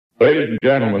Ladies and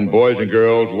gentlemen, boys and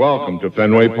girls, welcome to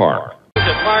Fenway Park.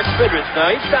 At Mark Fidrich now,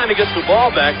 each time he gets the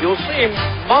ball back, you'll see him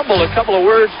mumble a couple of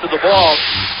words to the ball.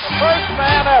 The first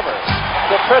man ever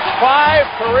to pitch 5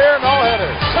 career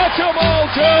no-hitters. Touch them all,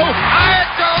 Joe. I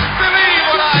don't believe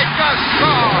what I just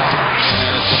saw.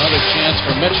 And it's another chance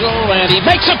for Mitchell, and he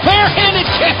makes a bare-handed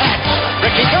catch.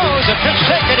 Ricky goes, a pitch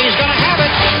taken, he's going to have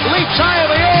it. Leaps high in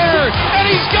the air, and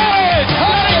he's got it.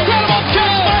 An incredible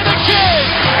catch by the kid.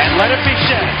 And let it be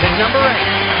said that number 8,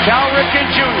 Cal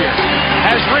Ripken Jr.,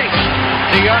 has reached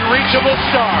the unreachable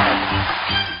star.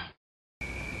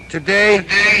 Today,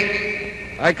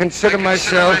 I consider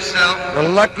myself the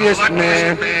luckiest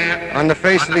man on the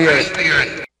face of the earth.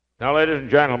 Now, ladies and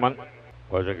gentlemen,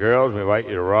 boys and girls, we invite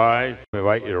you to rise. We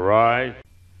invite you to rise.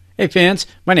 Hey fans,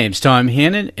 my name's Tom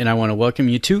Hannon, and I want to welcome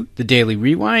you to the Daily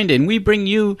Rewind, and we bring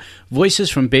you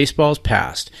voices from baseball's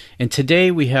past. And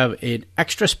today we have an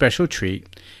extra special treat.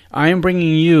 I am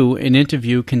bringing you an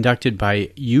interview conducted by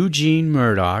Eugene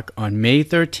Murdoch on May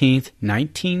 13th,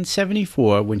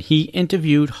 1974, when he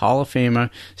interviewed Hall of Famer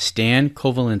Stan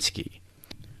Coveleski.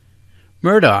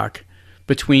 Murdoch,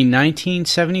 between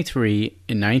 1973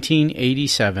 and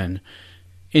 1987,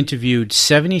 interviewed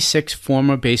 76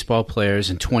 former baseball players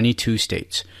in 22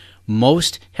 states.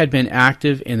 Most had been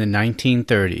active in the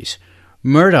 1930s.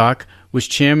 Murdoch was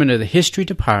chairman of the history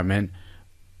department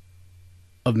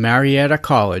of Marietta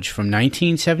College from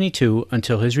 1972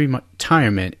 until his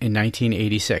retirement in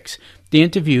 1986. The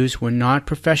interviews were not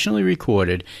professionally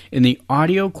recorded, and the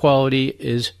audio quality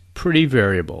is pretty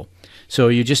variable. So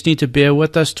you just need to bear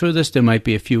with us through this. There might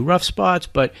be a few rough spots,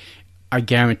 but I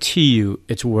guarantee you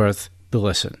it's worth the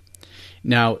listen.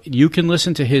 Now, you can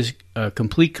listen to his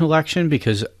complete collection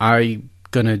because I'm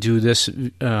going to do this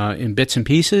in bits and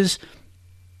pieces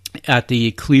at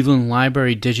the Cleveland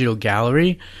Library Digital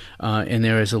Gallery, and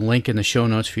there is a link in the show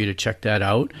notes for you to check that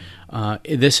out.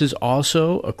 This is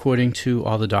also, according to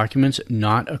all the documents,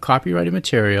 not a copyrighted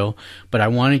material, but I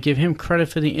want to give him credit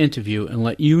for the interview and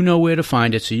let you know where to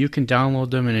find it so you can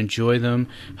download them and enjoy them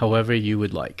however you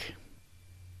would like.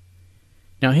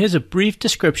 Now, here's a brief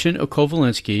description of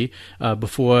Coveleski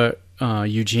before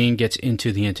Eugene gets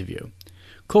into the interview.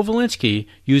 Coveleski,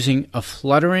 using a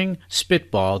fluttering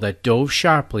spitball that dove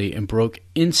sharply and broke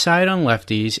inside on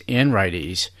lefties and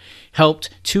righties,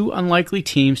 helped 2 unlikely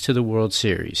teams to the World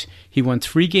Series. He won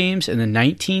 3 games in the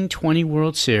 1920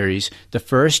 World Series, the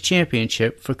first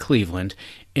championship for Cleveland,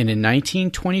 and in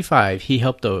 1925 he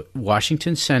helped the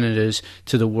Washington Senators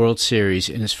to the World Series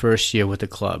in his first year with the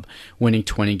club, winning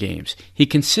 20 games. He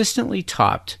consistently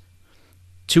topped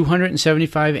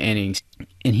 275 innings,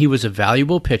 and he was a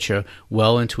valuable pitcher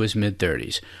well into his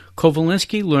mid-30s.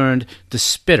 Coveleski learned the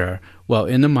spitter while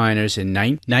in the minors in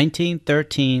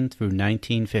 1913 through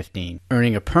 1915,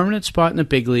 earning a permanent spot in the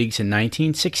big leagues in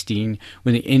 1916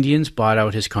 when the Indians bought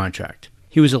out his contract.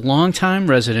 He was a longtime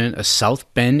resident of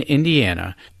South Bend,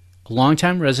 Indiana. The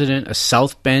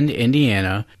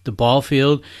ball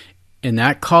field in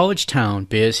that college town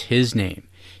bears his name.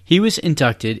 He was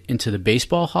inducted into the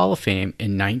Baseball Hall of Fame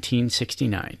in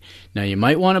 1969. Now, you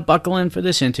might want to buckle in for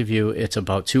this interview. It's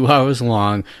about 2 hours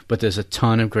long, but there's a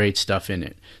ton of great stuff in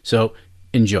it. So,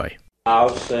 enjoy.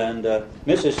 House and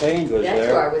Mrs. Haynes was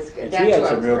there, and she had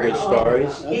some real good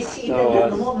stories. So,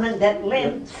 the woman that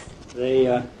limps. They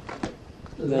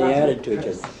added to each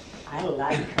other. I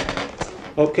like her.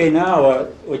 Okay, now,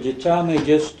 would you tell me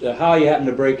just how you happened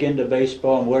to break into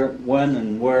baseball and when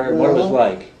and where, what it was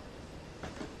like?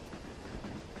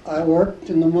 I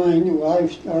worked in the mine. Well, I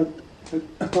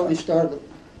started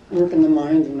working the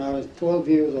mines when I was 12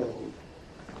 years old.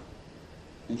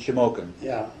 In Shamokin?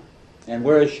 Yeah. And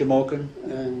where is Shamokin?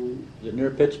 And is it near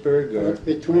Pittsburgh? Or? It's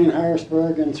between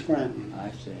Harrisburg and Scranton.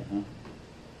 I see, huh?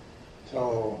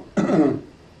 So,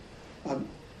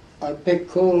 I picked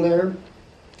coal there.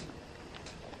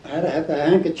 I had to have a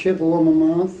handkerchief over my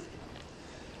mouth.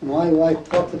 My wife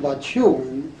talked about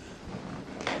chewing.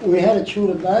 We had to chew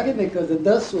tobacco because the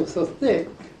dust was so thick.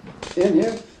 In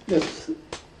here,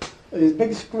 these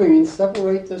big screens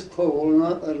separate this coal,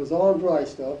 and it was all dry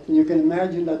stuff. And you can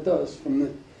imagine the dust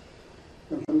from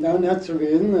down that's the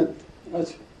reason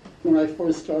that's when I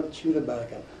first started chewing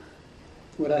tobacco.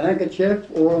 With a handkerchief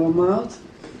over my mouth,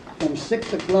 from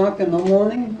 6 o'clock in the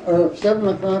morning, or 7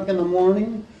 o'clock in the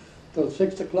morning, till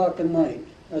 6 o'clock at night.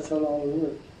 That's how long it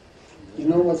worked. You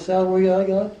know what salary I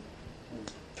got?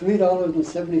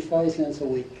 $3.75 a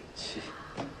week.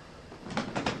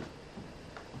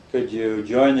 Could you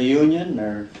join the union,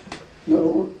 or?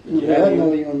 No, we had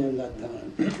no union at that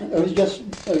time.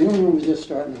 The union was just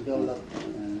starting to build up.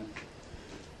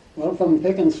 Well, from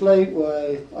picking slate,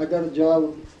 I got a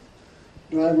job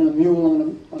driving a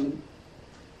mule on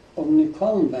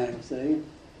Bank, see.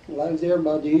 Well, I was there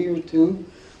about a year or two.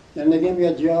 Then they gave me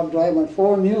a job driving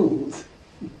 4 mules,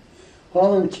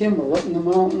 hauling timber up in the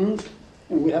mountains,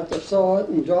 and we'd have to saw it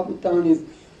and drop it down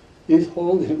these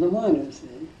holes in the mine,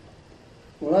 see.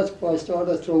 Well, that's where I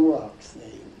started to throw rocks,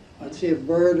 see. I'd see a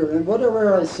bird or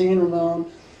whatever I seen around,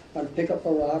 I'd pick up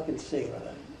a rock and sail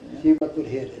it, see if I could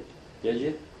hit it. Did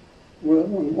you? Well,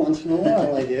 once in a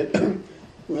while I did.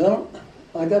 Well,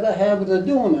 I got a habit of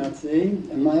doing that, see.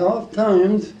 In my off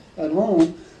times at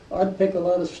home, I'd pick a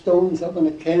lot of stones up in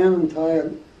a can and tie a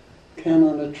can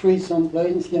on a tree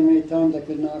someplace and see how many times I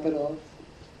could knock it off.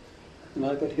 And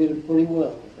I could hit it pretty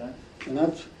well. Okay. And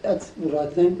that's what I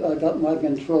think I got my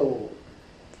control.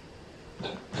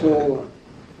 So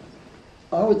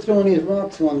I was throwing these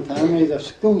rocks one time, and he's a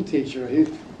school teacher. He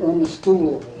run the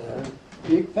school over there.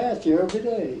 He passed here every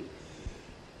day.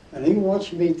 And he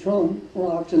watched me throwing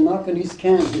rocks and knocking these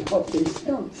cans off these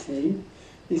stumps, see?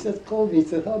 He said, Colby, he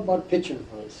said, how about pitching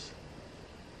for us?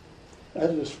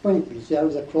 That was Springfield, that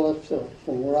was across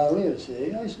from where I live,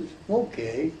 see? I said,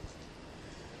 okay.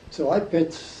 So I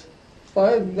pitched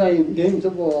 5 games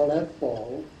of ball that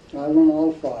fall. I won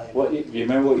all 5. Do you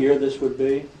remember what year this would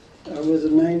be? That was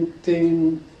in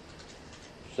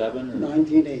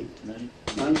 1908.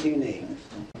 1908.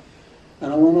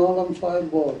 And I won all of them 5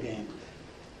 ball games.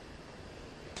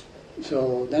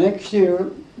 So the next year,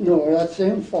 no, that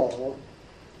same fall,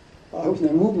 I was in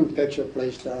a moving picture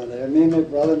place down there. Me and my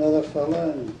brother, another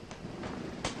fella, and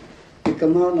we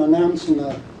come out and announced on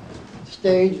the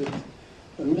stage that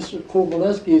Mr.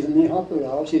 Coveleski's in the Opera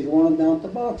House. He's going down at the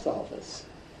box office.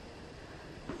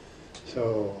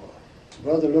 So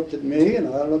brother looked at me, and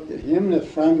I looked at him, and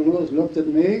Frank Lewis looked at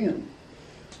me, and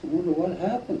I wonder what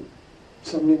happened.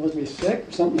 Somebody must be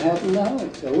sick, something happened now.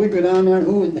 So we go down there, and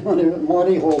who was down there?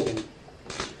 Marty Hogan.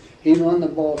 He run the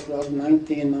ball club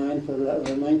 1909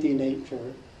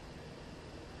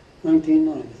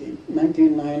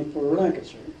 for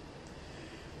Lancaster.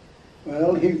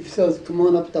 Well, he says, come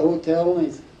on up to the hotel,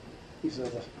 and he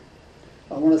says,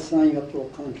 I want to sign you up to a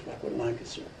contract with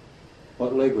Lancaster.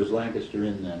 What league was Lancaster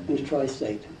in then? It was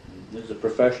Tri-State. This is a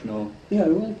professional. Yeah,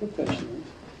 we were professionals.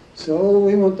 So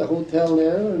we went to the hotel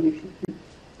there, and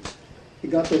he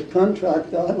got the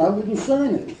contract out, and I wouldn't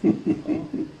sign it.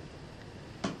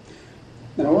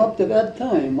 Now, up to that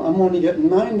time, I'm only getting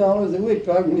 $9 a week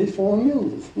driving these 4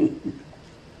 mules.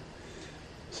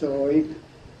 So he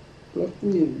looked at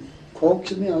me and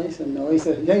coaxed me, and I said, no. He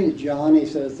said, hey, John, he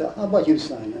says, how about you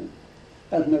signing?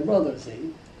 That's my brother,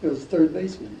 see. He was third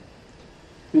baseman.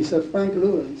 And he said, Frank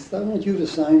Lewis, I want you to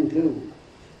sign too.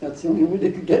 That's the only way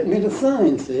they could get me to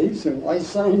sign, see? So I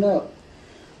signed up.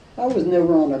 I was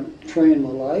never on a train in my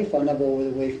life. I never was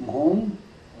away from home.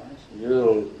 You're a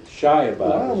little shy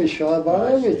about it. I was shy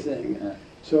about everything. Yeah.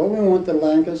 So we went to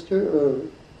Lancaster,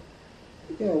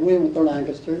 we went to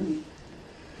Lancaster.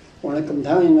 When I come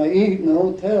down and I eat in the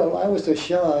hotel, I was so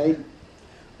shy.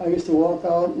 I used to walk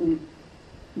out and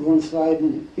go inside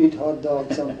and eat hot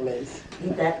dogs someplace.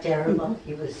 Ain't that terrible?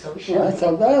 He was so shy. Well, that's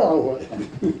how bad I was.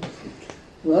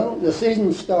 Well, the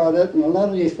season started, and a lot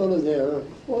of these fellas there,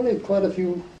 only quite a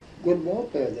few good ball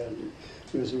players there.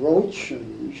 There was Roach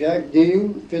and Jack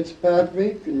Deal,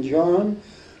 Fitzpatrick and John.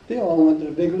 They all went to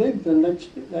the big league the next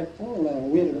fall.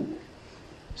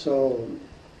 So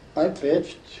I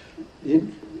pitched.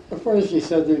 At first he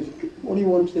said, what do you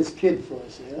want this kid for?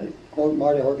 I called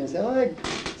Marty Hogan and said, I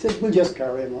said, we'll just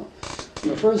carry him on. In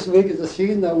the first week of the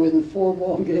season, I was in 4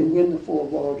 ball games, winning 4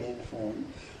 ball games for him.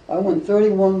 I won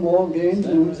 31 ball games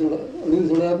and lose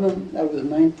 11. That was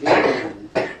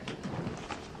 19-9.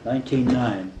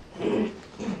 19-9.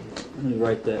 Let me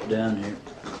write that down here.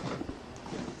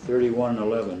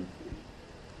 31-11.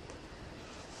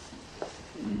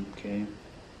 Okay.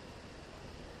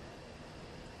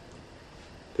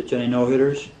 Pitch any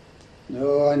no-hitters?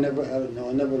 No, I never had it. No,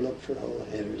 I never looked for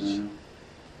no-hitters.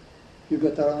 You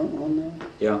got that on now?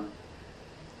 Yeah.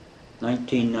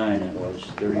 19-9 it was.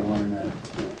 31-9.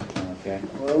 Okay.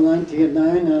 Well,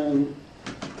 19-9, and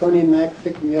Connie Mack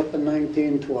picked me up in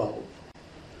 1912.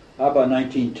 How about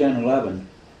 1910-11?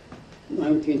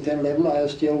 1910-11, I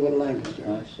was still with Lancaster.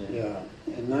 I see. Yeah.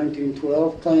 In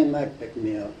 1912, Connie Mack picked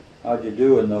me up. How'd you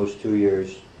do in those 2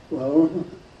 years? Well,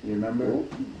 you remember?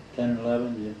 10 and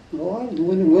 11? No, I was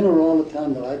winner all the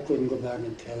time, but I couldn't go back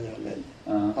and tell you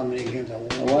how many games I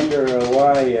won. I wonder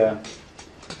why,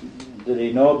 did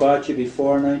he know about you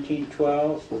before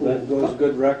 1912? Was that those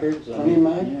good records? Connie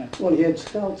Mack? Yeah. Well, he had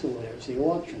scouts over there, so he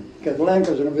watched them. Because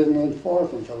Lancaster wasn't far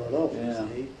from Philadelphia,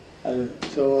 see?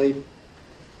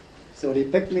 So he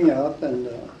picked me up, and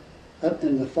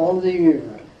in the fall of the year,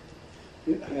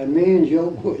 I had me and Joe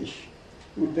Bush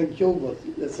with Big Joe was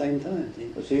at the same time.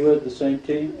 See? Was he with the same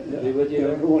team? Was he with you?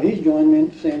 Yeah, well, he joined me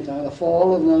at the same time, the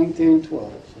fall of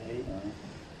 1912. See?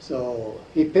 So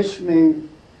he pitched me,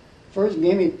 first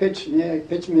game he pitched me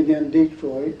against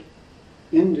Detroit,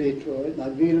 in Detroit, and I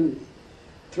beat him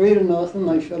 3-0.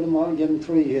 I shut him out and gave him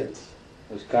 3 hits.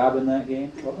 Was Cobb in that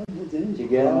game? Cobb, Did you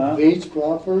get him out? Beats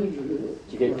Crawford. Did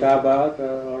you get Cobb out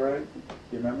all right?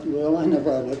 Do you remember? Well, I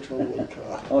never had no trouble with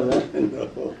Cobb. Oh, that?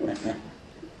 No.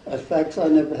 In fact, I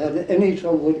never had any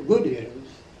trouble with good hitters.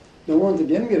 The ones that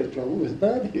didn't get in trouble was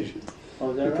bad hitters.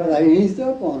 Oh, is that because right? I eased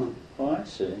up on them. Oh, I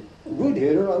see. A good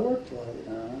hitter, I worked for it.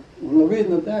 And the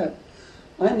reason of that,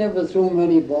 I never threw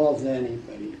many balls to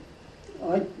anybody.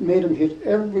 I made them hit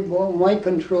every ball. My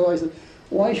control, I said,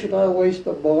 why should I waste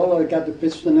a ball? I got to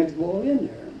pitch the next ball in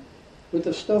there. With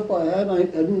the stuff I had, I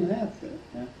didn't have to.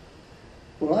 Yeah.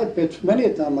 Well, I pitched many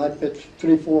a time. I pitched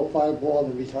 3, 4, 5 balls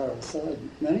and retired aside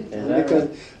many times because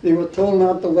they were told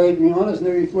not to wait me on. As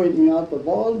they were waiting me out for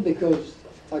balls because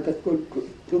I got too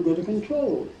good a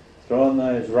control. Throwing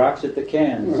those rocks at the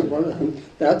cans. Well,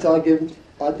 that's how I give.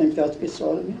 I think that's what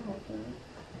started me out.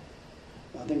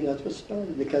 I think that's what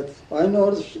started because I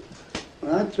noticed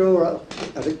when I throw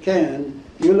at a can,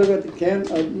 you look at the can,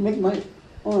 I make my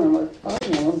arm,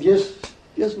 just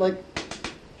like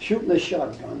shooting a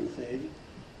shotgun, see.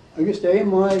 I used to aim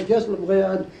my, just the way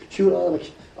I'd shoot out,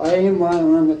 I aim my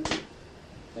arm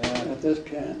at this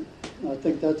can. I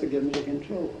think that's what gives me the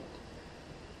control.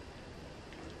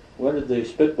 When did the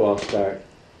spitball start?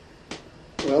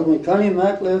 Well, when Connie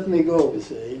Mack let me go, you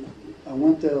see, I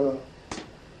went to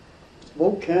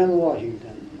Spokane,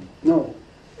 Washington. No,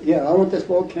 yeah, I went to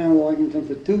Spokane, Washington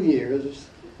for 2 years.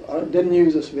 I didn't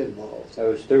use the spitballs. I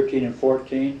was 13 and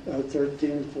 14?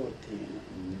 13 and 14.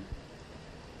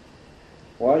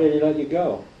 Why did he let you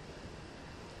go?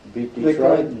 Beat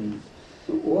Detroit and...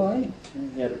 Why?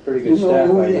 He had a pretty good staff.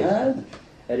 You know who he had?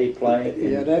 Eddie Plank.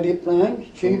 He had Eddie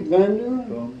Plank, Chief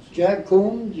Bender, Jack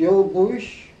Coombs, Joe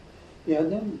Bush. He had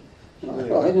them. I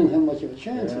didn't have much of a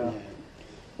chance in that.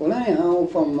 Well, anyhow,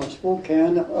 from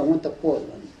Spokane, I went to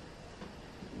Portland.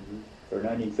 For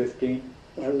 1915?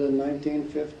 That was in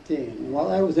 1915. And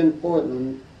while I was in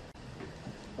Portland,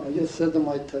 I just said to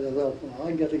myself, well,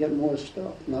 I got to get more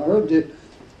stuff. And I heard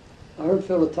a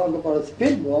fellow talk about a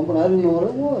spitball, but I didn't know what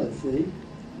it was, see?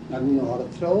 I didn't know how to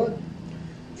throw it.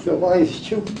 So I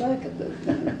chewed back at that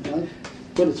time. I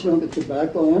put a chunk of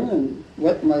tobacco in and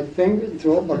wet my finger and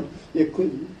throw it, but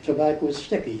tobacco was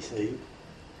sticky, see?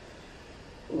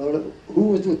 Well, who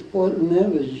was with Portland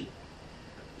then was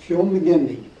Joe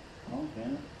McGinley. Oh,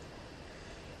 yeah.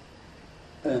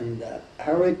 And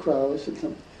Harry Krause,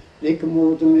 they come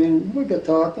over to me and we got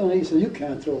talking, and he said, you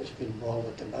can't throw a spitball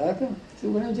with tobacco. I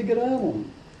said, where did you get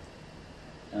alum?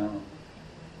 Oh.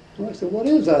 So I said, what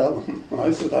is alum?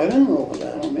 I said, I don't know what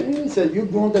alum is. He said, you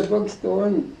go to the drugstore,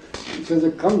 and he says,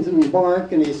 it comes in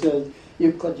bark, and he said,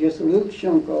 you cut just a little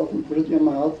chunk off and put it in your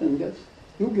mouth, and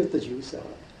you get the juice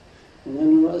out. And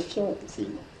then I started, see.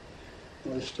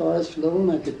 When I started slow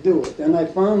and I could do it. Then I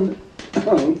found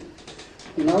out,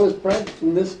 when I was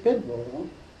practicing this spitball,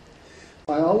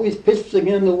 I always pitched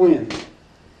against the wind.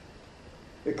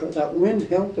 Because that wind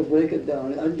helped to break it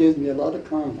down. That gives me a lot of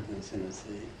confidence in it,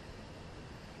 see.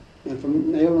 And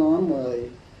from there on,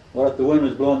 what if the wind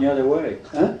was blowing the other way?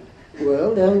 Huh?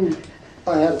 Well, then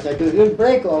I had to take it. It would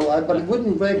break all right, but it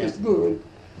wouldn't break as good.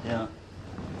 Yeah.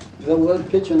 So I was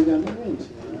pitching against the wind, see.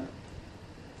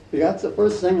 That's the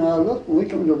first thing I look when we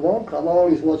come to walk. I'll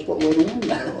always watch what way the wind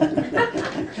goes.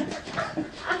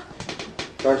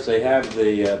 Of course, they have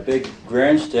the big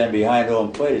grandstand behind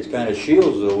home plate. It kind of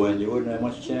shields the wind. You wouldn't have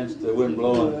much chance of the wind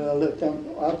blowing. Well,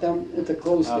 out them at the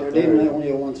coast Out there, there. they only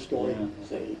have one story. Yeah.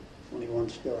 See, only one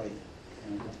story.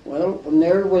 Well, from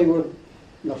there we were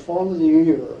in the fall of the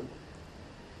year.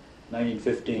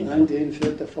 1915.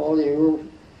 1950, the fall of the year.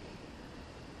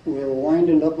 We were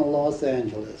winding up in Los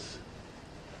Angeles.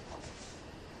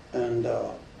 And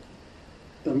the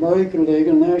American League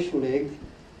and National League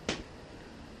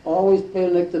always played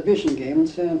an exhibition game in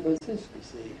San Francisco,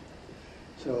 see.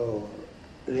 So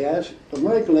the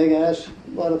American League asked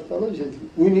a lot of fellows, said,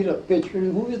 we need a pitcher.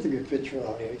 Who is the good pitcher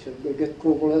out here? He said, go get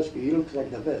Coveleski. He looks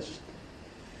like the best.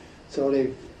 So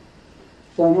they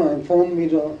phoned me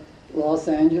to Los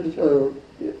Angeles, or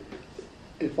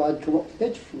if I'd come up and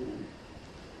pitch for them.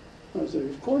 I said,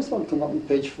 of course I'll come up and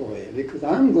pitch for you, because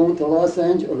I'm going to Los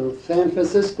Angeles or San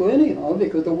Francisco anyhow,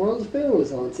 because the World's Fair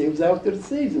was on. See, it was after the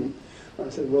season. I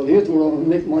said, well, here's where I'll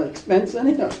make my expense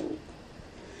anyhow.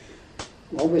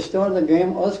 Well, we started the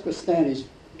game. Oscar Stanage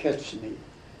catched me.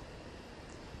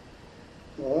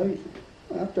 So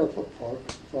after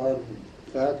 5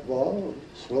 fast ball,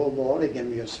 slow ball. They give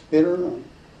me a spitter. And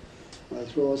I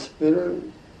throw a spitter.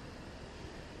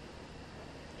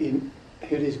 He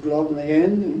hit his glove in the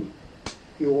end, and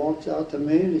he walks out to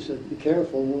me and he said, "Be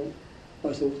careful."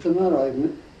 I said, "What's the matter?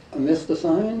 I missed the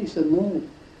sign?" He said, "No."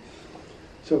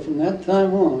 So from that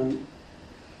time on,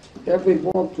 every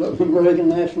ball club in American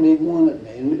National League wanted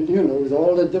me. And you know, there's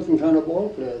all the different kind of ball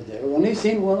players there. When they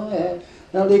seen what I had,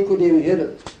 now they couldn't even hit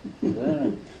it.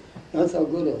 Yeah. That's how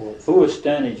good it was. Who was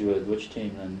Stanage with? Which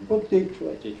team then? Well,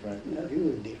 Detroit. Detroit. Yeah, he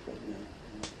was Detroit now.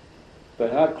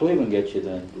 But how'd Cleveland get you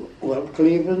then? Well,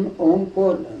 Cleveland owned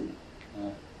Portland.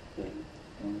 Yeah.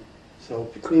 So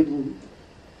Cleveland.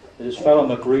 Did this fellow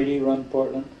McGreedy run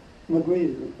Portland?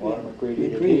 McGreedy. Walter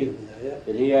McGreedy. McGreedy.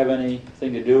 Did he have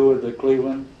anything to do with the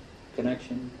Cleveland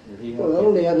connection? Did he help Well,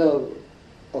 you? they had a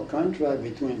contract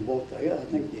between both. Yeah, I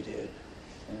think they did.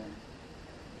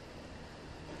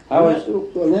 How was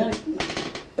Well, then,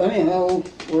 anyhow,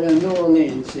 we're in New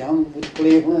Orleans. See, I'm with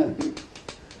Cleveland,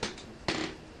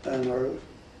 and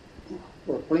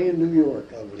we're playing New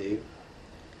York, I believe.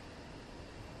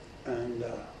 And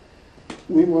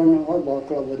we were in our ball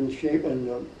club in shape, and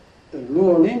the New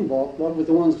Orleans ball club was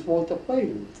the ones supposed to play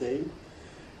them, see.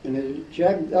 And the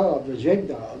Jake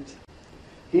Dobbs,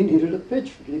 he needed a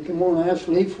pitch. He came on and asked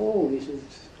Lee Ford.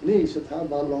 He said, "How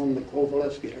about along the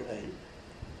Coveleski today?"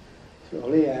 So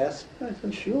Lee asked. I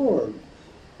said, "Sure,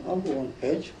 I'll go and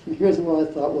pitch." And here's what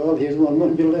I thought, well, here's what I'm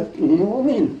going to be left in New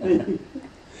Orleans.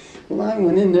 Well, I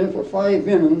went in there for 5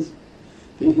 innings.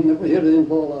 He never hit any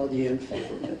ball out of the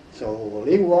infield. So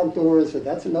Lee walked over and said,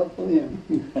 "That's enough for him."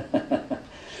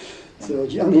 So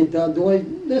Johnny Dobbs,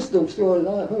 this is the story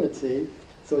that I heard, see.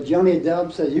 So Johnny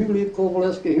Dobbs said, "You leave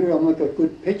Coveleski here, I'll make a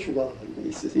good pitcher out of him."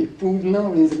 He says, "He proved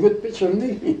now he's a good pitcher to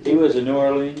me." He was in New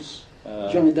Orleans?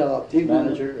 Johnny Dobbs.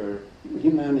 Manager? He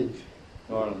managed.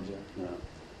 New Orleans, yeah. Yeah.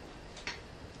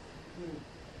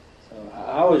 So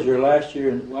how was your last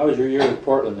year, how was your year with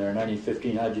Portland there in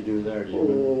 1915? How'd you do there? Do you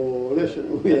remember? Oh,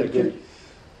 listen, we had good.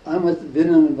 I must have been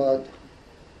in about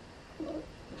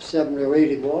 70 or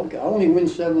 80 ball clubs. I only win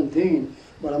 17,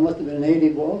 but I must have been in 80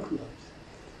 ball clubs.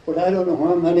 But I don't know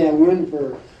how many I win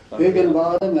for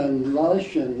Higginbottom and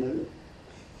Lush and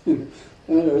there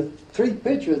were 3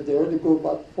 pitchers there to go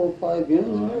about 4 or 5 innings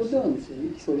and they were done,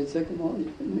 see. So they took them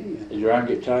on to me. Did your arm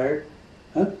get tired?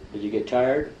 Huh? Did you get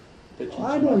tired?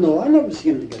 I don't know. I never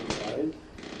seemed to get tired.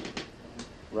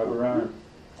 Rubber arm?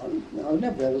 I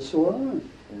never had a sore arm.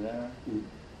 Yeah.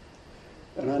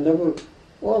 And I never,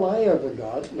 all I ever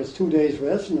got was 2 days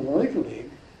rest in the American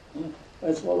League.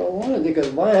 That's all I wanted, because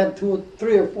if I had 2 or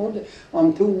 3 or 4 days,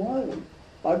 I'm too wild.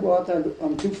 I go out there,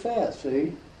 I'm too fast,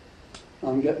 see?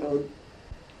 I'm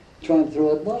trying to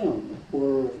throw it by them.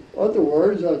 Or other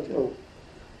words, I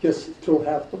just throw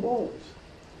half the balls.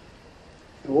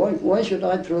 Why should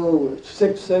I throw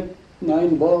 6,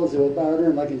 9 balls to a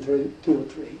batter and I can throw 2 or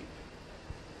 3?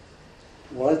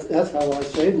 Well, that's how I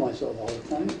save myself all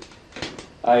the time.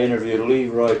 I interviewed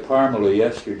Leroy Parmalee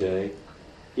yesterday.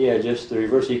 He had just the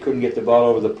reverse. He couldn't get the ball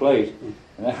over the plate,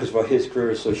 and that was why his career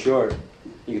was so short.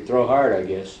 He could throw hard, I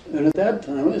guess. And at that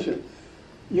time, listen,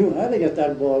 you had to get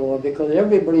that ball over because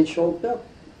everybody choked up.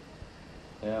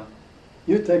 Yeah.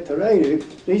 You take today,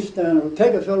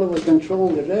 take a fellow with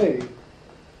control today.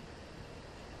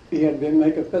 He had been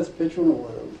make a best pitcher in the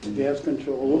world. If he has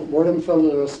control, where them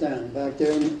fellows will stand back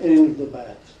there in the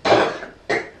bats.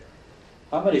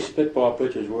 How many spitball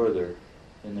pitchers were there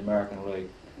in the American League?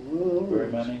 Well,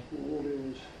 very many.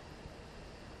 There's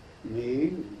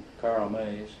me. Carl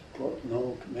Mays.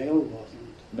 No, Mayo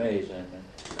wasn't. Mays, I mean.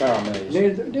 Carl Mays.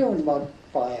 There was about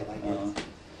 5, I guess.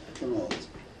 I don't know.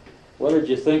 What did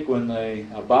you think when they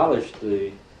abolished the?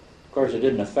 Of course, it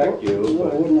didn't affect you. No,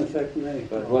 but, it wouldn't affect me.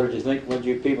 But what did you think? When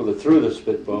you people that threw the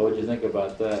spitball, what did you think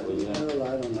about that? Was that? Well,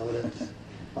 I don't know.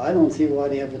 I don't see why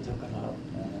they ever took it out.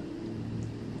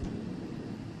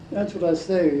 That's what I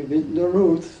say. The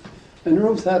Ruths, and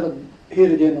Ruths had to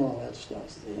hit it in all that stuff.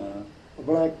 See? A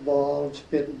black ball,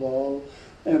 spit ball,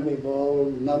 every ball,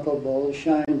 knuckle ball,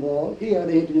 shine ball. He had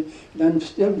to hit it, then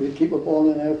still we keep a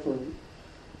ball in there for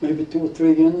maybe 2 or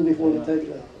 3 innings before they take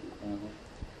it out.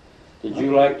 Did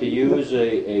you like to use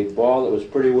a ball that was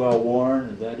pretty well worn?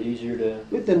 Is that easier to?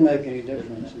 It didn't make any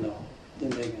difference, no.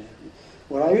 Didn't make any difference.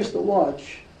 What I used to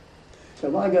watch,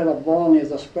 if I got a ball and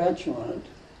there's a scratch on it,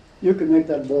 you could make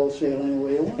that ball sail any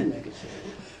way you want to make it sail.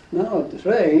 Now,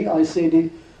 today, I see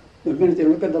the minute they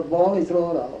look at the ball, they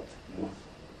throw it out.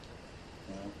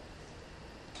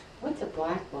 What's a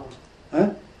black ball?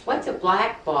 Huh? What's a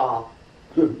black ball?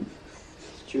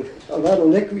 A lot of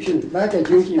licorice and tobacco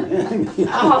juice in your hand.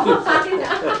 Oh, I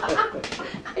know.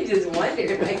 I just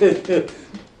wondered.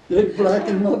 They'd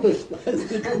blacken them up as fast.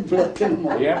 They'd blacken them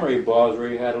up. The emery balls where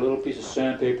you had a little piece of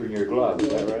sandpaper in your glove, is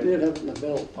that right? They'd have it in the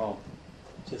belt. Oh.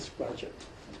 Just scratch it.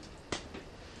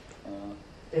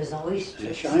 There's always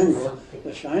The shine ball.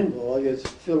 The shine ball, you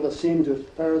fill the seams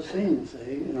with paraffin,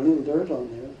 see, and a little dirt on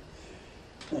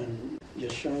there, and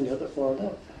just shine the other part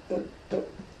up. The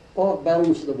off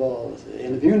balance the ball, see.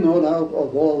 And if you know how a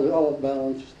ball is off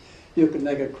balance, you can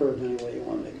make it curve any way you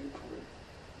want to make it curve.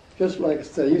 Just like I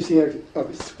say, you see a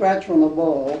scratch on the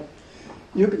ball,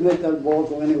 you can make that ball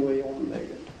go any way you want to make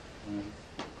it.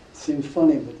 Seems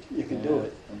funny, but you can do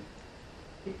it.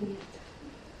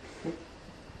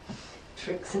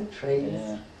 Tricks and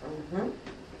trades.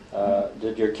 Yeah.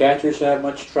 Did your catchers have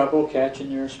much trouble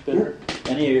catching your spitter?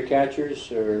 Any of your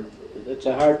catchers, or it's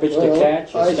a hard pitch to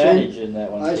catch? Advantage in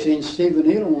that one. I seen Stephen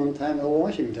Neal one time in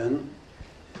Washington.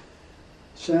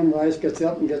 Sam Rice gets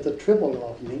up and gets a triple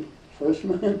off me, first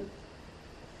man.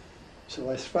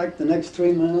 So I strike the next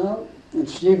 3 men out, and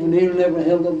Stephen Neal never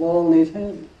held the ball in his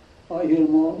hand. I hit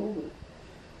him all over.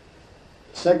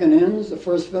 Second innings, the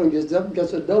first fellow gets up and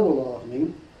gets a double off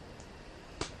me.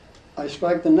 I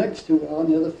strike the next 2 out,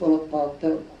 and the other fellow popped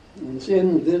up. And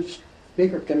this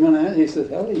speaker came in and he said,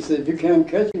 hell, he said, if you can't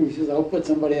catch him, he says, I'll put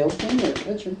somebody else in there,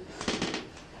 catch him.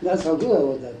 That's how good I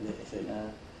was that day. See?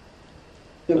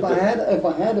 If I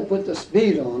had to put the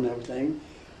speed on everything,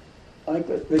 I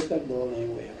could pick that ball any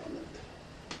way I wanted.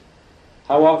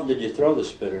 How often did you throw the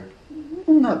spitter?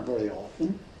 Not very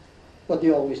often, but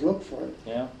you always look for it.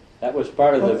 Yeah, that was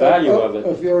part of the value of it.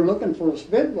 If you're looking for a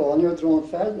spit ball and you're throwing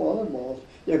fastball balls,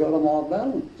 you got them all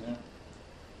balanced. Yeah.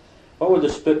 What would the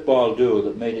spitball do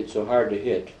that made it so hard to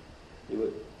hit?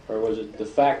 Or was it the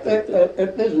fact that...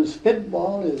 Listen,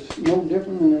 spitball is no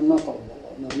different than a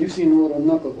knuckleball. Now, you've seen what a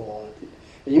knuckleball is.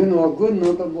 And you know a good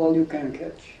knuckleball you can't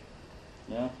catch.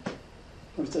 Yeah.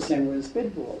 It's the same with a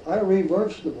spitball. I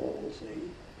reverse the ball, see.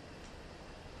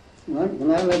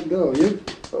 When I let go,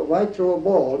 if I throw a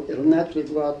ball, it'll naturally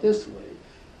go out this way.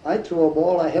 I throw a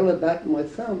ball, I held it back with my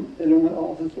thumb, and it went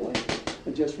off its way.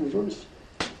 It just reversed.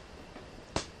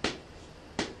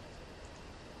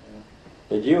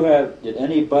 Did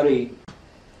anybody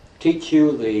teach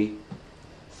you the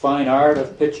fine art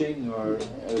of pitching, or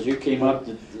as you came up,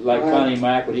 like Connie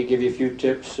Mack, would he give you a few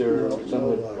tips, or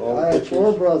something? I had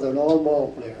 4 brothers, all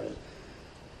ball players.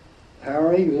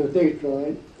 Harry was a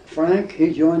Detroit. Frank,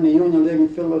 he joined the Union League in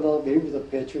Philadelphia. He was a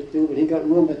pitcher too, but he got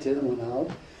rheumatism and went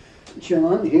out.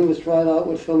 John, he was tried out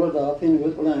with Philadelphia and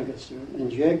with Lancaster. And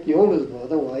Jake, the oldest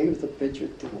brother, well, he was a pitcher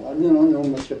too. I didn't know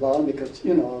much about him because,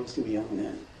 I was too young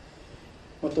then.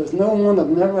 But there's no one that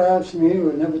never asked me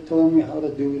or never told me how to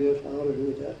do this, how to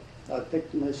do that. I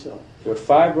picked it myself. There were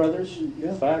 5 brothers?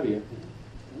 Yeah. 5 of you.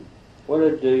 What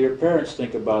did your parents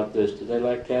think about this? Did they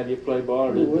like to have you play ball?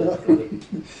 Or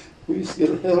We used to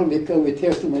get held because we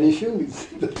tear too many shoes.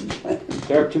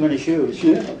 Tear too many shoes?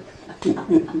 Yeah.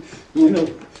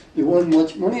 There wasn't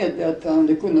much money at that time.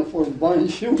 They couldn't afford buying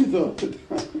shoes all the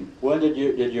time. When did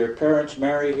your parents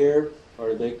marry here, or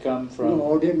did they come from?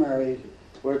 No, they married.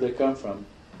 Where did they come from,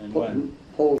 and when?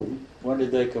 Poland. When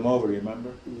did they come over? Do you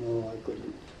remember? No, I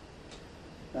couldn't.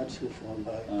 That's too far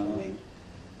back for me.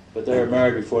 But they were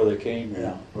married before they came here.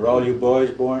 Yeah. Were all you boys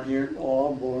born here?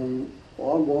 All born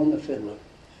the fiddler.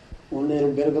 One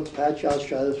little bit of a patch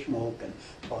outside of smoking.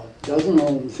 A dozen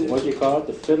homes. What do you call it?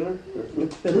 The fiddler?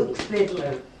 Luke Fiddler. Luke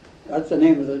Fiddler. That's the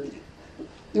name of it.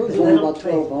 There was only about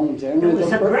 12 homes there. And There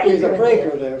was a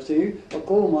breaker there, see? A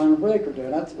coal mine breaker there.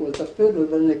 That was the fiddler,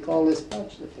 then they call this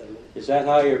patch the fiddler. Is that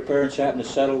how your parents happened to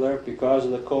settle there, because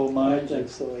of the coal mines? I think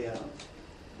so, yeah.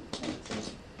 I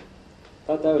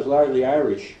thought that was largely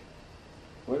Irish.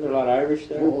 Were there a lot of Irish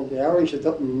there? Well, the Irish is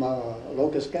up in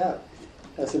Locust Gap.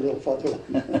 That's a little further.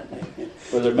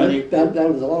 Were there many? That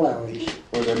was all Irish.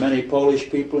 Were there many Polish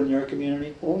people in your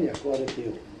community? Oh yeah, quite a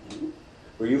few.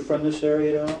 Were you from this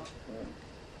area at all?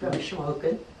 From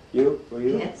Schmoken. You? Were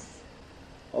you? Yes.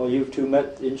 Oh, you two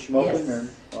met in Schmoken? Yes. Or?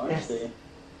 Oh, I Yes. see.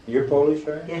 You're Polish,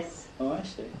 right? Yes. Oh, I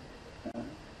see.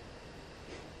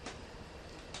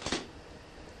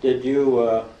 Did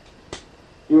you,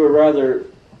 you were rather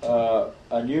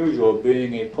unusual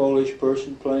being a Polish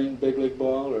person playing big league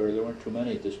ball, or there weren't too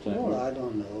many at this time? Oh, I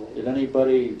don't know. Did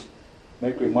anybody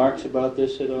make remarks about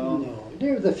this at all? No,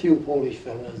 there was a few Polish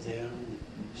fellas there,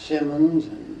 Simmons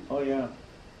and. Oh yeah.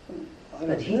 I But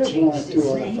don't he know, changed one or his two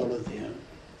other name. fellas there.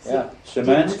 Yeah,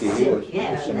 Szymanski, he was.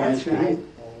 Yeah, Szymanski. that's right.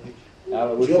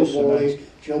 Joe Bowley,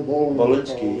 Joe Bowley.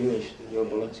 Bolinsky, he was Joe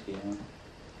Bolinsky, huh?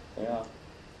 Yeah.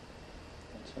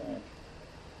 That's right.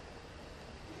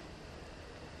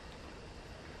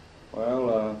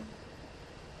 Well,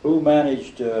 Who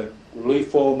managed, Lee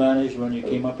Fole managed when you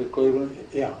came up at Cleveland?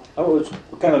 Yeah.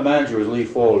 What kind of manager was Lee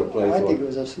Fole to play for? I think he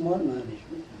was a smart manager.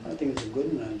 I think he was a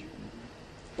good manager.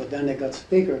 But then they got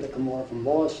Speaker to come over from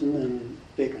Boston, and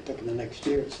Baker took him the next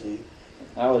year, see.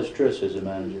 How was Triss as a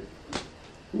manager?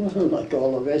 Well, like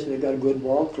all the rest, they got a good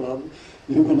ball club.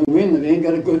 You're going to win. If you ain't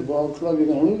got a good ball club, you're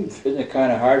going to lose. Isn't it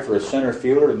kind of hard for a center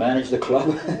fielder to manage the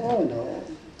club? Oh, no.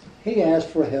 He asked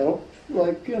for help,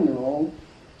 like,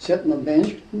 sit on the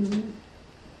bench.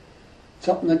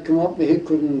 Something that come up that he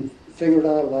couldn't figure it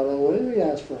out about it. He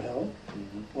asked for help,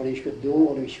 what he should do,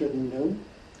 what he shouldn't do.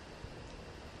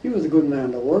 He was a good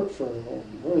man to work for,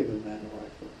 a really good man to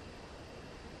work for.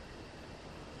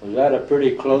 Was that a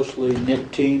pretty closely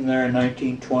knit team there in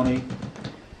 1920?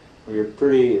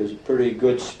 It was a pretty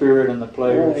good spirit in the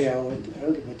players? Oh, yeah, it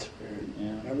was a good spirit.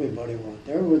 Yeah. Everybody was.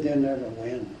 They were in there to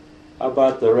win. How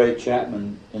about the Ray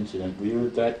Chapman incident? Were you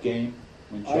at that game?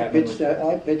 When I pitched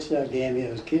that game he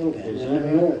was killed in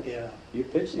New York, yeah. You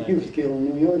pitched that? He was killed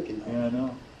in New York, Yeah, I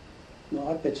know. No,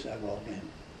 I pitched that ball game.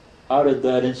 How did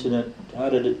that incident,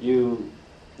 what did you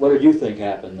think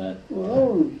happened then?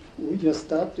 Well, we just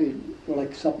thought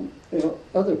like some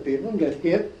other people get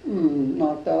hit and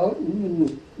knocked out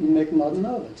and make nothing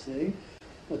of it, see?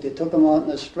 But they took him out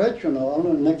in a stretcher and all,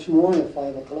 and the next morning at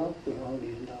 5 o'clock, we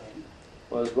already died.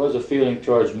 Well, it was a feeling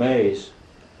towards Mays.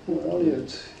 Well,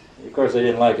 it's... Of course, they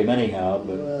didn't like him anyhow,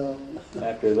 but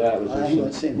after that was... I ain't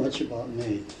going to say much about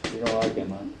Mays. You don't like him,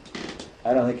 huh?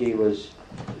 I don't think he was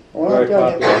very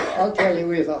popular. I'll tell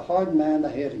you, he was a hard man to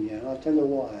hit again. I'll tell you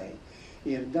why.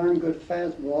 He had a darn good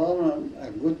fastball and a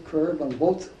good curve and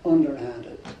both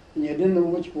underhanded. And you didn't know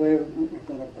which way it was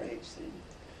going to break, see.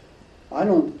 I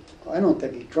don't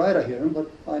think he tried to hit him, but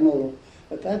I know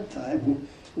at that time,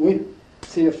 we'd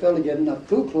see a fella getting up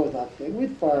too close that way,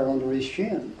 we'd fire under his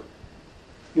chin.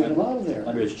 Get him out of there.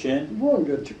 Under his chin? Well,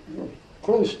 good,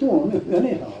 close to him,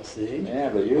 anyhow, see. Yeah,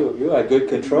 but you had good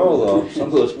control, though. Some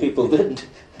of those people didn't.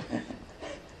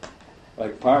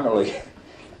 Like Parmalee.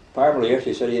 Parmalee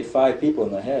actually said he hit 5 people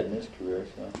in the head in his career,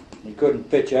 so he couldn't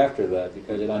pitch after that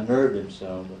because it unnerved him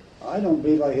so. But I don't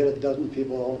believe I hit a dozen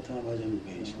people all the time I was in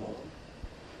baseball.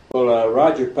 Well,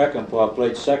 Roger Peckinpah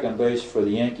played second base for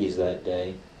the Yankees that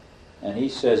day, and he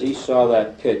says he saw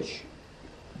that pitch,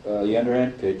 the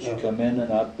underhand pitch, come in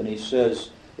and up, and he says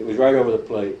it was right over the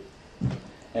plate.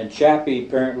 And Chappie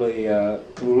apparently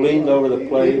leaned over the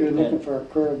plate. He was looking for a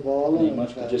curveball. And he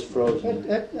must have just frozen.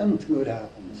 That could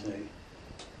happen, see.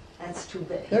 That's too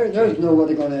bad. There's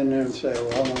nobody going in there and say,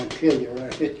 well, I want to kill you or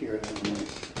I hit you.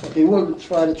 But they will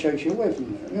try to chase you away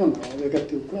from there. They got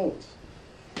too close.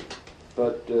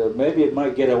 But maybe it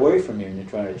might get away from you when you're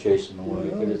trying to chase them away.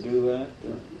 Could it do that?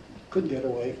 Could get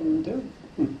away from them,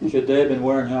 too. Should they have been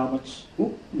wearing helmets?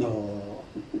 No.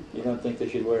 You don't think they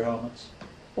should wear helmets?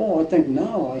 Oh, I think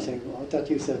now. I thought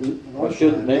you said... Well,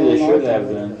 maybe they should have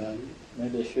then.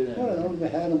 Maybe they should have. Well, if they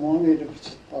had him on, they'd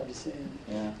probably say.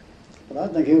 Yeah. But I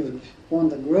think he was one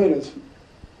of the greatest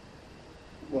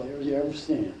players you ever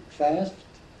seen. Fast.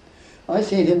 I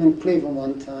seen him in Cleveland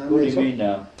one time. Who do you mean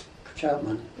now?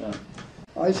 Chapman. Yeah.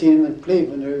 I seen him in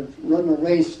Cleveland. They were running a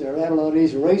race there. They had a lot of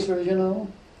these racers, And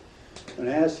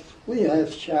we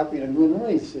asked Chapman to go and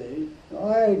race, see.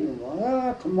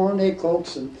 Come on, they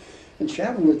coax. And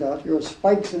Chapman was out here with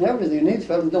spikes and everything. These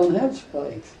fellas don't have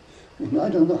spikes. And I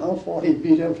don't know how far he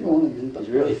beat every one of them.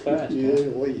 He's really fast. Yeah,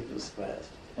 he was fast.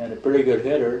 And a pretty good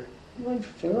hitter. Like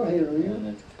fair hitter, yeah. And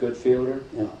a good fielder.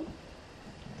 Yeah.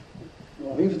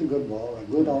 Well, he was a good baller, a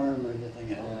good arm and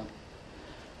everything else. Yeah.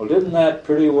 Well, didn't that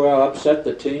pretty well upset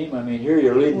the team? I mean, here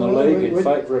you're leading the league and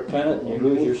fight for a pennant and you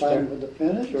lose your fighting for the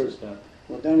pennant. Shortstop.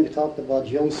 Well, then he talked about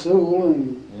Joe Sewell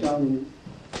and down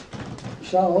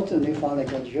south, and he finally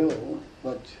got Joe.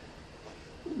 But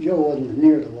Joe wasn't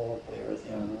near the ball player.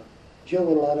 Joe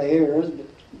had a lot of errors, but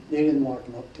they didn't mark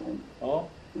him up to him. Oh?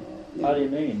 How do you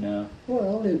mean now?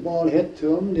 Well, the ball hit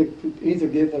to him. They could either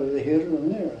give it to the hitter or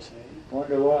an error, see.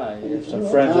 Wonder why. You have some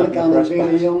friends up in the press being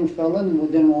a young fella, and we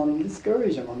didn't want to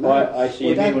discourage him. Well, I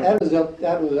see. That was up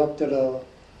to the...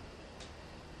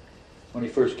 When he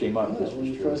first came up, this when was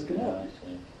he true. first came up. I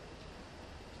see.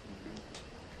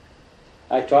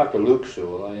 I talked to Luke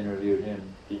Sewell. I interviewed him.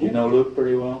 Did you know Luke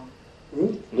pretty well?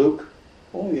 Luke?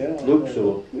 Oh, yeah. Luke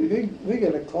Sewell. We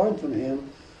got a card from him.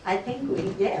 I think we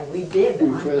did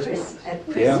on at Christmas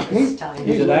time.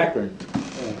 He's in Akron.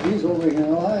 He's over in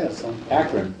Ohio somewhere.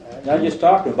 Akron. I just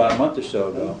talked to him about a month or so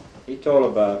ago. He told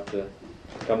about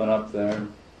coming up there.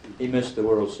 He missed the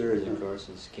World Series, of course,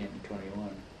 since Canton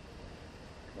 21.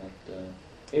 But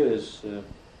he had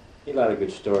a lot of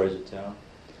good stories to tell.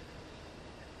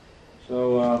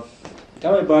 So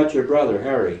tell me about your brother,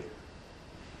 Harry.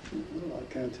 Well,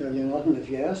 I can't tell you nothing if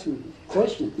you ask him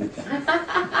questions.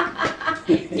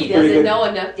 He doesn't know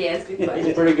enough to ask a He's a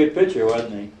question. pretty good pitcher,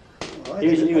 wasn't he? Well,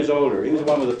 He was older. He was the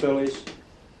one with the Phillies.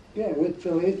 Yeah, with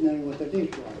Phillies and then with the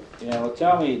Detroit. Yeah, well,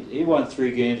 tell me, he won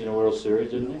 3 games in the World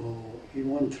Series, didn't he? Oh, he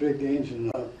won 3 games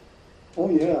in. Oh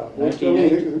yeah,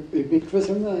 1980. He beat Chris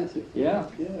and Nancy. Yeah.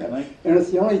 Yeah, and it's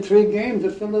the only 3 games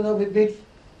that Philadelphia beat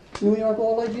New York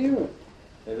all that year.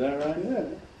 Is that right? Yeah,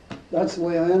 that's the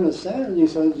way I understand it. He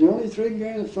says the only 3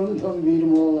 games that Philadelphia beat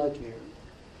them all that year.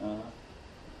 Uh-huh.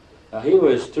 Now, he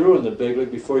was through in the big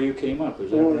league before you came up,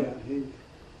 is that right?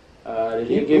 Yeah, did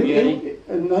he give you any?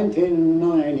 In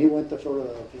 1909, he went to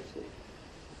Philadelphia.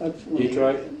 That's when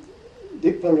Detroit?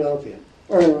 Philadelphia.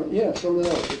 Or, yeah,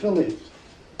 Philadelphia, Phillies.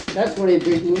 That's when he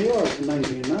beat New York in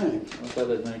 1909. I thought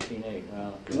it was 1908.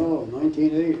 Wow. Okay. No,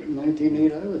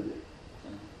 1908 I was there.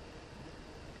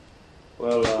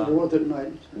 Well, Or was it it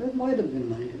might have been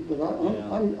 19, but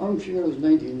I'm sure it was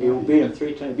 1909. you beat him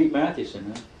 3 times. Beat Mathewson,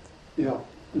 huh? Yeah.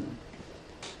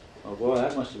 Oh boy,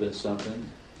 that must have been something.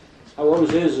 What was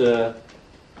his?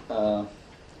 How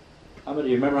many? Do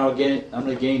you remember how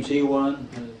many games he won?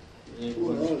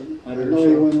 Well, I know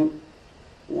he won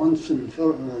once in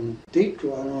Detroit.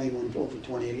 I know he won over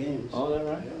 20 games. Oh, is that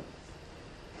right?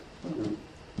 Yeah.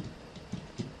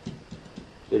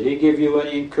 Did he give you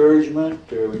any encouragement,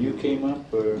 or when you came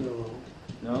up, or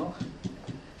no?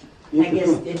 I guess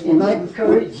it didn't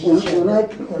encourage each other.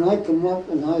 When I come up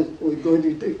and we go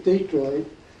to Detroit,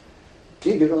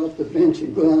 he get off the bench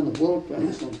and go down the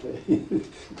bullpen someplace.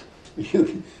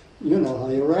 You know how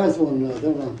you razzle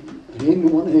another, and he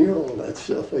didn't want to hear all that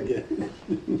stuff again.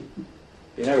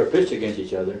 You never pitched against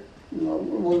each other. No,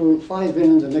 we were 5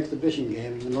 innings in an exhibition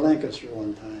game in Lancaster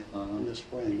one time in the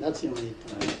spring. That's the only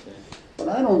time. Okay. But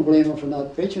I don't blame him for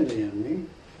not pitching against me.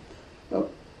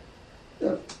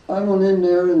 I went in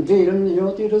there and beat him. You know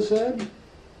what you'd have said?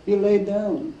 He laid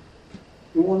down.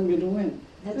 He wanted me to win.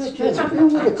 That's true. He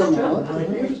would have come out.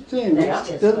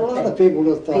 There's a lot of people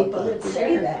that thought People that. that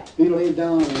say that. He laid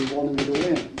down and he wanted me to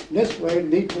win. This way,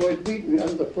 Detroit beat me. That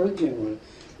was the first game with it.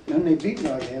 Then they beat me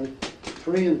again,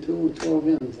 3-2, 12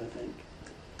 innings, I think.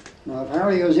 Now, if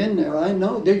Harry was in there, I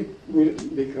know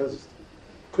because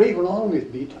Cleveland always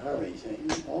beat Harry,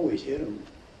 always hit him.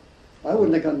 I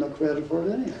wouldn't have got no credit for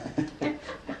it anyhow.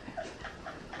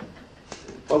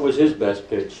 What was his best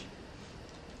pitch?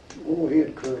 Oh, he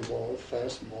had curveball,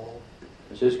 fastball.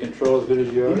 Was his control as good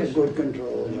as yours? He had good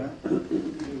control, yeah. Good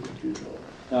control.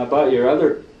 Now, about your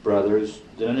other brothers,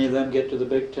 did any of them get to the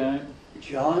big time?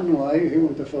 John, why? He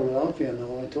went to Philadelphia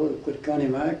now. I told him with Connie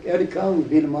Mack. Eddie Collins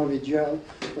beat him out of his job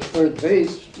for third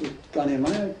base with Connie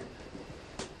Mack.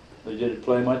 Did he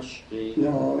play much?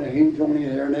 No, he was only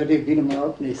there, and Eddie beat him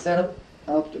out, and he set up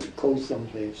out to the coast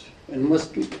someplace. In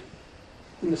Muskie,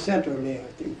 in the center there,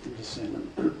 I think, he was sending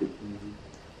him.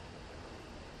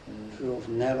 So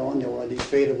from that on, they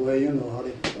fade away. You know how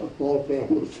a ball player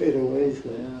will fade away. So.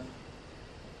 Yeah.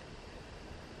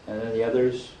 And then the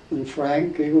others? And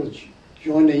Frank, he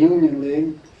joined the Union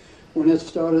League when it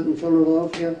started in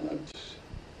Philadelphia.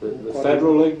 The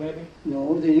Federal League, maybe?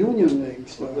 No, the Union League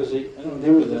started. What was he? I don't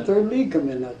There was remember the that. third league come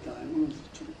in that time.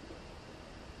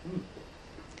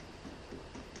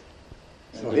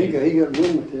 So he got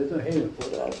room with his, he was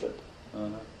put out, but.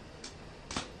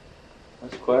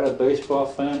 That's quite a baseball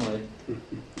family.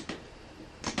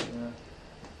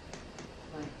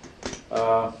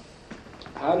 Yeah.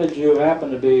 How did you happen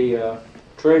to be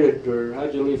traded, or how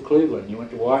did you leave Cleveland? You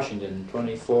went to Washington,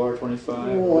 24, 25?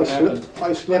 Oh, What happened?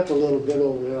 I slept a little bit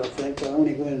over there, I think. I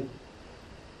only went,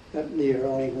 that year, I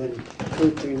only went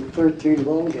 13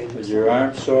 ball games. Was your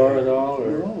arm sore at all?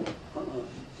 Or No.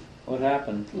 what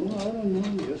happened? Well, I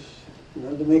don't know, just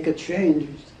wanted to make a change.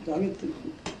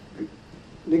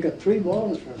 They got 3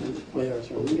 balls for these players.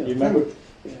 So we got You remember? 10.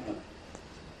 Yeah.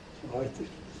 So I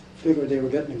figured they were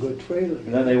getting a good trade.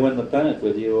 And then they win the pennant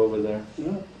with you over there.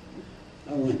 Yeah.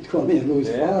 I went to come in and lose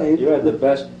Yeah, 5. you had the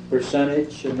best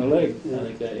percentage in the league, Yeah. I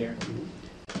think, that year.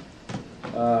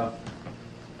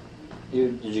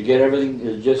 Did you get everything?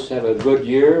 Did you just have a good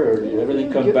year, or did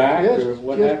everything come back, or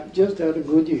what happened? Just had a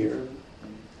good year.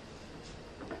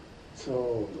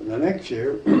 So the next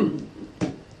year,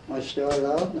 I started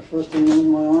out, and the first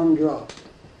thing my arm dropped.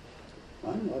 I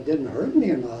don't know, it didn't hurt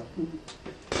me or not.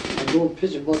 I go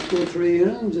pitch about 2 or 3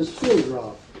 innings, it still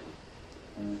dropped.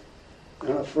 And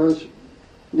at first,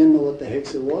 didn't know what the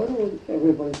heck it was.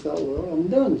 Everybody thought, well, I'm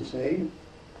done, see.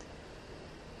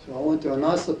 So I went to a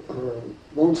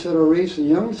bone setter race in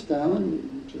Youngstown,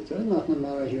 and said, there's nothing the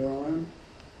matter with your arm.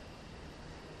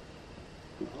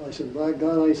 I said, by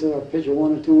God, I said, I'll pitch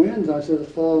 1 or 2 innings. I said, it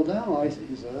fall down.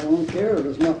 He said, I don't care.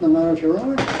 There's nothing the matter if you're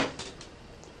on.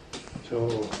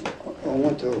 So I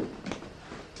went to,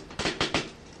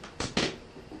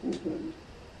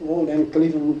 well, then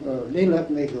Cleveland, they let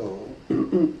me go.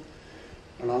 And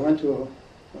I went to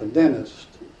a dentist,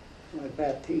 my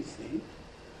bad teeth, see?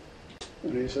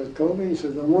 And he said, Kobe, he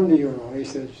said, no wonder you're on. He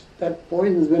said, that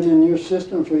poison's been in your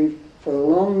system for a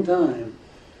long time.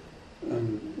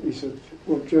 And he said,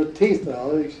 with your teeth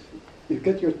out, you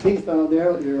get your teeth out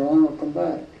there, your arm will come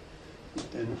back.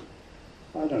 And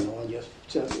I don't know, I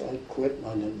quit and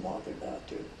I didn't bother about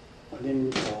it. I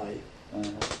didn't try.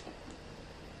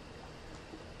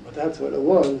 But that's what it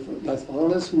was. That's all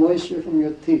this moisture from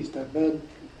your teeth, that bad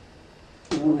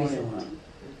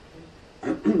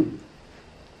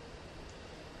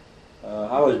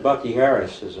How was Bucky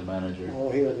Harris as a manager? Oh,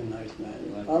 he was a nice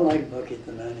man. I like Bucky,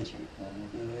 the manager.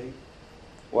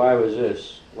 Why was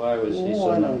this? Why was he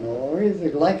so I don't know. He's a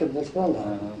likable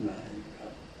fellow.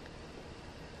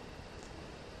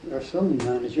 There's some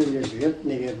managers you get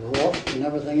rough and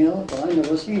everything else, but I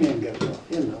never seen him get rough,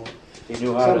 you know. He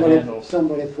knew how to handle.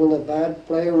 Somebody pull a bad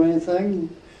play or anything,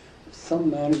 some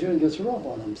manager gets rough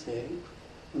on them, see.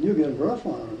 And you get rough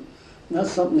on them. And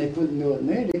that's something they couldn't do with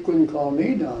me. They couldn't call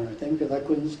me down or anything because I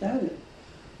couldn't stand it.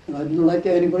 And I didn't like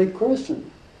anybody cursing.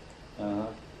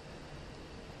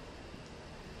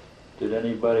 Did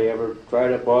anybody ever try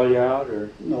to ball you out,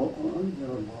 or? No, I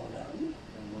never balled out.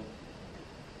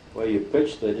 Well, you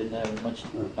pitched, they didn't have much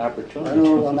opportunity. I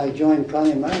know when I joined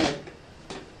Connie Mack,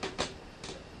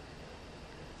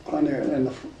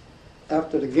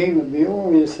 after the game would be over,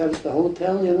 we just sat at the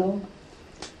hotel, you know.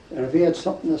 And if he had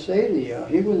something to say to you,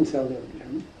 he wouldn't tell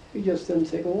him. He just didn't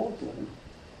take a walk with him.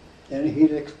 And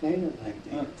he'd explain it like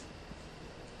that.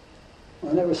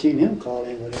 I never seen him call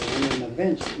anybody on the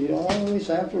bench. He'd always,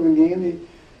 after a game, he'd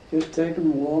just take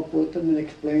him and walk with them and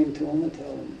explain to him and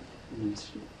tell him.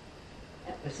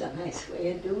 That was a nice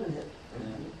way of doing it.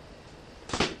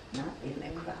 Not in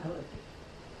a crowd.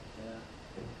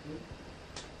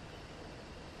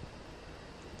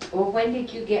 Well, when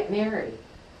did you get married?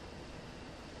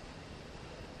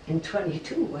 In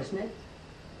 22, wasn't it?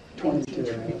 22.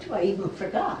 1922. I even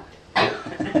forgot.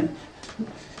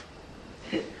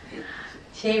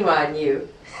 Shame on you.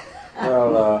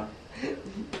 Well,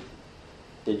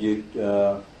 did you?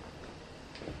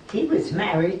 He was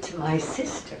married to my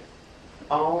sister.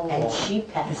 Oh. And she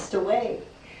passed away.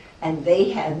 And they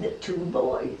had the 2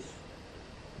 boys.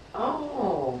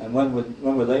 Oh. And when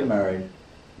were they married?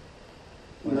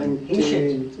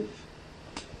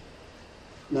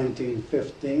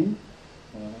 1915.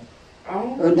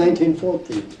 Oh. Or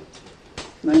 1914.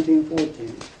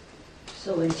 1914.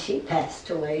 So when she passed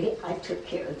away, I took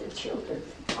care of the children.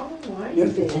 Oh, I You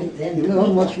know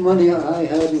how much money I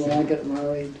had when I got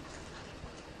married?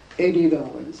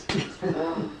 $80.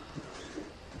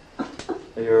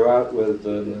 You were out with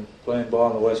playing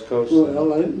ball on the West Coast?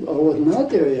 Well, I wasn't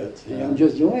out there yet. See, I'm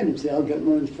just joining. See, I'll get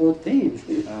married in 14.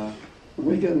 See.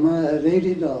 We got married at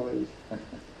 $80. I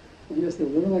just said,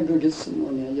 when am I going to get some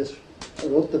money? I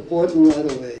wrote the Portland right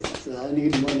away. I said, I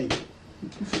need money.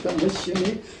 He said, how much you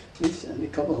need? He sent me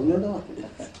 $200.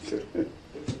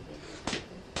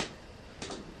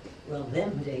 Well,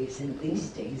 them days and these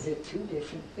days are 2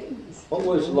 different things. What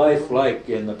was life like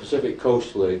in the Pacific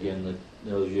Coast League in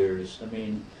those years? I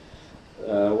mean,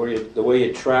 the way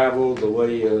you traveled,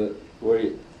 the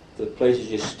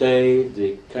places you stayed,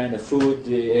 the kind of food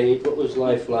you ate. What was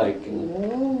life like?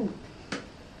 Well,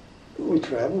 we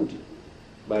traveled.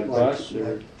 By bus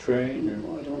or train?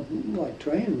 Or? I don't like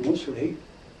train mostly.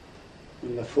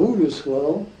 And the food was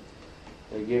swell.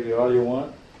 They give you all you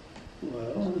want?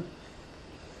 Well,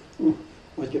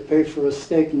 what you pay for a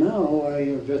steak now,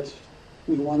 if it's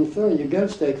 1/3, you get a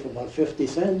steak for about 50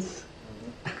 cents.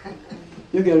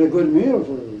 You get a good meal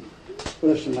for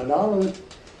less than $1.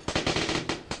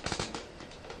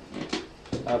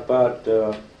 How about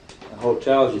the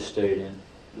hotels you stayed in?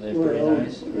 Were they pretty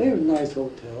nice? They were nice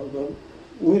hotels, but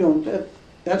we don't.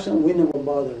 That's something we never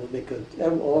bothered with because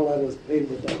all that was paid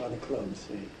with by the clubs.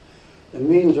 See, the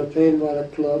meals are paid by the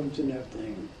clubs and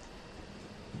everything.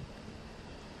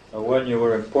 When you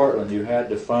were in Portland,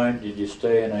 did you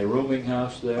stay in a rooming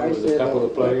house there with a couple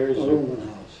of players? A rooming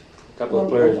house. A couple of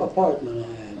players? Apartment I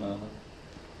had.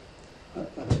 An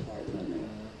apartment.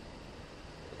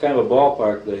 What kind of a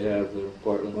ballpark they have there in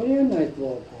Portland? Well, you're a nice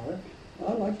ballpark.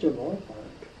 I liked your ballpark.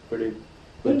 Pretty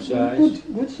good size?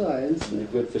 Good size.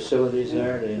 Good facilities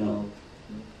there, you know.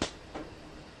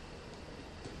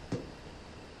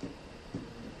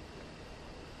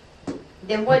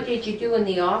 Then what did you do in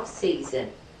the off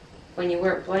season? When you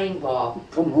weren't playing ball.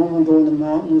 Come home and go in the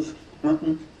mountains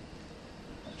hunting.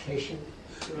 Fishing.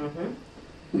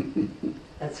 Mm-hmm.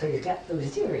 That's where you got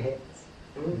those deer heads.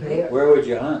 Mm-hmm. There. Where would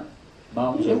you hunt?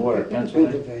 Mountains of where?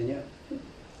 Pennsylvania? Pennsylvania.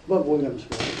 Above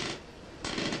Williamsburg.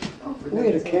 Oh, for We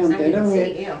had a goodness camp sakes, I there. didn't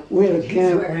Then see him. we had a He's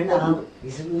camp wearing out.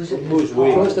 He's losing Who's his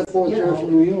we? balls. across the 4th You Church know,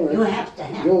 from New York. You have to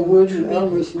have Joe Wood and tree.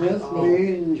 Elmer Smith, Oh.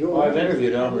 me and Joe. Oh, I've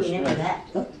interviewed Elmer Remember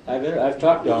Smith. that? I've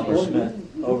talked to Elmer Smith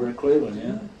over in Cleveland,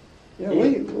 yeah. Yeah,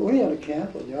 we had a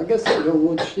camp with you. I guess Joe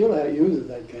Wood still uses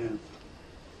that camp.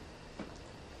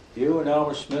 You and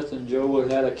Elmer Smith and Joe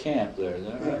Wood had a camp there, is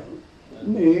that right?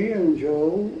 Me and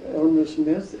Joe, Elmer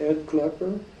Smith, Ed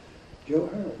Klepper, Joe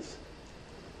Harris.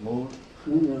 Moon?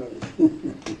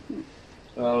 Moon.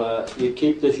 Well, you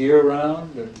keep this year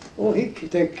round? And Oh, he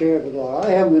could take care of it all. I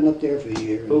haven't been up there for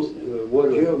years. who,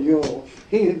 Wood? Joe,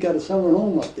 he got a summer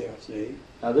home up there, see.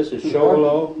 Now this is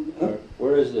Shoholo? Or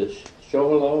where is this?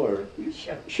 Shoholo or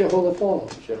Shahola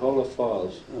Falls. Shohola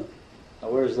Falls? Now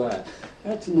where's that?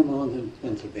 That's in the mountains,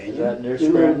 Pennsylvania. Is that near You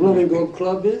know where Scranton? Blooming Grove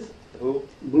Club is? Who?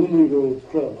 Blooming Grove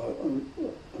Club,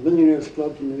 a millionaires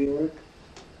club from New York.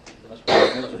 Must be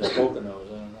mentioned the Poconos, I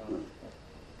don't know.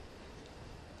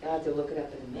 I'll have to look it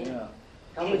up in a minute.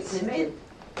 Yeah.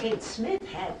 Kate Smith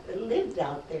had lived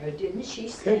out there, didn't she?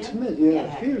 Kate Smith,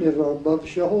 yeah, she lived above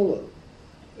Shahola.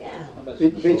 Yeah.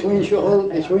 Between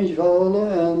Shahola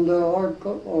and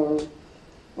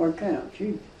our camp.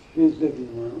 She's lived in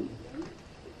the mountains.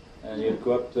 And you'd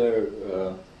go up there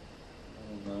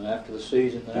after the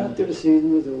season then? After the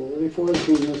season was over, before the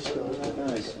season was started.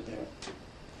 Nice.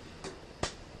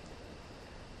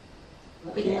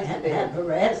 We had to have a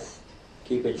rest.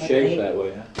 Keep in shape that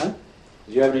way, huh?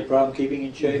 Did you have any problem keeping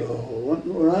in shape? No,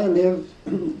 where I lived,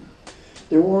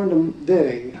 there weren't a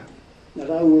day that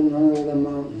I wouldn't run over the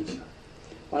mountains.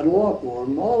 I'd walk over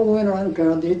them. All winter, I don't care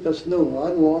how deep the snow,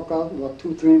 I'd walk out about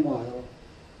 2-3 miles.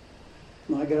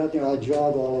 When I get out there, I'd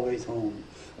jog all the way home.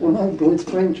 When I go in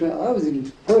spring training, I was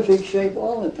in perfect shape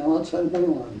all the time outside my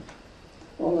arm.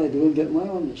 All I do is get my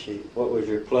arm in shape. What was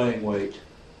your playing weight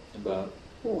about?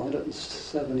 Oh,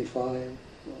 175,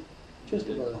 just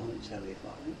about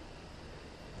 175.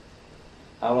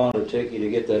 How long did it take you to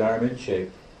get that arm in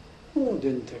shape? Oh, it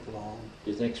didn't take long.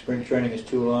 Do you think spring training is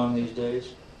too long these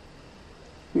days?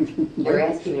 You're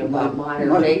asking about modern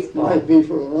baseball. Might be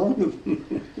for a long.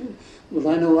 But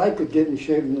I know I could get in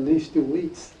shape in at least 2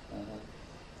 weeks.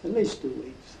 At least 2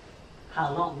 weeks.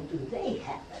 How long do they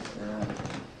have it?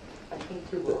 I think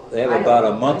too long. They have about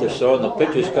a month or so, and the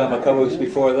pitchers come a couple weeks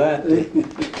before that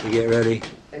to get ready.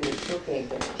 And they still can't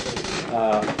get it.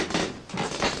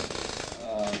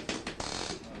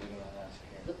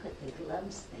 Look at the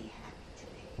gloves they have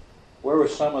today. Where were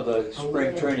some of the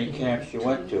spring training camps you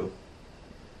went to?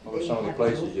 What were some of the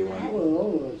places you went? Well,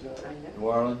 New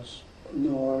Orleans?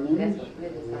 New Orleans, That's what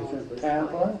Minnesota was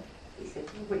Tampa. like. He said,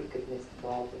 nobody could miss the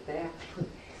ball with that.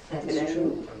 That's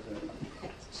true.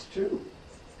 It's true.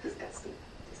 It's disgusting.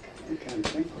 I can't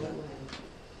think of that.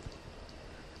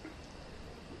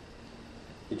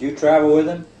 Did you travel with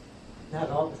him? Not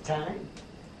all the time.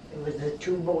 It was the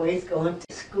 2 boys going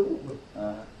to school.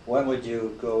 When would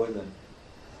you go with him?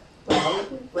 Well,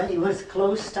 when he was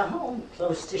close to home,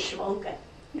 close to Schmoka.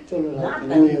 Like Not in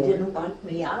that New he York. didn't want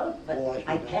me out, but Oh,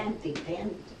 I I know. can't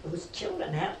depend. Those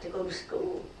children have to go to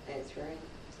school. That's right.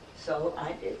 So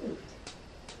I didn't.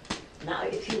 Now,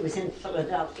 if he was in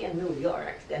Philadelphia, New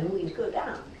York, then we'd go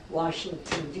down.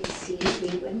 Washington, D.C.,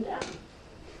 we went down.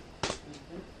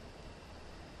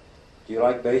 Do you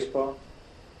like baseball?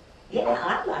 Yeah,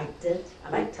 I liked it. I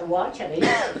liked to watch it. I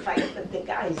used to fight with the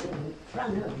guys in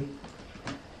front of me.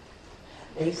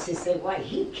 They used to say, why,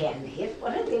 he can't hit.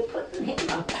 What are they putting him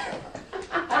up for?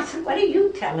 I said, what are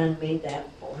you telling me that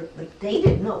for? But they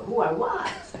didn't know who I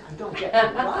was. Don't get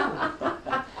me wrong.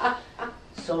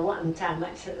 So one time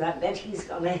I said, I bet he's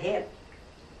going to hit.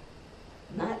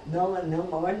 Not knowing no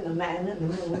more than the man in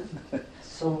the moon.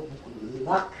 So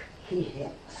luck, he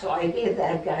hit. So I gave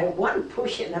that guy one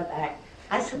push in the back.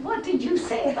 I said, what did you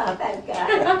say about that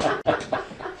guy?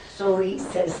 So he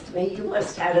says to me, you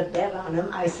must have had a bet on him.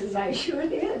 I says, I sure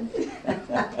did.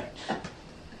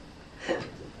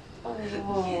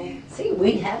 Oh. See,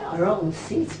 we had our own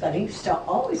seats, but he used to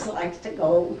always like to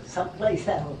go someplace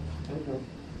else. Mm-hmm.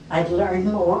 I'd learn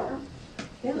more,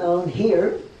 you know, and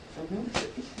hear.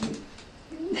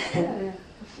 Yeah.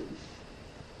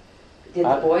 Did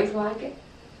the boys like it?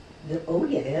 Oh,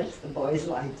 yes, the boys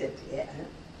liked it, yeah.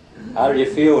 How did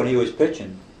you feel when he was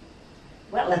pitching?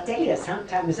 Well, I tell you,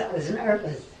 sometimes I was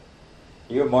nervous.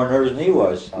 You were more nervous than he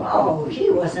was. Oh, he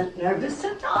wasn't nervous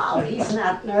at all. He's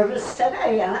not nervous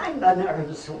today, and I'm the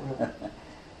nervous one.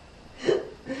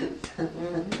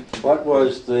 What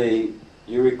was do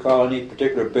you recall any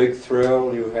particular big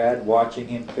thrill you had watching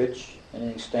him pitch?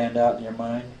 Anything stand out in your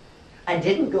mind? I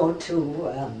didn't go to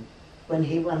when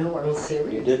he won a World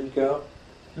Series. You didn't go?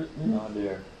 Mm-mm. Oh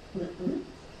dear. Mm-mm.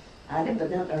 I'd have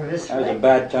been a nervous That was a wreck.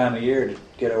 bad time of year to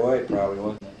get away, probably,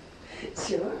 wasn't it?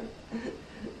 Sure.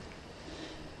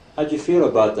 How'd you feel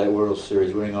about that World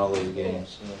Series, winning all those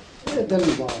games? It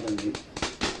didn't bother me.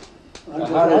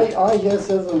 How I just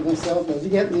said to myself, if you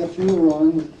get me a few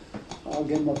runs, I'll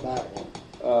give him a battle.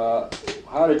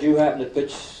 How did you happen to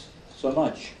pitch so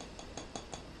much?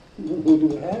 Who do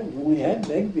we have? We had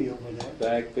Bagby over there.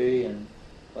 Bagby, and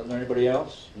wasn't there anybody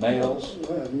else? Males?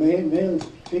 Males,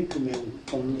 he come in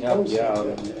from the coast.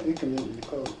 Yeah. He come in from the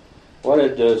coast. What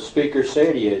did the speaker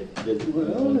say to you?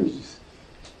 Well,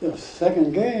 the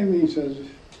second game, he says,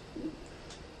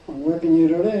 I'm working you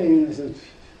today. And he says,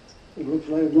 it looks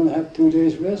like we're going to have 2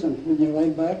 days rest and when you're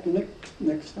right back the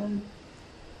next time.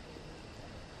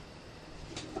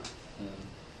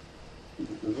 I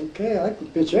said, okay, I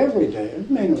could pitch every day. It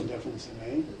made no difference to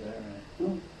me.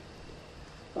 No.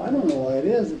 I don't know why it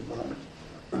is, but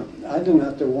I didn't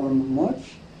have to warm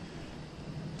much.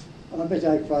 I bet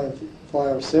I had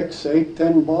 5, 6, 8,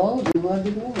 10 balls and I'd be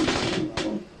warm. You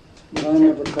know. But I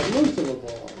never cut loose of a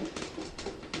ball.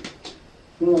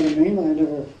 You know what I mean? I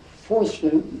never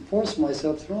forced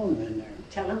myself throwing them in there.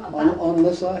 Tell him about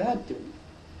unless I had to.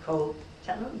 Cole,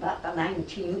 tell him about the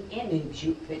 19 innings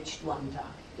you pitched one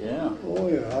time. Yeah. Oh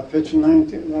yeah, I pitched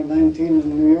 19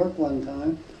 in New York one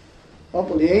time.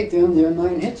 Up at the 8th inning, they had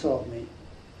 9 hits off me.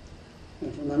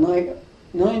 And from the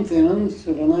 9th innings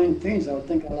to the 19th, I would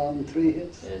think I allowed them 3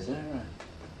 hits. Is that right?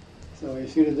 So you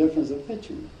see the difference of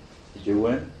pitching. Did you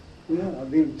win? Yeah, I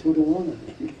beat them 2-1, I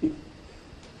think.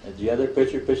 Did the other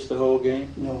pitcher pitch the whole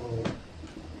game? No.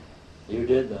 You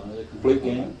did, though. It was a complete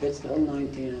game? I pitched the whole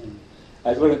 19 innings. I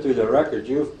was looking through the records.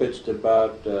 You've pitched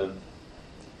about a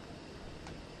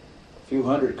few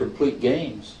hundred complete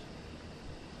games.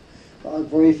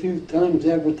 Very few times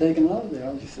ever taken out of there.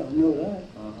 I know that.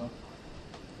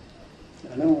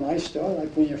 I know when I started, I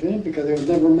put your in because there was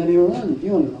never many runs.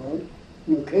 You know,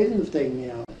 no occasions taking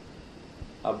me out.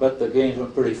 I bet the games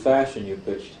went pretty fast when you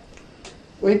pitched.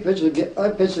 I pitched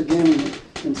a game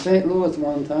in St. Louis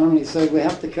one time, and he said, we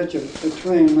have to catch a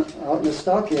train out in the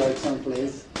stockyard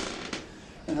someplace.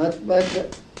 And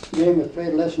that game was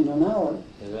played less than an hour.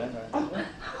 Is that right?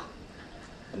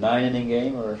 A 9-inning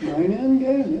game? Or 9-inning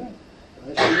game, yeah.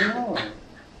 Less than an hour.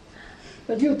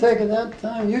 But you take at that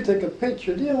time, you take a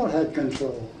pitcher, they all had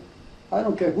control. I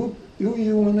don't care who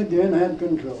you in the game had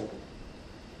control.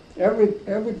 Every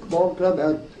ball club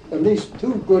had at least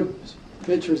 2 good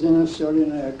pitchers in it, starting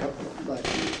in a couple of back.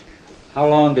 how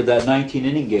long did that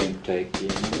 19-inning game take? Do you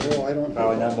know? Oh, I don't know.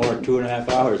 Probably not more than 2.5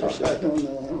 hours or so. I don't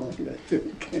know how long that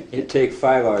took. It'd take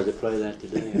 5 hours to play that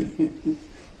today. If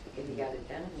you got it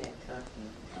done in that time.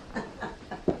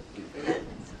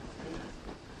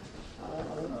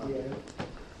 Oh, dear.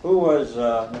 Who was,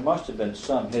 there must have been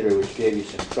some hitter which gave you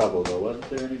some trouble, though. Wasn't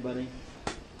there anybody?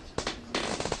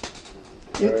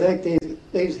 You take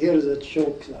these hitters that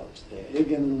chokes out there, you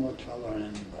give them more trouble than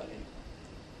anybody.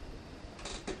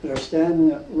 They're standing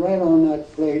right on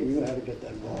that plate and you have to get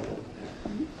that ball over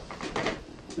there.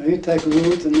 Now you take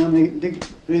Roots and then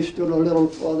they stood a little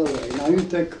further away. Now you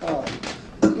take Cobb.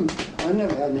 I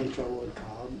never had any trouble with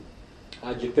Cobb.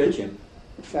 How'd you pitch him?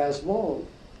 Fastball.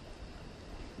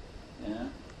 Yeah.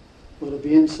 Would it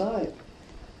be inside?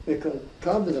 Because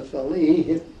Cobb is a fella, he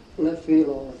hit left field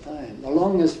all the time. The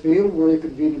longest field where he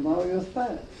could beat him out, he was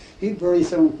fast. He very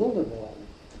seldom pulled the ball.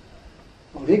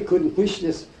 Well, he couldn't push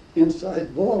this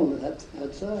inside ball on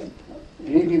that side.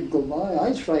 And he'd go by.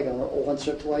 I'd strike him once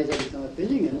or twice every time I was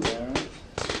pitching him. Yeah.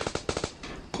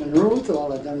 And Ruth all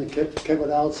the time, he kept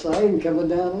it outside and kept it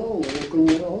down low. He couldn't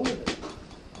get a hold of it.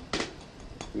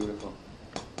 Beautiful.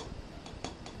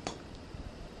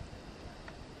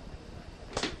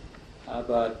 How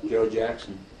about Joe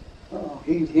Jackson? Oh,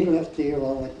 he left here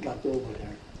while I got over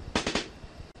there.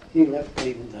 He left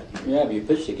Cleveland that year. Yeah, but you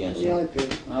pitched against him. Yeah, I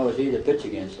pitched. How was he to pitch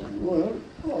against him? Well,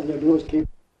 all they do was keep.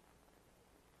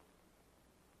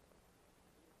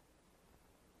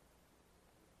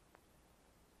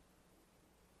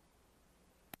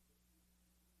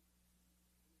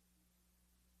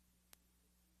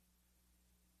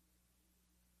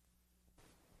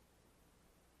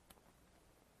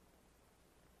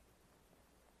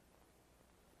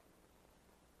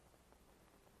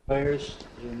 Players?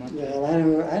 Do you remember?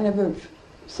 Well, I never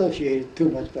associated too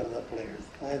much with other players.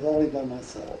 I've always by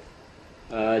myself.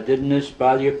 Didn't this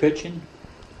bother your pitching?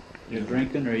 You're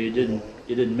drinking, or you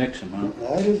didn't mix them,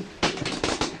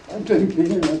 huh? I drink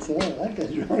beer, that's all. I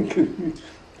get drunk.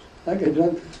 I get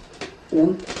drunk.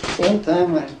 One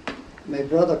time my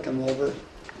brother come over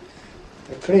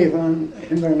to Cleveland,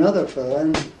 him and another fellow,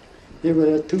 and he was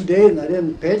there 2 days and I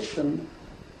didn't pitch, and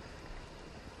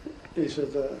he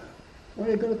said, when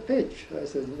are you going to pitch? I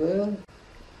said, well,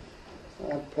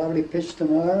 I'll probably pitch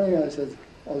tomorrow. I said,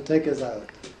 I'll take us out.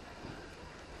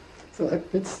 So I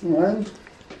pitched tomorrow.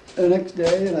 The next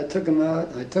day, and I took him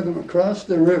out. I took him across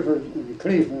the river in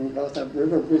Cleveland, across that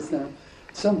river bridge down,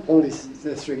 some police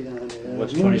district down there.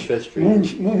 What's 25th Street?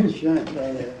 Moonshine down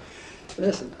there.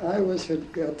 Listen, I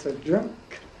got so drunk.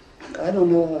 I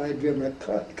don't know how I'd driven a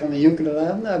car coming Euclid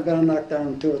Avenue. I've been knocked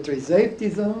down 2 or 3 safety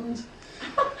zones,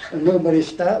 and nobody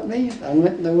stopped me. I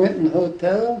went in the Winton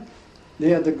Hotel. They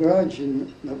had the garage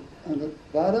on the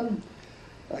bottom.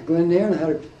 I go in there and I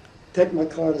had to take my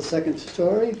car to the 2nd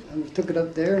story. I took it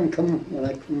up there, and when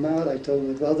I come out, I told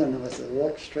my brother, and I said,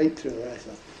 walk straight through there. I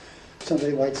said,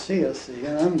 somebody might see us. See,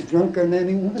 and I'm drunker than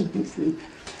anyone. See.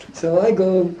 So I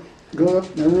go up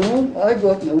in the room.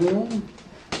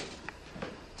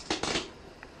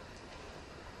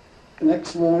 The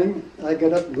next morning, I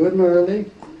get up good and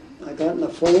early. I got on the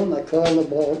phone. I called the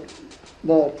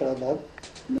ball club up,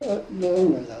 the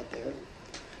owners out there,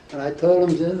 and I told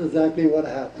them this is exactly what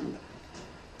happened.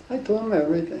 I told him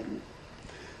everything.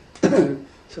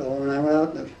 So when I went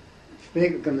out, the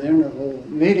speaker come in, the whole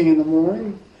meeting in the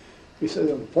morning, he said,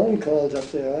 the phone calls up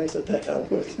there. I said, the hell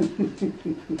with it.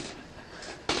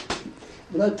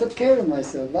 But I took care of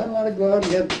myself. I wanted to go out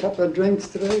and get a couple of drinks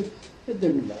today. It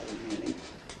didn't bother me any.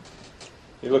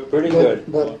 You look pretty good.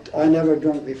 But I never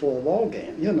drunk before a ball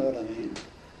game. You know what I mean.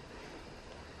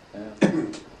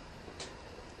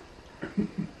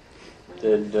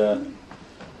 Yeah.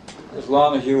 As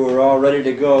long as you were all ready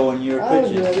to go when you were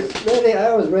pitching.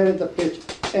 I was ready to pitch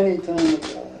any time.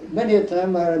 Many a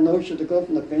time I had a notion to go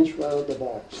from the bench right out the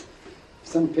box.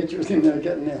 Some pitchers in there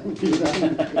getting there.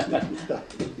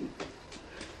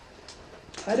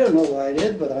 I don't know why I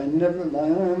did, but my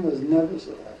arm was never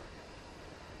sore.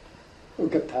 I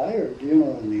got tired, you know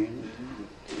what I mean.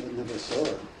 It was never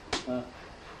sore.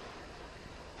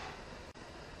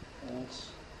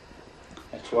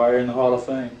 That's why you're in the Hall of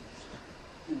Fame.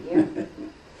 Yeah.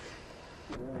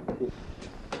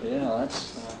 Yeah,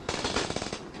 that's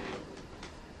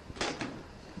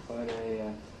quite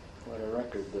a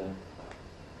record then.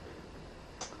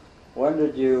 When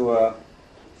did you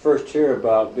first hear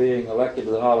about being elected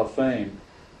to the Hall of Fame?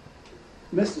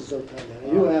 Mrs.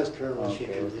 O'Connor, you asked her when she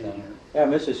came in here. Yeah,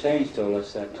 Mrs. Haynes told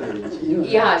us that too, didn't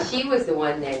she? Yeah, she was the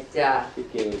one that she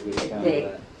gave a good account of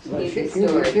that. Well,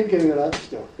 she gave you that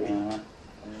story.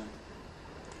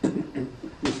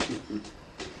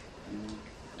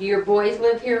 Do your boys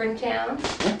live here in town?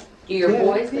 Huh? Do your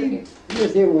boys live here? He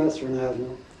lives here in Western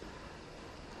Avenue.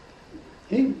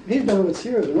 He's been with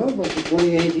Sears and Roebuck for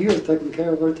 28 years, taking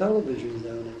care of our televisions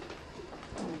down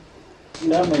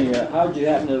there. Tell me, how'd you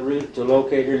happen to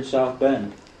locate here in South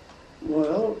Bend?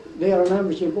 Well, they had an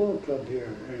amateur ball club here,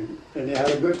 and they had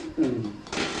a good,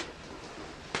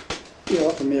 he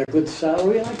offered me a good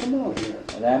salary, and I come out here.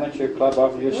 An amateur club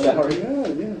offered you a salary?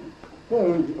 Yeah.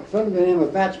 Well, a fellow by the name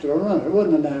of Bachelor Runner, it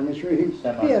wasn't an amateur. He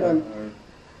had an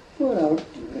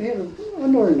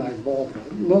organized ball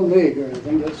club, no league or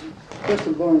anything, just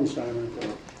a Bornstein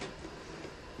club.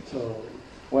 So.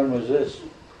 When was this?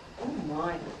 Oh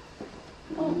my.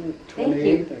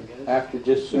 28, I guess. After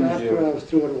just soon as you... After I was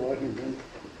through at Washington.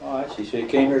 Oh, I see. So you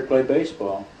came here to play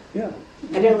baseball? Yeah.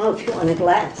 I don't know if you want a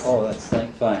glass. Oh, that's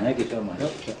fine. Thank you so much.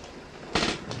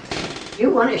 You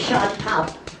want a shot,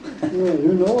 Pop? Yeah,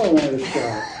 you know I want a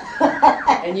shot.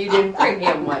 And you didn't bring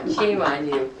him one. Shame on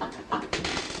you.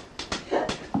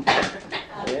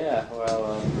 Yeah,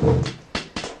 well,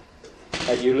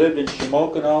 had you lived in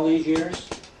Shamokin all these years?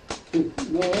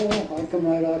 No, I come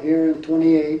right out here in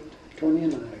 28,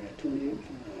 29.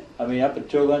 I mean, up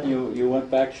until then, you went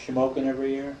back to Shamokin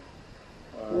every year?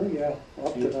 Oh, yeah,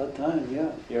 up to that time,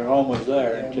 yeah. Your home was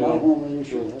there until my home was in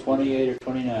Shamokin. 28 or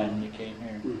 29 when you came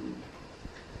here? Mm-hmm.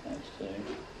 I see.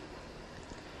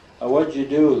 What did you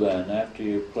do then after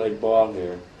you played ball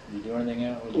here? Did you do anything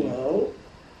else?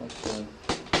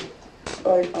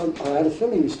 Well, I had a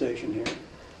filling station here.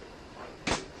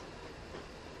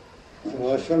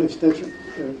 So I filling station,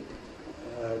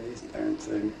 these darn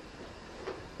things.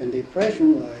 In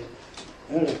Depression,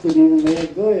 I couldn't even make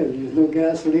it go. There was no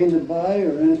gasoline to buy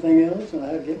or anything else, and I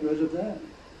had to get rid of that.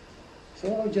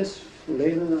 So I just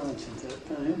laid around since that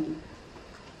time.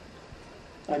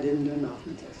 I didn't do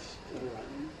nothing, just sit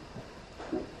around.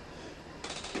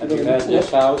 Have you had this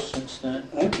house since then?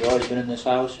 Have you always been in this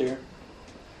house here?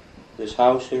 This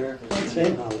house here?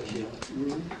 Same house, yeah.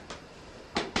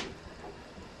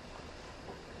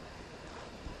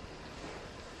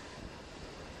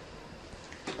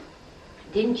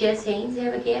 Didn't Jess Haynes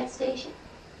have a gas station?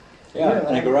 Yeah,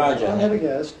 in a garage. I had a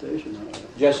gas station.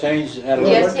 Jess Haynes had a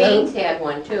Jess Haynes had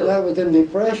one too. That was in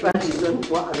Depression. Running good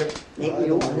water. Maybe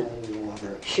you want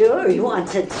it. Sure, he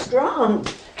wants it strong.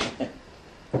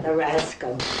 The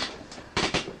rascal.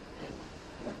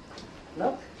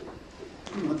 Look.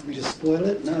 You want me to spoil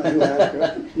it? No,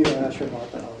 you ask her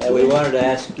about that. We wanted to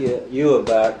ask you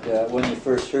about when you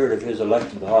first heard of his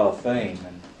election to the Hall of Fame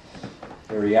and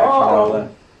your reaction to all that.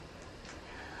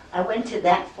 I went to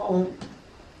that phone,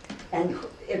 and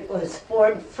it was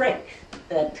Ford Frick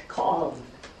that called.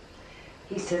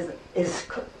 He says, "Is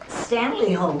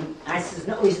Stanley home?" I says,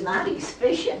 "No, he's not. He's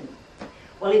fishing."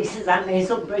 Well, he says, "I may as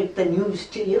well break the news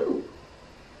to you."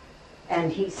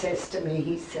 And he says to me,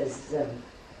 he says,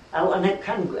 "I want to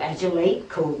congratulate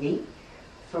Covey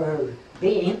for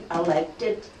being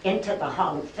elected into the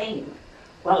Hall of Fame."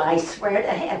 Well, I swear to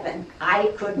heaven, I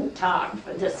couldn't talk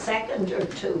for the second or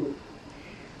two.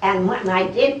 And when I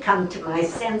did come to my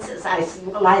senses, I said,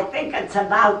 "Well, I think it's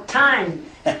about time."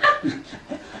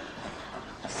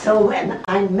 So when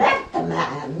I met the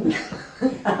man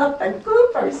up in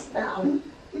Cooperstown,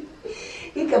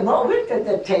 he came over to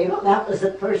the table. That was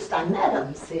the first I met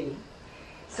him, see.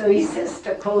 So he says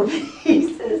to Covey,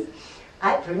 he says,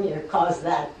 "I pretty near caused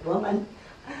that woman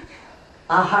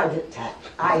a heart attack."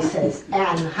 I says,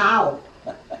 "And how?"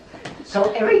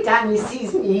 So every time he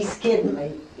sees me, he's kidding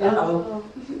me, you know.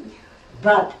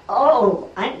 But,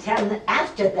 I'm telling you,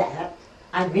 after that,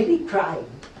 I really cried.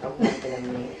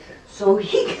 So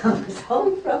he comes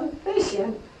home from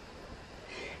fishing,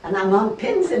 and I'm on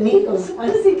pins and needles. When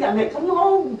is he going to come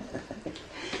home?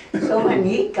 So when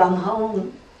he come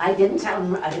home, I didn't tell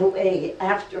him right away,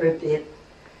 after a bit.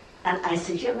 And I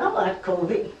said, "You know what,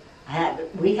 Covey?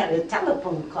 We had a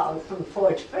telephone call from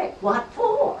Fort Frick. What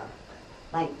for?"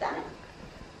 Like that.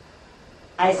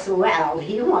 I said, "Well,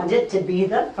 he wanted to be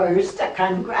the first to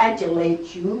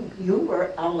congratulate you. You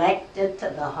were elected to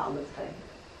the Hall of Fame."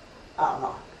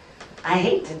 I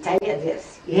hate to tell you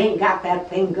this. You ain't got that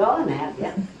thing going, have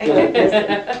you? He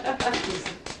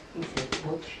said,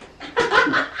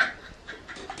 "Ouch."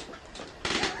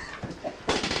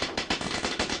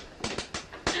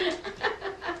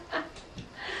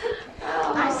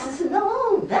 I says,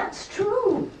 "No, that's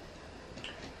true."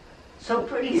 So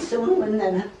pretty soon when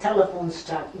the telephones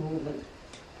start moving,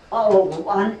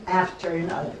 one after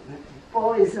another.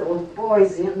 Boys, oh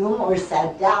boys, no more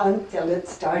sat down till it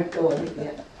started going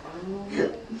again.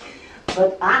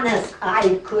 But honest,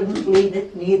 I couldn't believe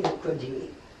it, neither could he.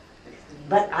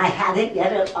 But I had to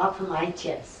get it off of my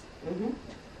chest.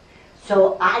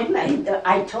 So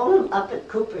I told him up at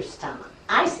Cooperstown,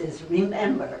 I says,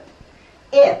 "Remember,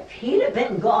 if he'd have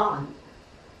been gone,"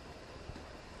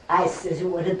 I says, "it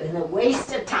would have been a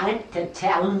waste of time to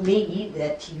tell me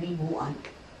that he won."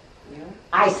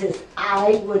 I says,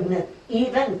 "I wouldn't have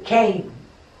even came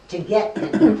to get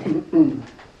anything."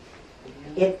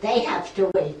 If they have to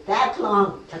wait that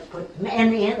long to put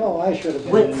men in, I should have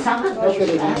been with in. some of I those should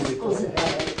have been in rascals before.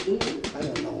 that are eating. I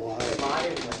don't know why.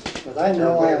 But I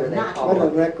know I had better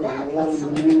record than a lot of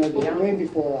them way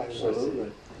before I was.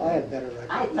 I had better record.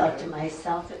 I thought to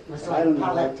myself it was I like don't know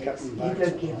how to politics. cut them back Either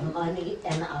so give long. money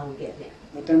and I'll get in.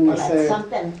 But then Well, they that's say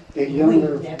something the we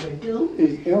younger, never do.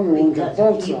 these younger ones get because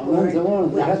votes we on them. The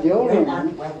ones that had the we're older not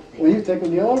ones. wealthy. When you take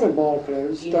when the older ball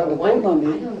players You know, started one- voting on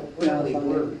I me, don't know where we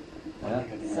were. Yeah.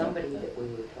 Somebody that we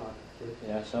were talking to.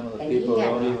 Yeah, some of the And he people had-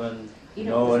 don't even you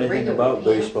know this anything regular about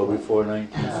baseball pamphlet before that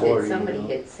 1940. somebody you know.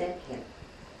 had sent him,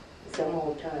 some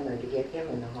old timer, to get him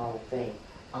in the Hall of Fame.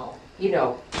 Oh. You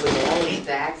know, with all these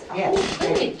facts, a Yes. whole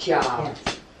printed job.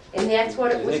 And that's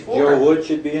what it You was think for. Joe Wood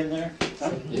should be in there?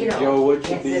 You know, Joe Wood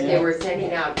should that be in they there? were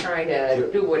sending out, trying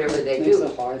to do whatever they Makes do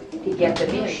it hard. to get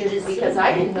them You should in, have because seen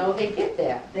I that. didn't know they did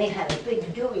that. They had a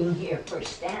big doing here for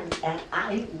Stan, and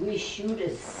I wish you'd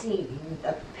have seen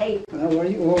the paper. Now, what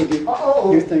do you,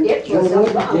 Oh, you think it Joe was Wood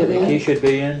about You get think he in? should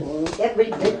be in?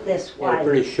 every bit this He had a wide.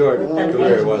 pretty short With the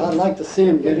career, name. wasn't I'd he? like to see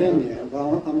him get in there, but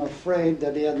I'm afraid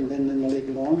that he hasn't been in the league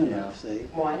long enough, see.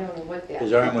 Well, I don't know what that.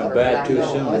 His arm went but bad I too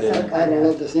know soon, it's didn't some it? I'd kind have of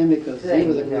loved to see him because he thing,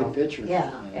 was a you know. great pitcher.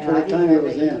 Yeah. And For I the didn't time he know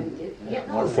was they in. even did that.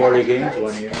 Won 40 games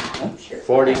one year. I'm sure it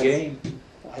 40 was. game.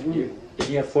 I don't know. Didn't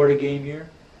you have 40 game year?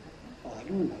 I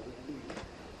don't know.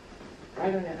 I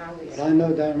don't know how we. But I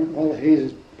know that, well,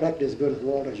 he's practically as good as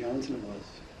Walter Johnson was.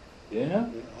 Yeah?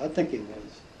 Yeah, I think he was.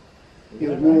 He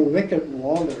was more wicked than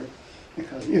Walter,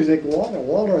 because he was like Walter.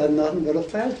 Walter had nothing but a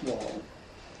fastball.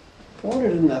 Walter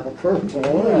didn't have a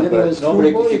curveball. Yeah, but his nobody,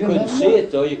 screwball, if you he didn't couldn't have see none.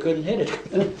 it though, you couldn't hit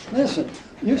it. Listen,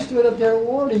 you stood up there,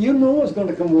 Walter, you know it was going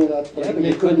to come with that play. Yeah, but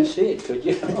you couldn't see it, could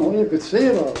you? Oh, you could see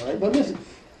it all right. But listen,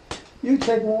 you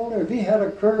take Walter, if he had a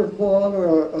curveball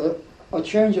or a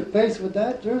change of pace with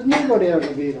that, there's nobody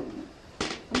ever beat him.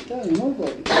 I'm telling you,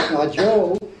 nobody. Now,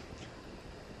 Joe,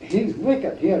 he's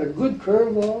wicked. He had a good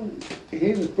curveball.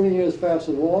 He was pretty near as fast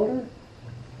as Walter.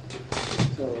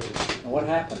 So, What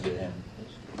happened to him?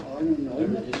 I don't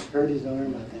know. He just hurt his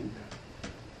arm, I think.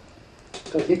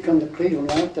 Because he come to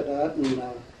Cleveland after that, and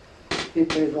he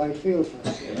played right field for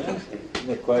us. Yeah, he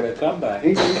made quite a comeback.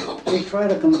 He tried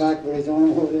to come back with his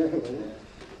arm over there, but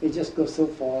he just goes so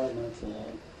far, and that's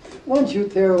all. Once you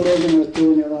tear a ligament or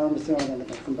two in your arm, it's not going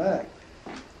to come back.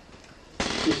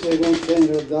 You say don't send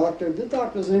to the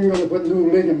doctor's ain't going to put new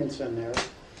ligaments in there.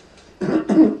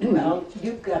 Well,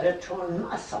 you've got a torn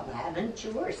muscle, haven't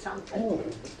you, or something? Oh.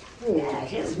 Yeah,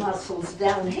 his muscle's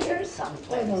down here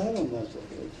someplace. I don't have a muscle.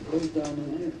 It goes down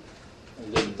in here.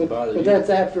 It didn't bother But you? that's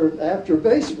after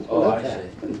baseball. Oh, I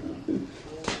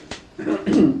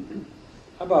see.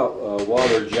 How about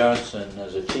Walter Johnson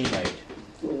as a teammate?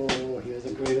 Oh, he was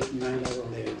the greatest man ever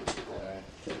lived.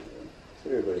 That's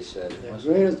what everybody said. The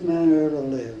greatest man ever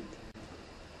lived.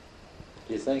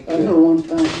 Do you think? I know one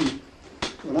time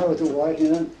when I was a white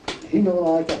hen, he knew I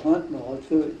liked to hunt and all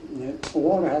too.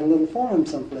 Walter had a little farm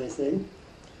someplace, eh?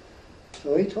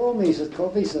 So he told me, he says,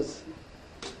 Covey, he says,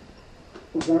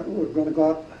 we're going to go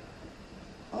out.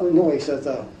 Oh no, he says,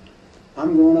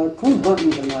 I'm going out coon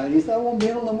hunting tonight. He said, I won't be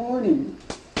in the morning.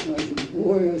 I said,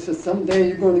 boy, I said, someday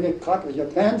you're going to get caught with your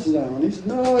pants down. He said,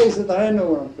 no, he said, I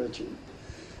know where I'm pitching.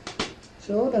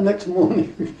 So the next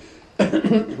morning,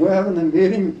 we're having a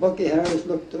meeting. Bucky Harris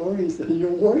looked over. He said, "You're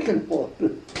working for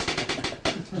it."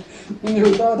 And he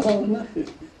was out all night.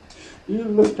 He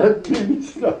looked at me and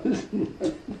started.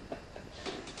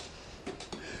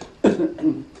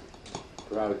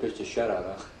 Probably pitched a shutout,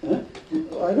 huh?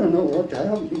 I don't know what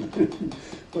happened,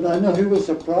 but I know he was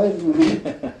surprised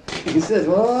when he said,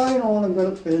 "Well, I know what I'm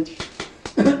going to pitch."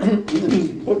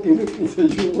 And Bucky looked and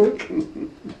said, "You're working."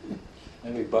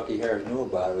 Maybe Bucky Harris knew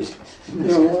about it.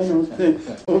 No, I don't think.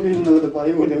 Well, he didn't know about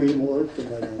it. He wouldn't even worked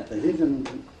him, I don't think.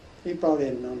 He probably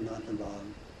didn't know nothing about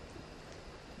him.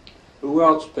 Who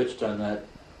else pitched on that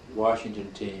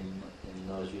Washington team in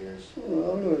those years?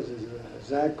 Well, there was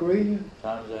Zachary.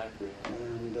 Tom Zachary.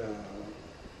 And,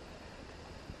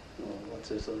 what's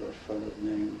this other fellow's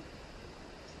name?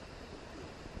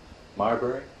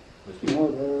 Marbury?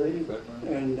 Marbury.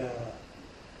 And a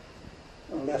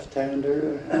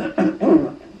left-hander.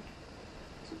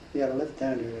 He had a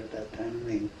left-hander at that time. I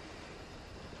mean,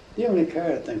 he only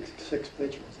carried, I think, 6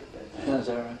 pitchers at that time. Is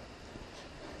that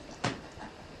right?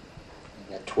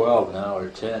 You got 12 now, or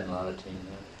 10, a lot of teams.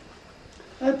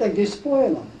 I think they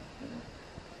spoil them.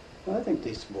 I think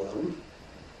they spoil them.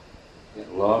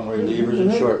 Got long relievers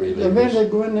and short relievers. The minute they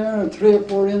go in there and 3 or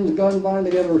 4 innings gone by to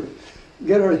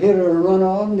get her hit or run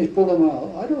off, and they pull them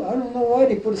out. I don't know why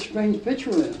they put a strange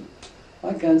pitcher in.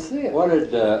 I can't see it. What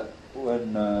did,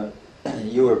 when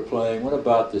you were playing, what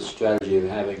about the strategy of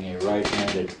having a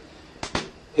right-handed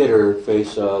hitter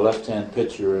face a left-hand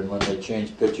pitcher, and when they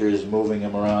change pitchers, moving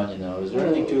them around, you know, is there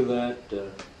anything to that?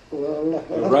 Well,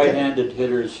 do right-handed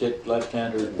hitters hit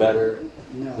left-handers better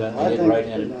than they hit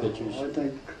right-handed pitchers? I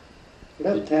think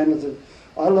left-handers.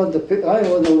 I love the pitch. I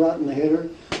was a rotten hitter,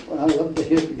 but I love to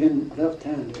hit again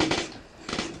left-handed.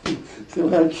 So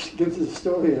that gives the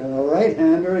story. A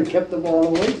right-hander and kept the ball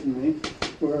away from me,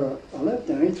 where a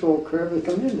left-hander he throw a curve that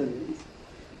come into me.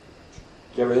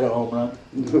 Did you ever hit a home run?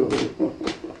 No.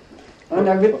 I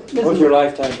never. What's your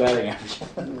lifetime batting average?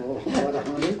 About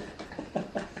 100.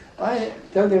 I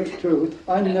tell you the truth,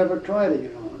 I never tried to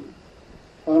get on,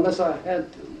 unless I had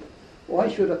to. Why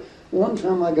should I? One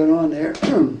time I got on there,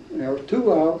 there were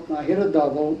 2 out, and I hit a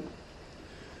double,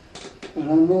 and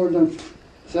I'm more than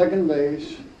second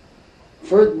base.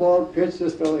 First ball pitch,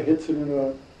 this fellow hits it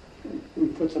and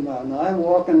puts him out. Now I'm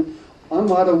walking,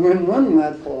 I'm out of wind running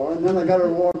that far, and then I got to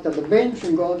walk to the bench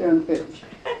and go out there and pitch.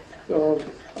 So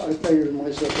I figured to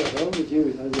myself, the hell with you.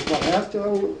 If I have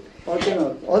to, I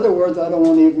can. Other words, I don't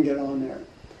want to even get on there.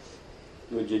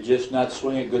 Would you just not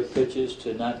swing at good pitches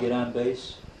to not get on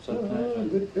base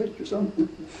sometimes? Good pitch or something.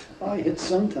 I hit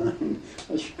sometime.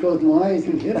 I should close my eyes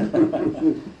and hit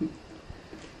him.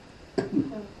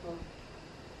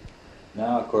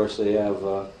 Now, of course, they have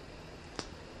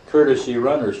courtesy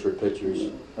runners for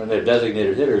pitchers, and they're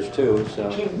designated hitters too. So.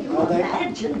 Can you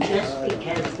imagine just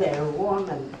because they're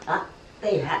warming up,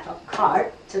 they have a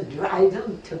cart to drive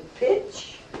them to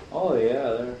pitch? Oh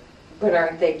yeah, But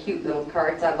aren't they cute little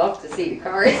carts? I'd love to see the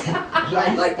carts.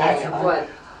 I'd like to have one.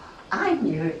 I'm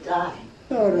your guy.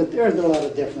 No, there's a lot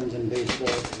of difference in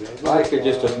baseball. I could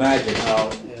just imagine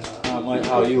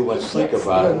how you would think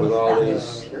about it with all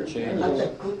these changes.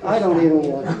 I don't even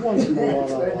watch. Once in a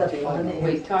while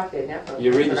We've talked enough.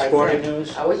 You read the sporting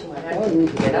news? I wish my husband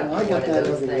could get up to one of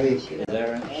those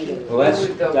things.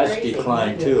 Well, that's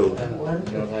declined too.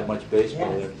 You don't have much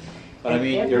baseball there. But I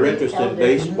mean, your interest in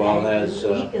baseball has.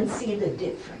 We can see the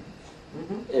difference.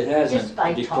 It hasn't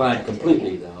declined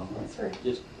completely, though. That's right.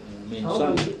 Just, I mean,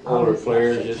 some older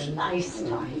players just. Nice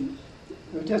time.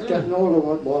 We're just getting older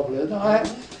what ball players.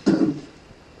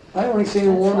 I only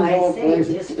seen one ball play,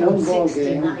 one ball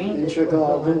game in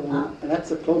Chicago, and that's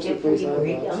the closest place I've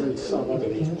got since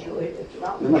somebody.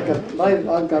 And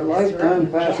I've got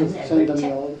lifetime passes to send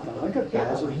them all the time. I got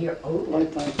passes,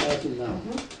 lifetime passes now.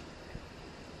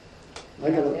 I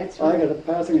got a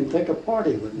passing and take a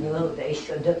party with me. No, they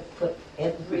should have put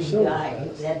every guy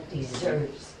that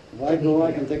deserves. If I go,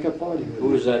 I can take a party with me.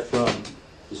 Who is that from?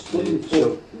 From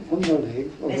the league.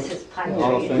 Mrs.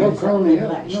 Joe Cronin,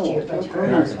 Joe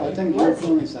Cronin, I think Joe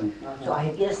Cronin sent. So I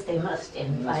guess they must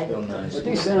invite him. But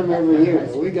they send them every year.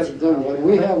 We get done. When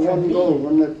we have one goal,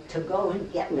 when to go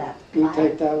and get that. we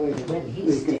take that, we when can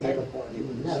he's take dead. a party.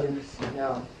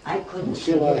 No. I couldn't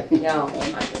see Should I? it. No.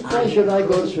 Why should I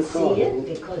go to See Chicago? it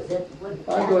because it would.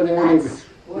 I go there and that's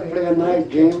where play a night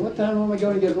game. What time am I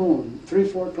going to get home? 3,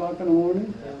 4 o'clock in the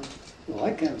morning? Well,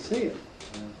 I can't see it.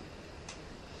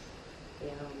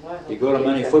 You go to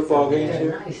many football games they're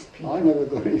here? nice people. I never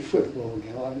go to any football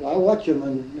game. I watch them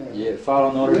and. You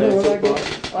follow Notre You know Dame what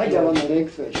football? I get on the lake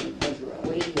fishing. That's right.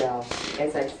 We,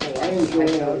 as I say, I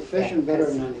enjoy fishing better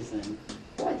than anything.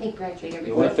 Well, I think practically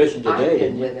everybody. You went fishing today, I've been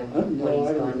didn't you? with them No, when he's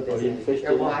I gone to didn't. Oh, you didn't visit. fish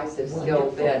Their today? wives have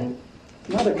still been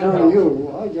Not account of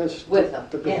you, I just with them.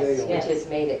 took a Yes, day it off. just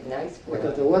made it nice for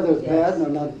Because them. the weather's bad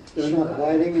and they're not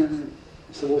biting and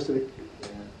it's supposed to be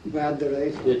bad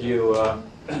today. Did you,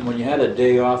 when you had a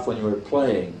day off when you were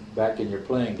playing, back in your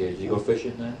playing days, did you go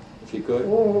fishing then, if you could?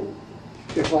 Or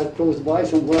if I close by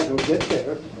somewhere, I would get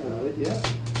there. Yeah.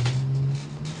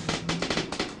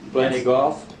 Play any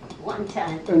golf? One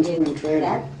time, And spring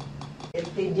training.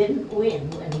 if they didn't win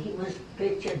when he was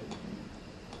pitching,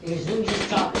 there's no use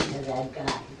talking to that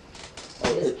guy.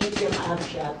 Just keep your mouth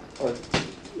shut.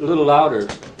 A little louder.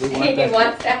 We want He that.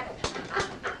 wants that.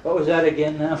 What was that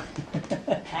again now?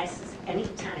 Passes any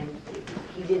time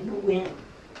he didn't win.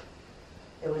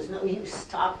 There was no use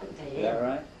talking to Is him. that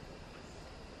right?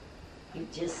 You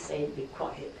just say, be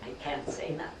quiet, I can't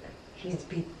say nothing. He'd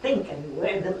be thinking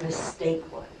where the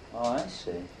mistake was. Oh, I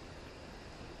see.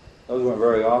 Those weren't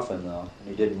very often though, and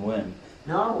he didn't win.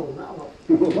 No.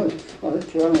 I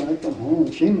tell her when I come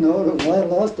home, she knows that when I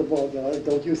lost the ball, guys,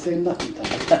 don't you say nothing.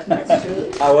 That's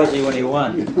true. How was he when he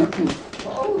won?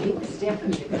 Oh, he was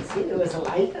different. You could see there was a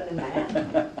light in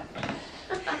that.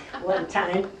 One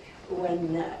time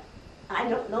when, I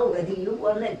don't know whether you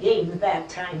won a game that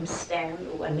time, Stan,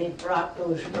 when they brought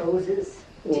those roses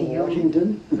to Oh, you.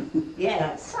 Washington?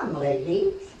 Yeah, some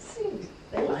lady, seems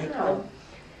they like them.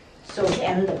 So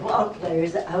then the ball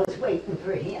players, I was waiting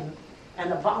for him, and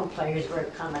the ball players were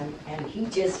coming, and he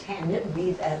just handed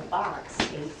me that box.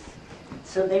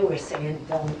 So they were saying,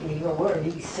 don't leave a word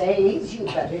he says, you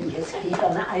better just keep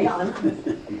an eye on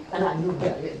him. And I knew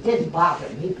that it didn't bother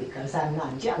me because I'm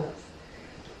not jealous.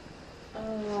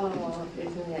 Oh,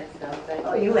 isn't that something?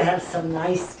 Oh, you have some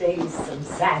nice days, some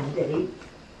sad days.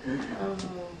 Oh.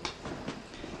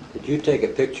 Did you take a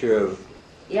picture of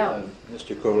Yeah.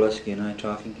 Mr. Coveleski and I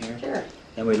talking here? Sure.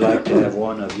 And we'd like to have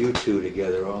one of you two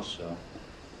together also.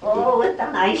 Oh, with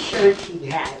the nice shirt he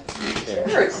had.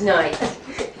 Sure, it's nice.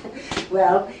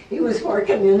 Well, he was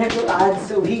working in the garage,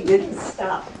 so he didn't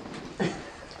stop.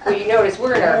 Well, you notice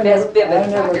we're in our best bib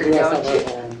and tucker, don't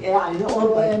you? Yeah, I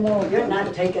know, but you're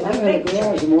not taking a I'm in the picture.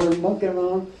 garage and we're monkeying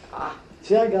around. Ah.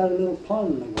 See, I got a little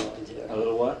pond in the garage A there.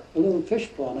 little what? A little fish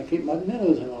pond. I keep my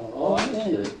minnows in all. Oh, I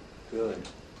day. see. Good.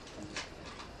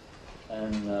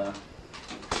 And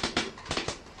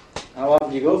how often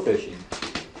do you go fishing?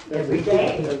 Every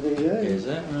day. Every day. Is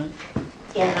that right?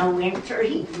 In the winter,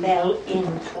 he fell in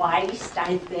twice,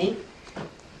 I think.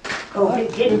 Oh,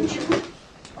 didn't you?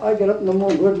 I get up in the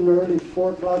morning good and early,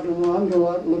 4 o'clock in the morning, go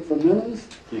out and look for minnows.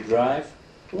 Do you drive?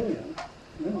 Oh,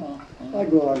 yeah. I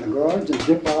go out in the garage and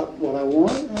zip out what I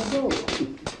want and I go.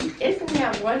 Isn't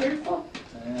that wonderful?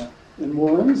 Yeah. And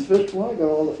worms, fish one, I got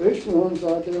all the fish worms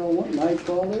out there I want, night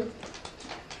crawler.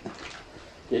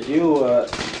 Did you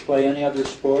play any other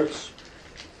sports,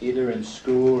 either in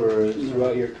school or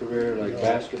throughout your career, like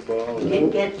basketball He or didn't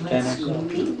get much tennis?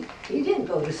 schooling. He didn't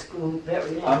go to school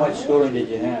very long. How much schooling did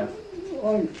you have? I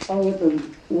went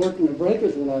to work in the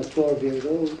breakers when I was 12 years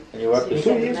old. And you were up to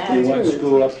So you you went to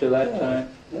school up to that time?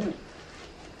 Yeah.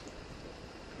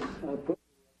 I put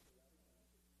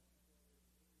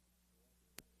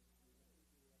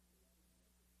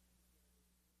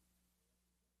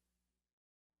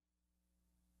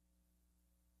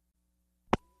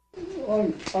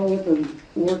I went to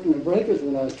work in the breakers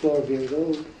when I was 12 years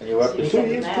old. And you were up to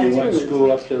you went to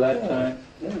school up to that time?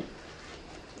 Yeah.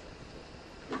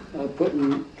 I put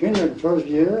in kindergarten first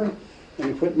year,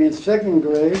 and he put me in second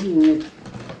grade, and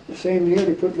the same year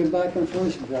they put me back in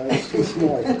first grade. I was too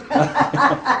smart.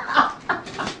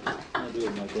 I'll do it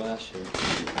with my glass here.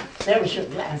 There was your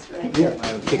glass, right? Yeah.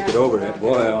 I kicked it over that.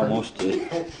 Boy, I almost did.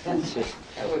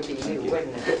 That would be you,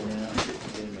 wouldn't it? Yeah,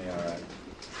 did me all right.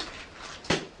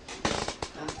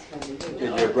 I'll tell you.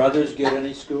 Did your brothers get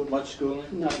any much schooling?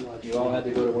 Not much. You all had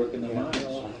to go to work in the mines?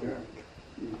 Sure.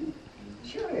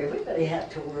 Sure, everybody had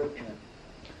to work.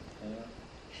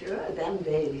 Sure, them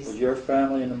days. Was your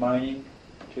family in the mining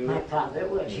too? My father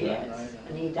was, yes. Right?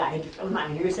 And he died from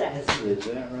miner's acid. Is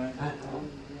that right?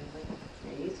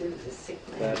 He was a sick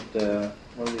man. That,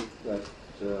 what do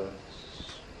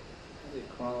you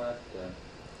call that?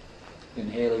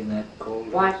 Inhaling that coal.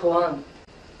 Black lung.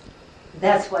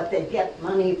 That's what they get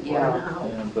money for now.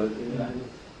 Yeah, but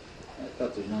I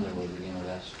thought there's another word again with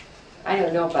that. I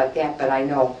don't know about that, but I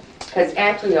know. Because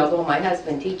actually, although my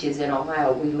husband teaches in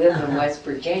Ohio, we live in West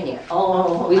Virginia.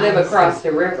 Oh, we live across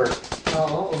the river.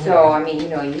 Oh. So, I mean, you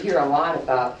know, you hear a lot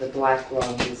about the black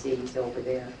lung disease over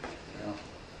there.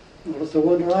 Well, it's a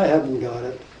wonder I haven't got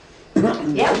it.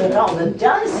 Yeah, but all the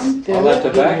dust. All that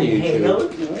tobacco you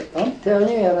chew. I'm telling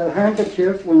you, you had a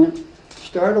handkerchief when you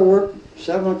started work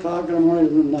 7 o'clock in the morning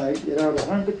and night. You had a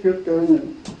handkerchief there,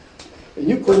 and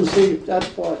you couldn't see that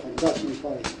far from Dustin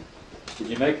Fight. Did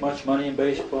you make much money in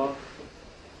baseball?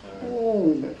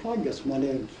 Oh, I guess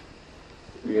money.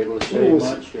 Were you able to save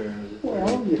much, or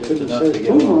Well, you just couldn't enough to save get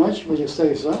too along? much, but you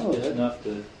save some of Just it. enough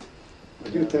to.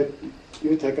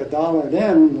 You take $1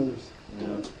 then, Yeah.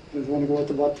 it's going to go up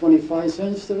to about 25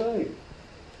 cents today.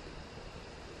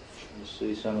 You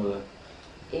see some of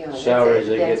the You know, salaries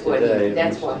they get today.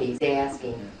 That's what he's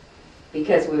asking.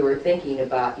 Because we were thinking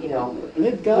about, you know,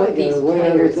 They've got to what get these away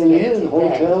players everything get in, today.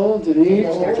 hotels and And eats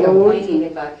then and they're clothes. complaining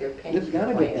about their pension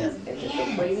gotta get plans. them. And they're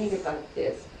complaining about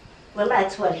this. Well,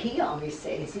 that's what he always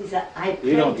says. He said,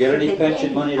 You don't get any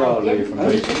pension money at all, do you, from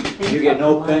baseball? You get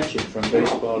no pension from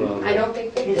baseball at all. I don't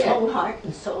think they His did. whole heart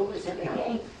and soul was in the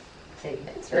game. See,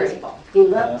 that's right. baseball. He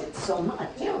loved it so much.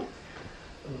 Yeah.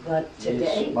 But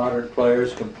today, These modern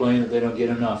players complain that they don't get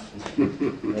enough.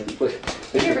 It's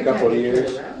been a Every couple time of you turn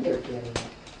years. around, they're getting it.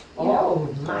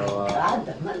 oh my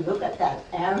God, look at that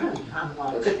Aaron, how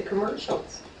much. Look at the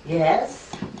commercials.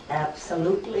 Yes,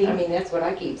 absolutely. I mean, that's what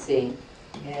I keep seeing.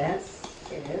 Yes,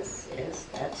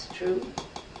 that's true.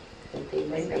 That they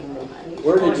make the money.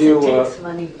 Where Of did course, you it takes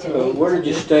money today where did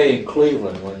you to- stay in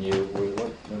Cleveland when you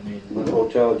what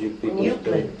hotel did you people stay?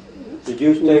 Euclid. Did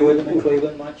you stay with them in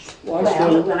Cleveland much? Well,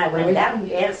 Well, when I went down,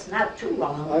 yes, not too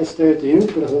long. I stayed at the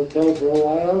Euclid Hotel for a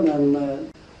while, and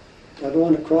that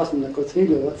one across from the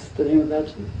cathedral, what's the name of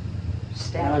that?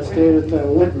 And I stayed at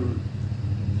Winton.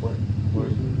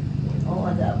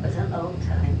 Oh, that was an old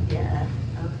time, yeah.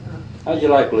 How'd you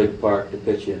like League Park to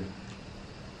pitch in?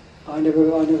 I never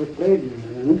played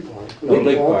in League Park. No,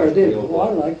 League Park, I did. the old Well, I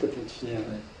one. liked the pitch, yeah.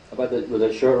 How about with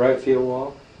that short right field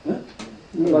wall? Huh?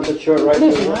 How about the short right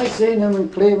field Listen, wall? I seen them in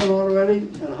Cleveland already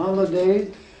on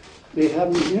holidays. They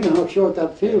have them, you know how short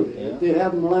that field is. Yeah. They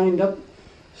have them lined up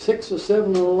 6 or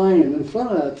 7 in a line in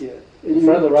front of that yet. In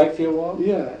front of the right field wall?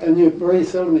 Yeah, and you very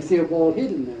seldom see a ball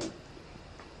hit in there.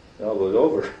 Oh, it was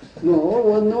over. No, it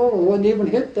wasn't over. It wouldn't even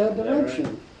hit that Yeah, right.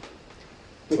 direction.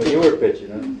 When you were pitching,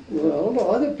 huh? Well, the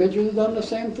other pitchers have done the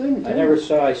same thing.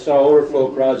 too. I saw overflow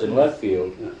crowds in left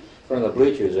field, in front of the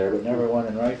bleachers there, but never one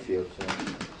in right field. So.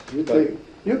 You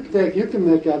can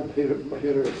make that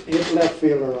hitter hit left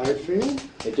field or right field.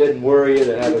 It didn't worry you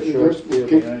to have a short Just field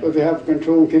keep- behind. If you have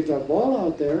control and keep that ball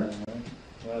out there.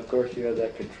 Well, of course you had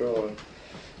that control and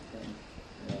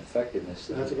effectiveness.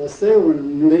 That's what I say,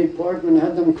 when Lee Parkman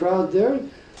had them crowds there,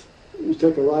 you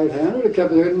took a right-hander, they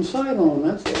kept it inside on,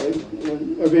 that's all.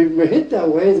 If he hit that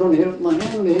way, he's gonna hit it with my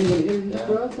hand, he ain't gonna hit it in the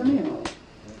crowd anyhow.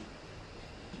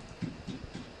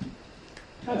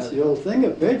 That's the whole thing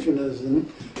of pitching is, and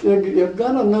you've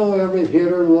gotta know every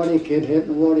hitter and what he can hit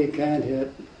and what he can't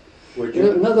hit.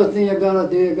 Another thing you gotta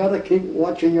do, you gotta keep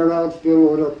watching your outfield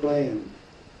where they're playing,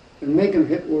 and make them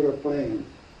hit where they're playing.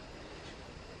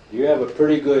 Do you have a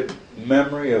pretty good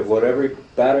memory of what every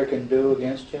batter can do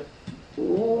against you?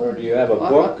 Or do you have a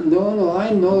book? No,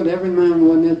 I know that every man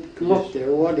when it come up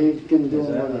there, what he can do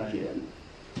and what he can.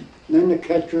 Then the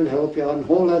catcher would help you out and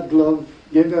hold that glove,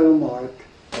 give it a mark.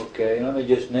 Okay, let me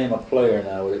just name a player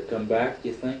now. Would it come back, do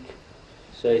you think?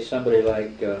 Say somebody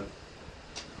like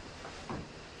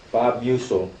Bob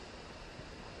Musil.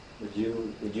 Would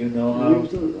you know how?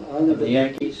 Of the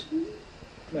Yankees?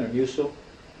 Remember Musil?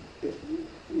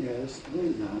 Yes,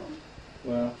 no.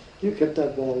 Well, you kept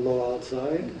that ball low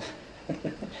outside.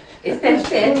 Is that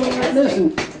fantastic?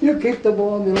 Listen, you keep the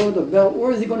ball below the belt.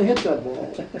 Where is he going to hit that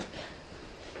ball?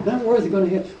 Not where is he going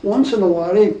to hit. Once in a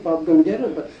while, he's probably going to get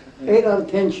it, but 8 out of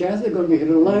 10 chances they're going to be hit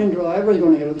a line drive or he's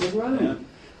going to hit it to the ground. Yeah.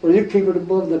 Well, you keep it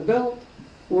above the belt.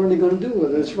 What are they going to do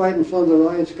with it? It's right in front of the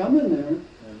eye. It's coming there.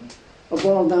 A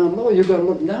ball down low, you've got to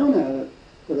look down at it.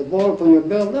 With a ball from your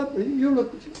belt up, you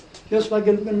look just like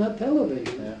it's been on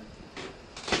television. Yeah.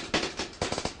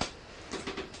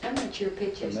 I'm not sure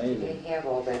pitchers today have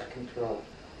all that control.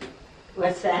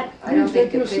 What's that? I don't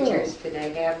think the pitchers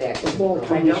today have that control. The ball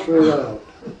control. comes straight out.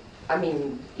 I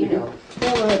mean, you know.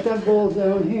 Well, that ball's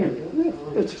down here.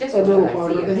 It's just a little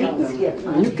harder to hit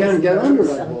now. You can't get under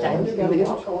that ball. You got to hit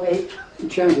it.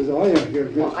 Chances are you're here.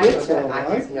 Well, I just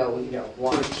know,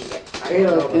 watching it. 8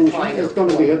 out of 10 chances it's going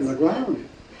to be hitting the ground.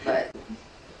 But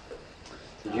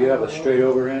did you have a straight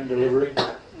overhand delivery?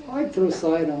 I threw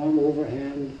sidearm,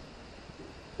 overhand.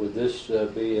 Would this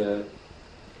be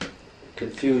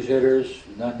confuse hitters,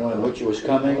 not knowing which was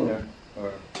coming, or?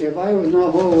 If I was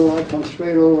not whole, I'd come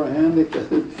straight overhand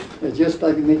because it's just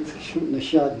like me shooting a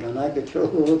shotgun. I could throw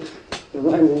the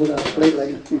right over that plate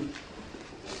like that.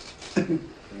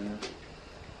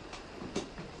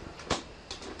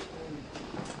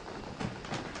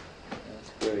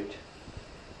 That's great.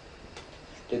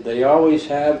 Did they always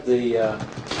have the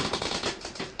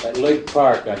at Lake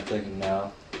Park? I'm thinking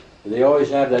now. Did they always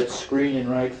have that screen in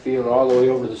right field all the way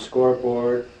over the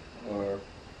scoreboard, or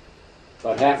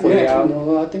about halfway out?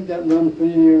 No, I think that run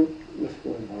pretty near the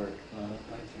scoreboard.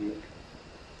 Right field.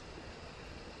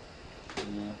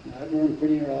 Yeah. That run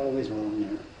pretty near always on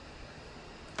there.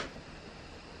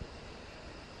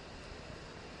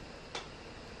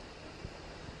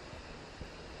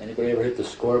 Anybody ever hit the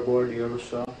scoreboard you ever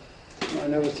saw? I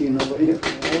never seen nobody hit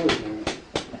the always there.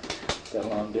 That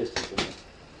long distance.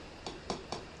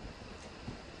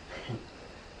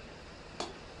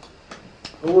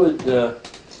 Who would be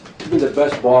the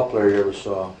best ball player you ever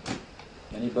saw?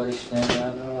 Anybody stand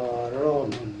out? No, they're all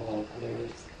good ball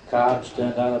players. Cobb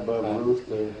stand out above Ruth?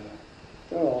 They're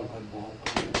all good ball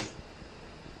players.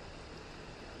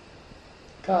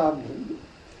 Cobb,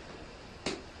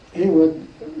 he's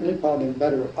probably a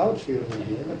better outfielder than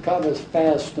he is. But Cobb is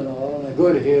fast and all, and a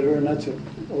good hitter, and that's what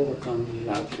overcomes the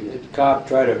outfield. Did Cobb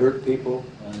try to hurt people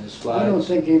on his slides? I don't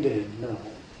think he did, no.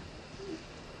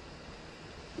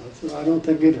 I don't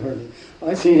think it hurt him.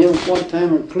 I seen him one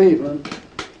time in Cleveland.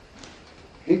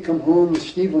 He come home and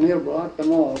Steve O'Neill blocked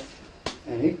him off.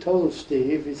 And he told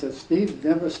Steve, he said, Steve,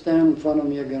 never stand in front of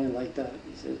me again like that.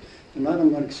 He said, tonight I'm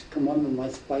going to come under my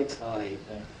spikes high.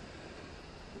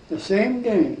 The same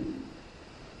game.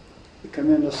 He come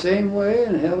in the same way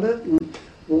and held it, and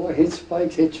boy, his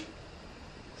spikes hit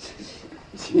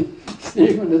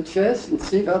Steve in the chest, and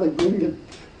Steve had a good get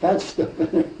patched up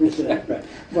and everything. Right.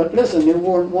 But listen, there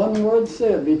weren't one word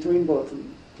said between both of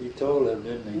them. He told him,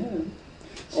 didn't he? Yeah.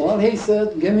 All he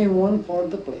said, give me one part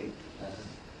of the plate.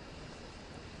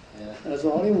 Yeah. That's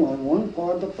all he wanted, one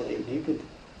part of the plate. He could.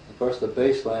 Of course, the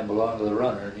baseline belonged to the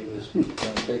runner, and he was going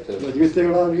to take the. But you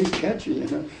think a lot of these catchers, you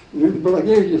know. But like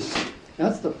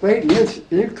that's the plate, and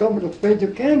you cover the plate, you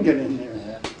can get in there.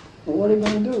 Yeah. Well, what are you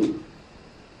going to do?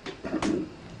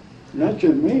 Not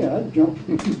just me, I'd jump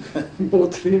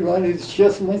both feet right in his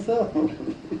chest myself.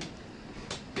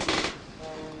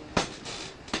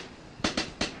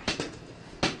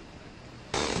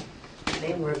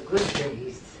 They were good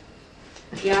days.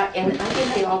 Yeah, and I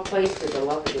think they all played for the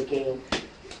love of the game.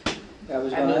 I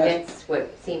mean, that's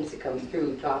what seems to come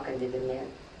through talking to the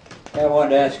men. I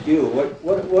wanted to ask you,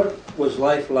 what was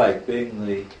life like being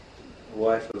the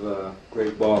wife of a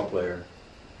great ball player?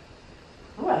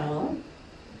 Well,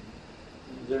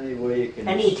 is there any way you can...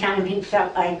 Anytime he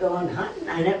felt like going hunting,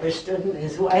 I never stood in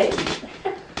his way.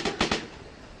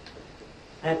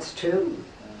 That's true.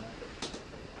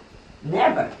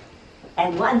 Never.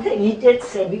 And one thing he did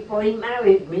say before he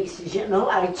married me, he says, you know,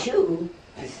 I chew.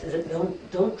 He says,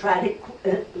 don't try to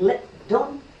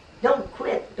don't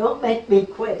quit. Don't make me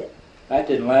quit it. That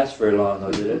didn't last very long,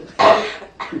 though, did it?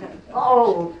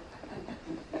 Oh,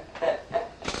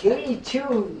 he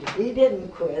chewed. He didn't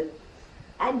quit.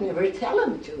 I'd never tell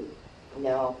him to.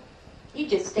 No. You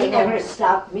just He stay never home.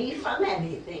 stopped me from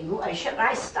anything. Why should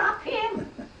I stop him?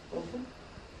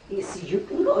 He says, you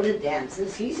can go to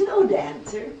dances. He's no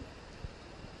dancer.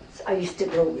 So I used to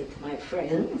go with my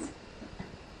friends.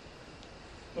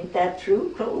 Ain't that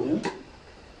true, Cole?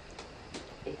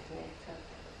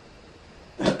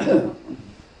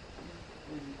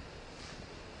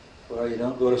 Well, you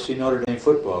don't go to see Notre Dame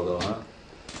football, though, huh?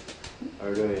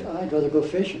 Or do you? I'd rather go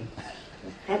fishing.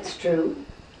 That's true.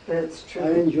 That's true.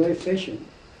 I enjoy fishing.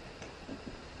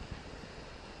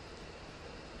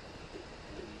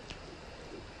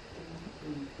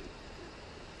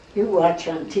 You watch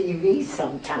on TV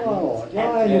sometimes. Oh,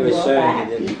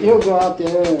 You go out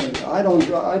there, and I don't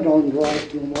drive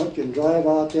too much, and drive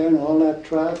out there and all that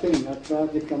traffic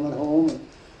coming home,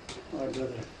 and I'd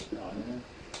rather.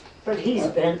 But he's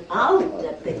been out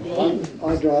at the game.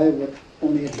 I drive, but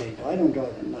only at night. I don't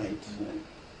drive at night.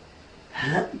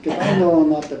 Because I know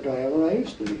I'm not the driver I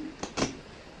used to be.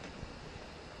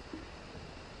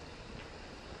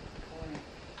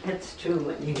 That's true.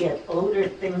 When you get older,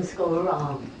 things go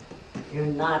wrong. You're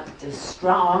not as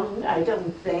strong, I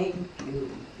don't think. You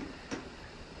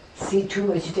see too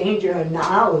much danger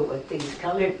now with these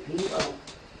colored people.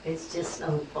 It's just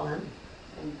no fun.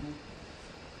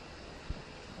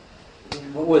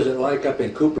 What was it like up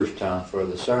in Cooperstown for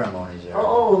the ceremonies there?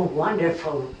 Oh,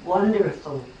 wonderful,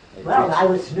 wonderful. Well, I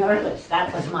was nervous.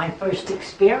 That was my first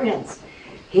experience.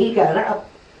 He got up.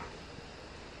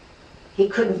 He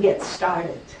couldn't get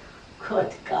started.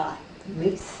 Good God.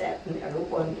 Me sitting there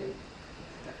wondering.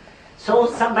 So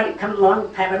somebody come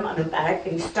along, pat him on the back,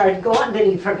 and he started going, then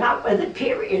he forgot where the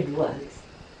period was.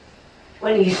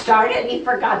 When he started, he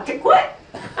forgot to quit.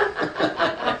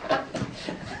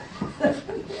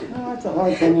 That's a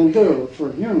hard thing to do for,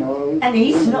 And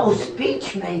he's no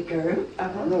speech maker.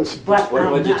 No speech.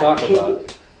 What'd you talk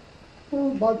about?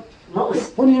 Well, about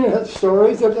putting in the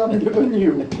stories that I'm giving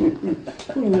you.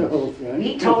 Putting the whole thing.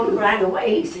 He told him right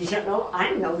away, he says,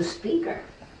 I'm no speaker.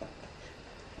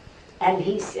 And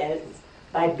he says,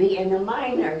 by being a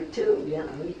miner too,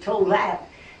 he told that.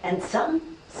 And some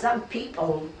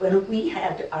people, when we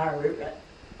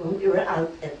were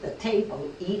out at the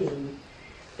table eating,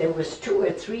 there was 2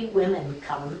 or 3 women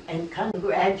come and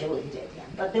congratulated him.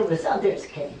 But there was others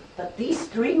came. But these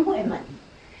 3 women,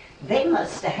 they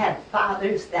must have had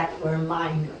fathers that were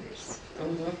miners.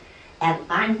 And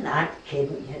I'm not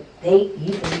kidding you. They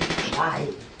even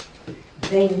tried.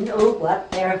 They knew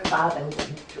what their father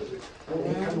went through when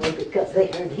they come over because they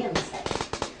heard him say.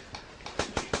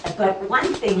 But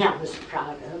one thing I was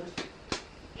proud of,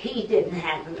 he didn't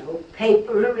have no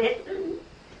paper written.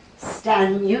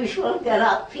 Stan Usual got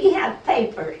up, he had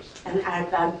papers. And I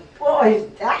thought, boy,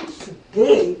 that's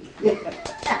big.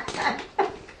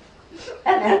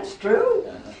 And that's true.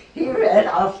 He read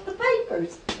off the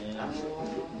papers.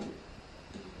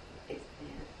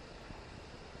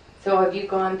 So have you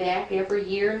gone back every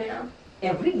year now?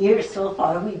 Every year so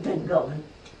far we've been going.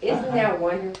 Isn't that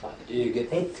wonderful? Do you get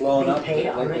flown up?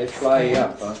 They fly you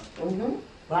up, huh?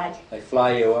 What? They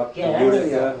fly you up to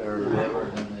Utica or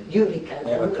whatever. Utica.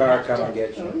 They have a car come and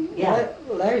get you. Yeah.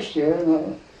 Last year,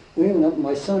 we went up,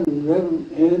 my son him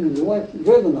and his wife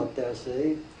driven up there,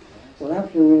 see. Well,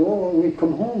 after we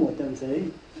come home with them,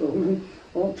 see. So we went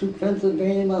all through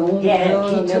Pennsylvania, my hometown. Yeah,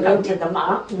 he took them to the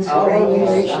mountains.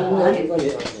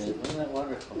 Everybody else. Isn't that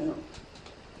wonderful? Yeah.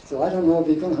 So I don't know if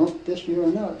he's going to hunt this year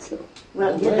or not. So.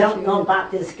 Well, you don't know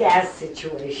about this gas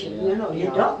situation. You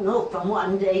don't know from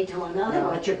one day to another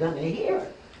what you're going to hear.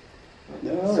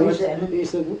 No, So he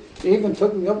said, he even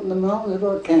took me up in the mountains at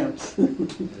our camps.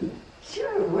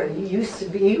 Sure, where you used to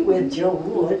be with Joe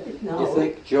Wood. No. You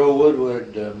think Joe Wood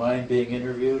would mind being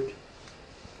interviewed?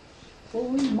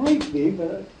 Well, he might be,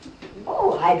 but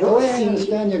oh, I don't I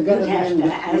understand you've got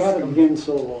to begin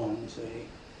so long, see.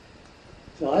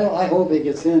 So I hope he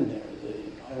gets in there,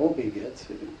 see. I hope he gets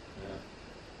it.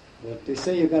 But they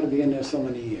say you've got to be in there so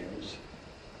many years.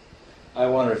 I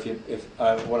wonder if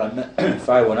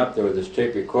I went up there with this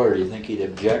tape recorder, do you think he'd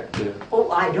object to? Oh,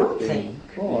 I don't think.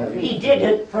 He did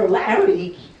it for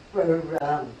Larry, for,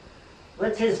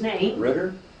 what's his name?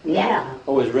 Ritter? Yeah.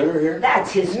 Oh, is Ritter here?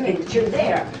 That's his picture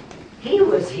there. He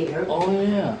was here. Oh,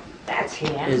 yeah. That's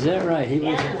him. Is that right? He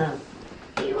was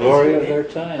he was glory here. of their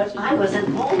time. But I wasn't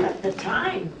home at the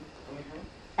time.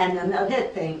 And another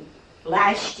thing,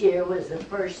 last year was the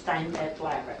first time I met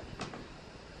Larry.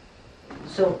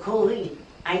 So Coley,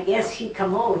 I guess he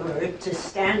come over to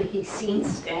Stan. He seen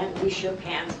Stan. We shook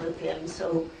hands with him.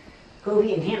 So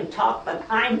Coley and him talked, but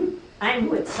I'm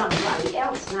with somebody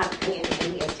else, not paying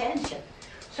any attention.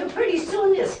 So pretty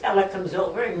soon this fella comes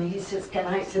over and he says, "Can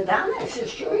I sit down?" I said,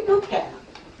 "Sure you can."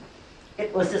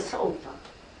 it was a sofa.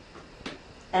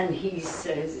 And he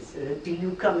says, do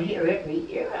you come here every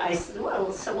year? I said,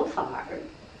 well, so far.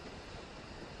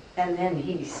 And then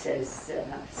he says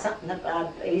something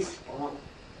about baseball.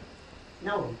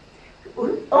 No.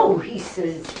 Oh, he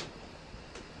says,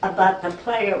 about the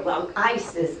player. Well, I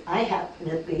says, I happen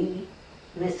to be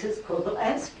Mrs.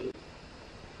 Coveleski.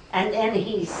 And then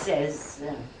he says,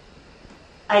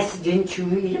 I said, didn't you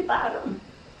read about him?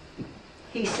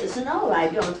 He says, no, I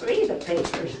don't read the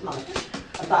papers much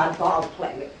about ball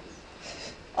players.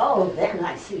 Oh, then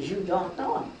I says, you don't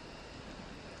know him.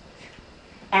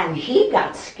 And he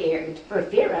got scared for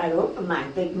fear I'd open my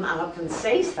big mouth and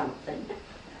say something.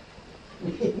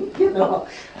 You know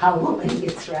how a woman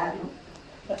gets rattled.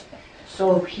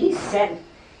 So he said,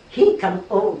 he come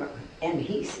over and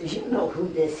he says, you know who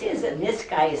this is? And this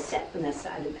guy is sitting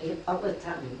beside of me all the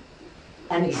time.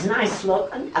 And he's nice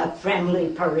looking, a friendly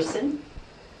person.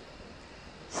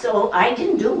 So I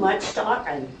didn't do much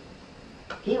talking.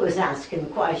 He was asking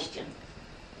questions.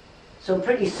 So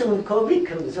pretty soon Kobe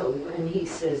comes over and he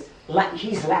says,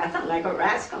 he's laughing like a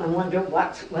rascal. I wonder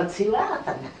what's he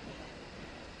laughing at.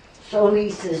 So he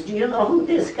says, do you know who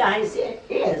this guy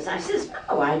is? I says,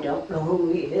 no, I don't know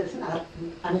who he is.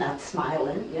 I'm not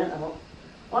smiling, you know.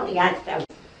 Only I felt,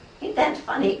 ain't that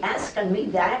funny asking me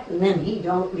that and then he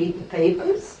don't read the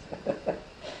papers?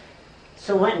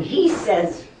 So when he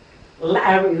says,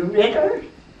 Larry Ritter,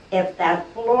 if that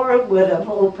floor would have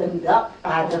opened up,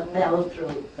 I'd have fell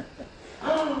through.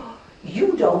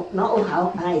 You don't know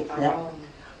how I felt.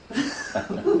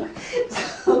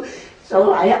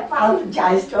 So I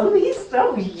apologized to him. He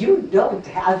said, you don't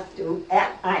have to.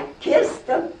 And I kissed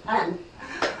him, and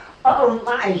oh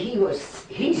my,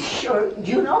 he's sure,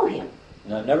 you know him?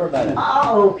 No, never met him.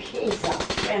 Oh, he's a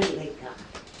friendly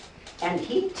guy. And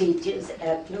he teaches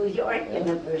at New York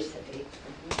University.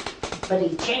 But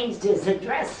he changed his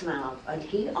address now, but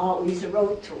he always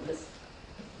wrote to us.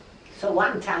 So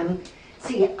one time,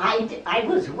 see, I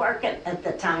was working at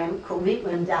the time, Kobe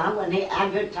went down when they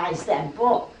advertised that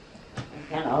book.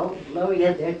 You know, glory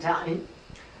of their time.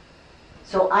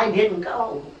 So I didn't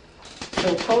go.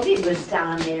 So Kobe was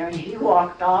down there and he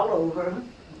walked all over,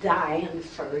 dying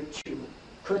for a chew.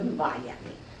 Couldn't buy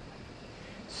any.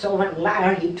 So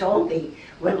he told me,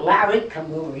 when Larry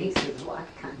come over, he says, what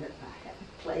kind of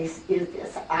place is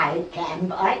this? I can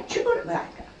buy chew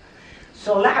tobacco.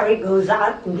 So Larry goes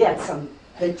out and gets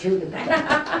the chew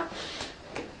tobacco.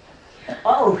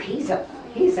 Oh, he's a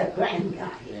grand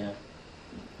guy. Yeah.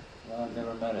 Well, I've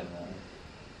never met him.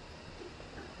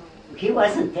 He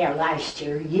wasn't there last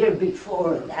year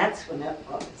before, that's when it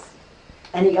was.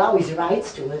 And he always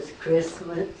writes to us,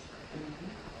 Christmas.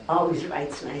 Always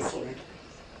writes nice letters.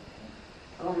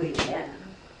 Oh, yeah.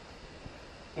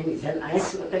 And he's a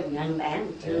nice looking young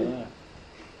man, too. Yeah.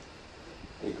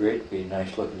 It'd be great to be a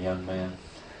nice looking young man.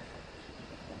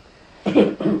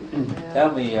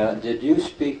 Tell me, did you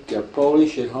speak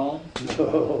Polish at home?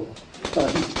 No,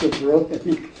 I'm still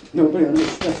broken. Nobody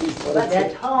understands what But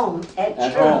at home, at your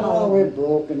home. home. Oh, we're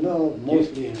broken, no,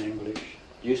 mostly in English.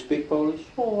 Do you speak Polish?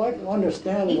 Oh, I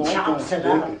understand it, I can't speak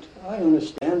it. I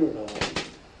understand it all.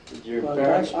 Did your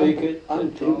parents speak it?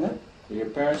 I'm thinking that. Did your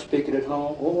parents speak it at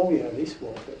home? Oh, yeah, they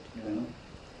spoke it. Yeah.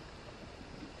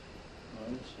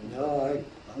 No,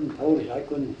 I'm Polish,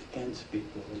 can't speak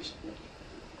Polish.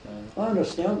 I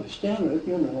understand it,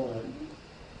 you know.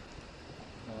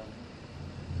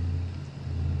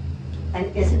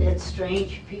 And isn't it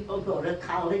strange people go to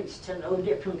college to know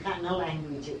different kind of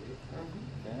languages?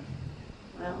 Yeah.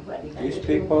 Well, what do you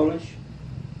speak Polish?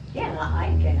 Yeah, I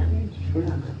can.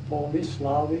 Polish,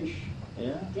 Slavish.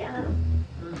 Yeah? Yeah.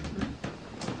 Mm-hmm.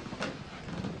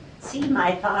 See,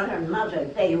 my father and mother,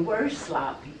 they were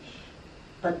Slavish,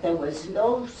 but there was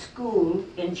no school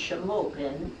in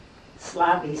Shamokin,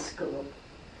 Slavic school,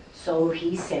 so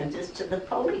he sent us to the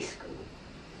Polish school.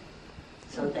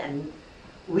 So then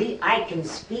I can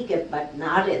speak it, but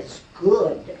not as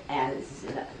good as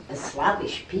the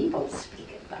Slavish people speak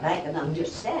it, but I can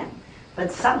understand.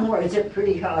 But some words are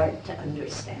pretty hard to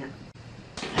understand.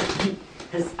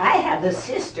 Because I have a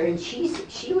sister, and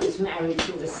she was married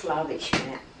to a Slavish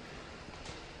man.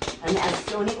 And that's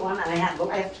the only one I have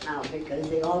left now, because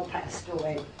they all passed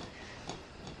away.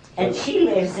 And she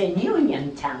lives in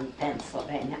Uniontown,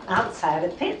 Pennsylvania, outside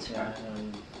of Pittsburgh.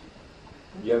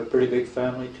 You have a pretty big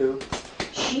family, too?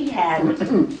 She had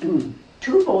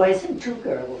 2 boys and 2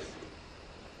 girls.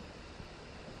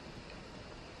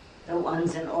 The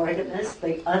one's an organist,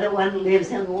 the other one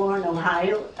lives in Warren,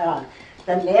 Ohio.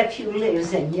 The nephew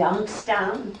lives in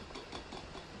Youngstown.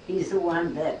 He's the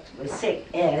one that was sick,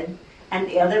 Ed. And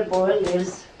the other boy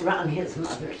lives around his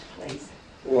mother's place.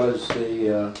 Was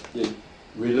did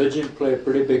religion play a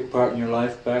pretty big part in your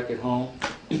life back at home?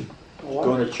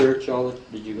 Going to church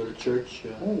did you go to church?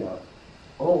 Oh, yeah.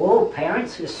 Oh,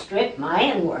 parents were strict.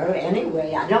 Mine were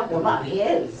anyway. I don't know about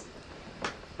his.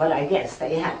 But I guess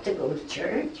they had to go to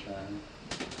church.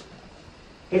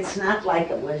 It's not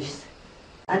like it was,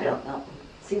 I don't know.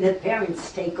 See, the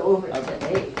parents take over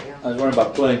today. I was wondering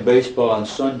about playing baseball on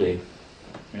Sunday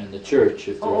in the church.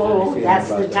 If there was any feeling that's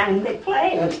about the time they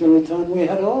play. That's the only time we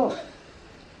had off.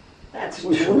 That's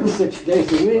We true. worked 6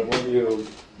 days a week. Were you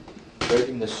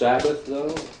breaking the Sabbath,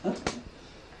 though?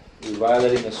 You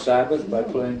violating the Sabbath by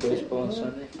playing baseball on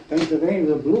Sunday? Pennsylvania,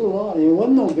 the blue law. There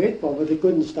wasn't no baseball, but they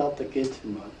couldn't stop the kids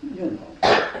from,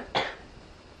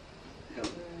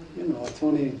 it's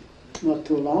only not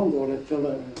too long ago that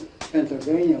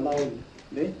Pennsylvania allowed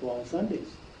baseball on Sundays.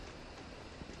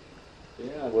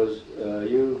 Yeah,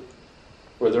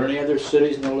 were there any other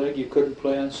cities in the league you couldn't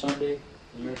play on Sunday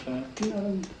in your time?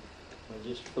 No, Or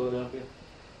just Philadelphia?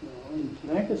 no, in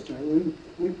Lancaster,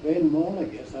 we played them all, I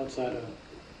guess, outside of,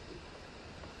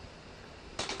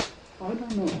 I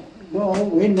don't know. No,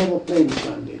 we never played on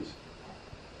Sundays.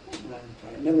 I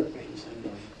never played on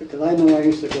Sundays. Because I know I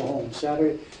used to go home.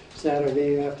 Saturday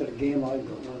after the game, I'd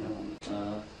go run home.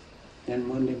 And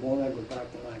Monday morning, I'd go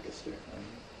back to Lancaster.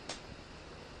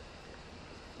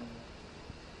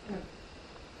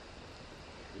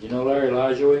 Did you know Larry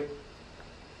Lajoie?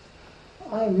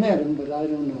 I met him, but I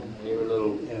don't know. You were a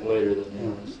little later than he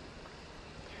was.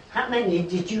 How many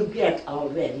did you get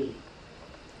already?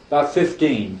 About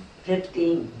 15.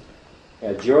 15.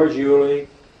 Yeah, George Yulee,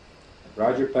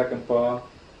 Roger Peckinpah,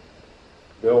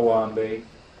 Bill Wamby,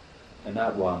 and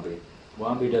not Wamby.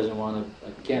 Wamby doesn't want to,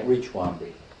 I can't reach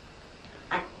Wamby.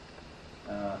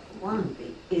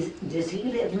 Wamby. Does he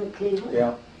live in Cleveland?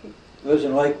 Yeah, lives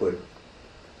in Lakewood.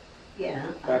 Yeah.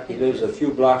 In fact, he lives a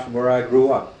few blocks from where I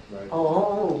grew up. Right?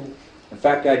 Oh. In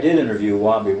fact, I did interview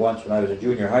Wamby once when I was in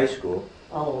junior high school.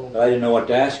 Oh. But I didn't know what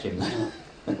to ask him.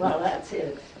 Well, that's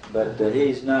it. But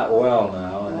he's not well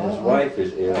now, and his wife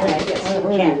is ill. I guess I he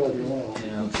heard he can't. wasn't well.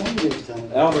 Yeah. Somebody's telling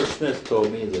me. Elmer Smith told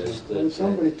me this.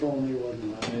 Somebody told me he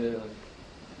wasn't well. And,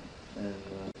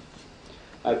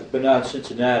 I've been out in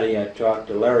Cincinnati. I talked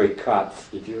to Larry Kopf.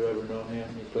 Did you ever know him?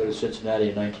 He played at Cincinnati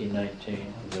in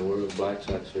 1919, the World Black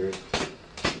Sox series.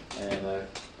 And a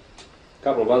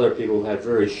couple of other people who had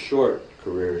very short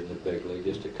careers in the big league,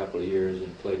 just a couple of years,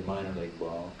 and played minor league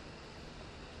ball.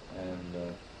 And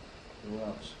who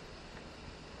else?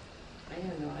 I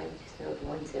don't know. I just know the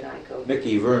ones that I go.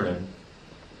 Mickey Vernon.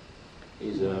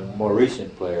 He's a more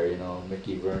recent player, you know,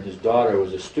 Mickey Vernon. His daughter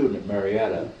was a student at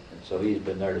Marietta, and so he's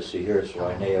been there to see her, so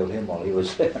I nailed him while he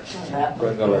was there. I'm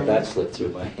going to let that slip through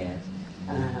my hands.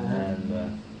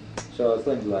 And so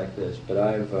things like this. But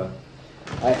I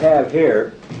have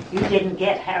here. You didn't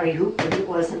get Harry Hooper. He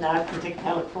wasn't out into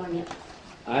California.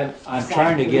 I'm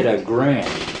trying to get a grant.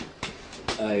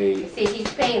 You see,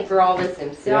 he's paying for all this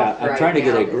himself. Yeah, I'm trying to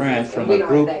get a grant from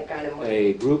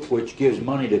a group which gives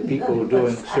money to people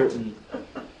doing certain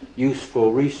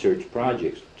useful research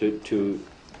projects to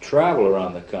travel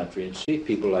around the country and see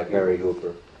people like Harry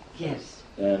Hooper. Yes.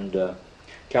 And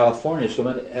California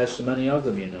has so many of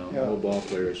them, you know, old ball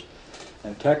players,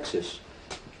 and Texas,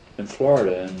 and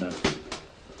Florida, and it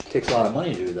takes a lot of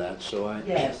money to do that. So I'm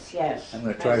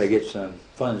going to try to get some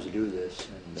funds to do this.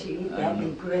 And, gee, that'd be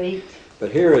great.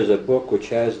 But here is a book which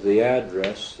has the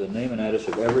address, the name and address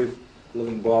of every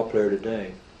living ball player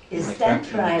today. Is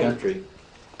that right? In the country.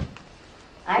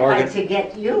 I'd like to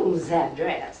get Yule's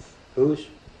address. Whose?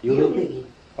 Yule.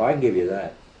 Oh, I can give you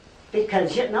that.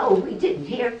 Because, you know, we didn't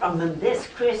hear from him this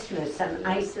Christmas, and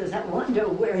I says, I wonder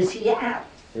where's he at?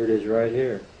 Here it is right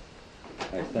here,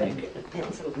 I think.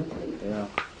 Yeah.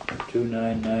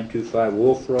 29925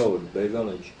 Wolf Road, Bay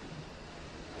Village.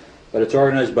 But it's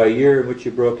organized by year in which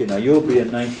you broke in. Now you'll be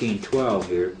in 1912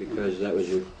 here because that was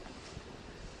your.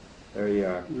 There you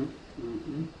are.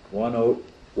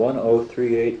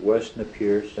 1038 West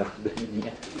Napier, South Bend.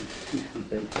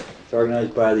 It's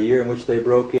organized by the year in which they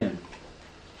broke in.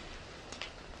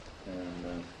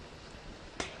 And,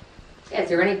 is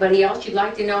there anybody else you'd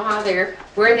like to know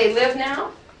where they live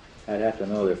now? I'd have to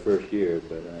know their first year,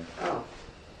 but other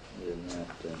than that.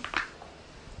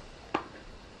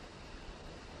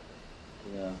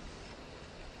 Yeah.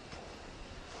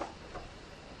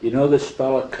 You know this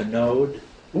fella Canode?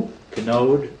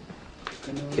 Canode?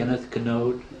 Kenneth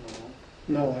Canode?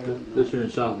 No, I don't know. Lives here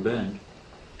in South Bend.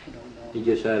 I don't know. He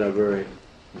just had a very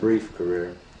brief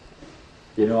career.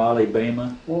 Do you know Ali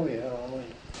Bama? Oh, yeah, Ollie.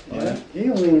 Yeah. He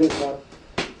only lives about...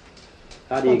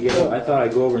 How do you get over? I thought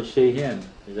I'd go over and see him.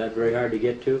 Is that very hard to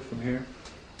get to from here?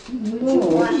 Would you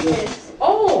want this?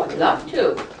 Oh, I'd love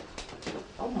to.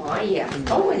 Oh my, yes.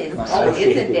 Oh, and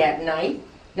isn't that nice?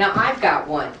 Now I've got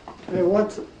one. Hey,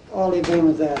 what's Ollie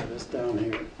Boone's address down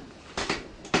here?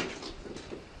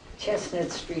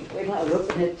 Chestnut Street. Wait till I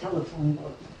look at the telephone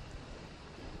book.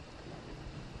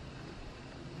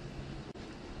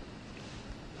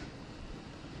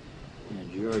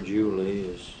 And George Yulee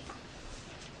is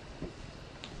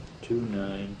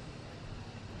 2-9.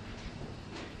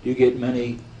 You get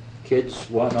many kids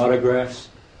wanting autographs?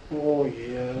 Oh,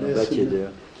 yeah. I bet you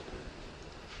do.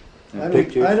 And I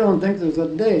pictures? don't think there's a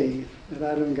day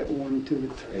that I don't get 1, 2,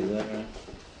 3. Is that right?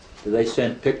 Do they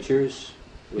send pictures?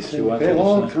 Which you want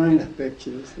All to send? kind of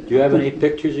pictures. Do you have any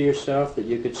pictures of yourself that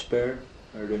you could spare?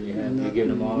 Or do you have, you give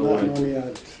them all away? Not only a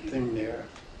thing there.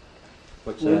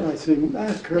 What's Well, that? I see,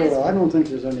 ask Carol. I don't think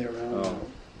there's any around. Oh.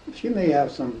 She may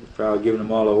have some. Probably giving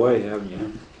them all away, haven't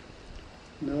you?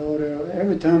 No,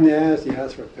 every time they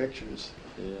ask for pictures.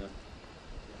 Yeah.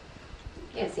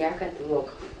 Yeah, see, I've got the little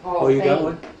Hall Oh, of you Fame. got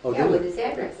one? Oh, yeah, do with you? his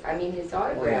address. I mean, his Oh, yeah.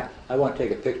 autograph. I want to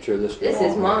take a picture of this. This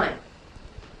wall. is mine.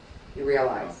 You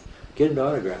realize? Get him to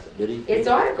autograph it, did he? It's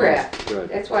autographed. Oh, good.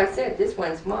 That's why I said this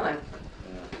one's mine.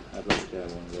 Yeah, I'd like to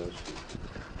have one of those.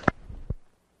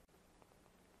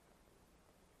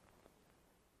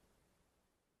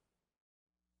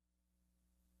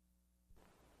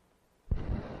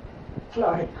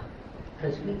 Florida,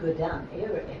 because we go down there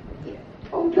every year.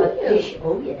 Oh, do you?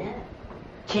 Oh, yeah.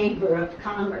 Chamber of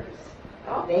Commerce.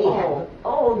 Oh. They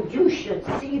have, you should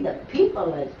see the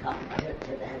people that come to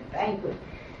that banquet.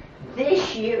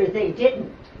 This year they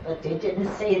didn't, but they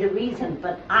didn't say the reason.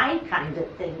 But I kind of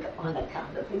think on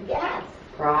account of the gas.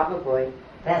 Probably.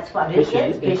 That's what it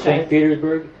is. In St.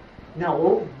 Petersburg?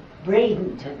 No,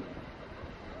 Bradenton.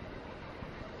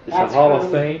 It's a Hall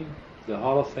of Fame? The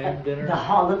Hall of Fame dinner? The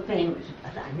Hall of Fame,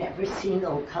 but I never seen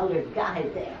no colored guy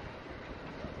there.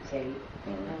 See?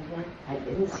 I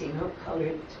didn't see no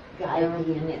colored guy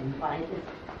being invited.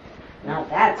 Now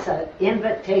that's an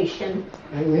invitation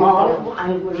all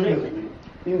while we're living.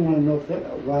 You want to know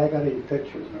why I got any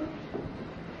pictures now?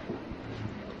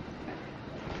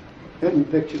 Getting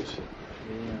pictures.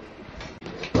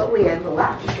 Well, we have a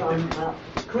lot from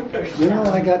Cooperstown. You know,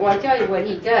 Well, I tell you what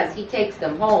he does. He takes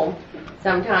them home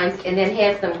sometimes and then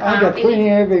has them I got copied. plenty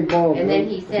of every ball. And then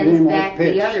he sends back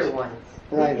the other ones.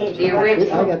 Right. The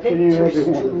original. I got plenty of every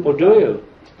one. Oh, do you?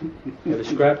 You have a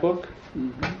scrapbook?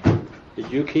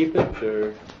 Did you keep it,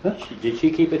 or did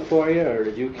she keep it for you, or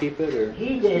did you keep it, or?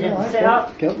 He did No, himself.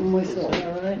 I kept them myself.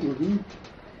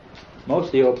 Most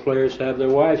of the old players have their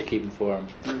wives keep them for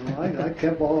them. No, I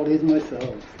kept all these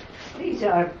myself. These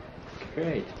are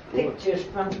Great. pictures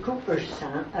from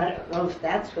Cooperstown. I don't know if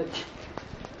that's what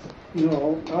you...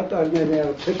 No, I thought maybe I had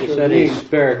a picture Just of any these.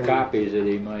 spare copies that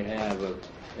he might have of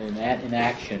in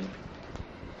action.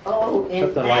 Oh, in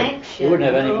Something like, action. you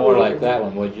wouldn't have any more like that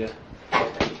one, would you?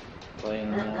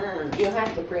 Playing around. You'll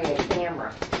have to bring a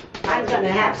camera. I'm going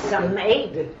to have some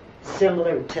made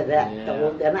similar to that, Yeah.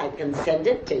 though. Then I can send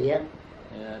it to you Yeah,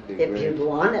 that'd be if great. you'd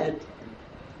want it.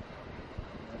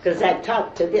 Because I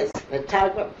talked to this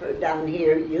photographer down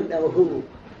here, you know who,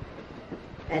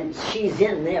 and she's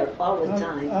in there all the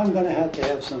time. I'm going to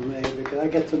have some made because I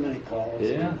get so many calls.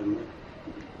 Yeah.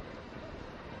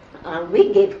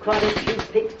 We gave quite a few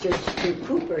pictures to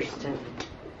Cooperstown.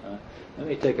 Let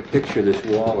me take a picture of this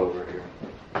wall over here.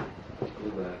 Go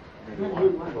back. What do you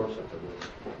want? Close up of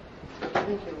this.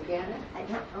 Did you get it? I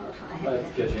don't know if I Oh, have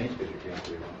that's it. just Jane's picture, can't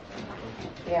you?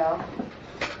 Yeah.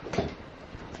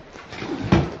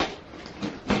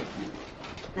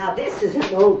 Now this is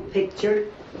an old picture.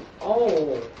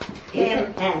 Oh.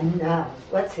 Him and,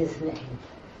 what's his name?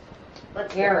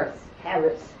 What's Harris.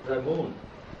 Harris. That moon.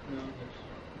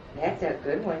 That's a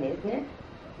good one, isn't it?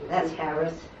 That's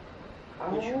Harris. Oh.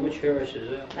 Which Harris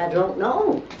is that? I don't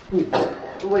know.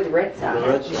 With Red Sox.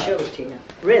 I have to show it to you.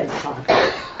 Red Sox.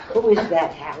 Who is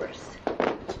that Harris?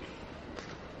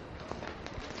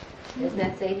 Doesn't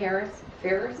that say Harris?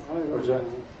 Ferris? Where's that?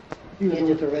 He was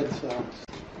with the Red Sox.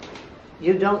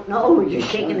 You don't know? You're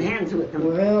shaking hands with them.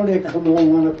 Well, they come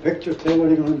home on a picture, say what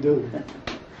are you going to do?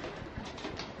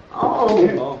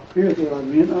 Oh. Here's what I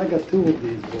mean. I got 2 of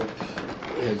these books.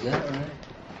 Is that right?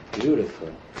 Beautiful.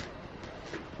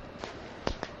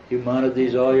 You mounted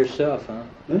these all yourself, huh?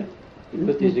 Huh? You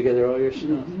put these together all yourself?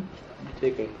 Let me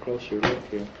take a closer look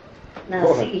here.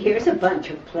 Now see, here's a bunch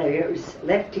of players.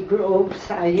 Lefty Grove,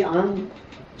 Cy Young,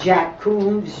 Jack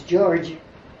Coombs, George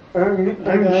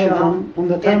Earnshaw, From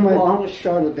the time Ed I Walsh,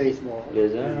 started baseball.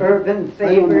 Is that right? Urban I don't know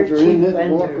Faber, if they're in Chief this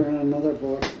book or Wender, in another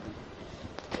book.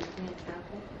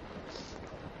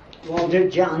 Walter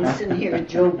Johnson here,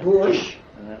 Joe Bush,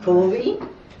 Covey.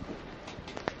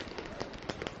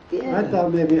 Yeah. I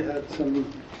thought maybe it had some.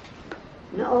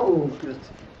 No.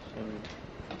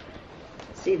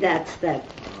 See, that's that.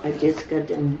 I just got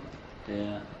them.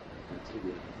 Yeah, that's a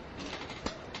good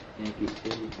Yankee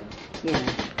Stadium.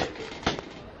 Yeah.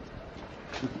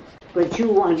 But you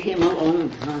want him alone,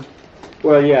 huh?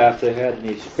 Well, yeah, if they had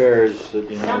any spares that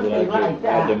that I Something could like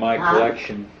add to that, my huh?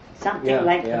 collection. Something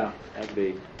like yeah, that. that'd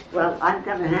be. Well, I'm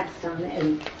gonna have some,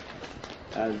 and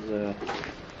I'd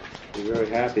be very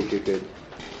happy if you could.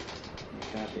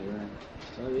 Happy, right?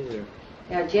 Well, these are.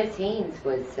 Now, Jess Haynes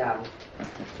was,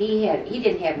 he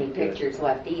didn't have any pictures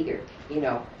left either, you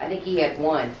know. I think he had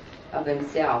one of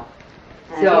himself.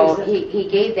 So he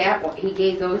gave that one, he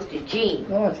gave those to Gene,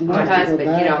 my husband,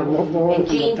 you know. And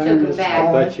Gene took them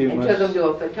back and took them to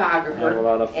a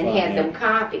photographer and had them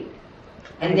copied.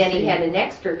 And then he had an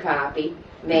extra copy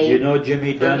made. Did you know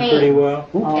Jimmy Dunn pretty well?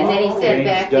 And then he sent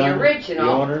back the Dunn, original.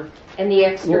 the owner? And the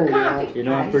extra copy. You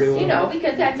know him pretty well? You know,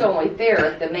 because that's only fair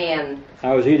if the man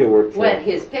How was he to work for? went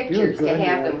his pictures to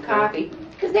have them copied.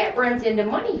 Because that runs into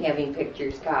money having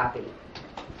pictures copied.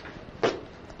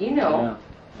 You know.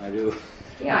 Yeah, I do.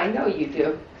 Yeah, I know you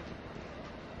do.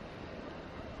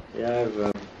 Yeah,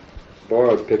 I've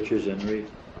borrowed pictures and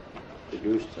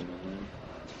reproduced them.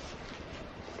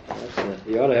 And then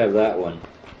you ought to have that one.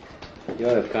 You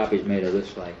ought to have copies made of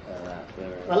this like that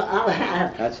there. well, I'll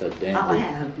have. That's a dandy. I'll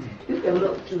have. You can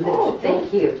look through this. Oh,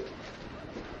 thank you.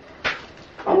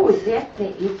 Oh, is that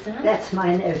your son? That's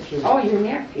my nephew. Oh, your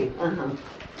nephew. Uh-huh.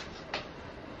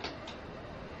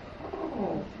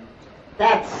 Oh.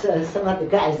 That's some of the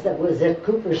guys that was at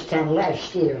Cooperstown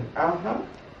last year. Uh-huh.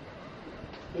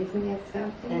 Isn't that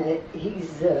something?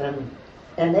 He's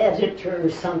an editor or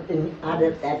something out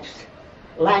of that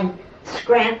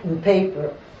Scranton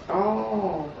paper.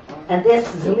 Oh. And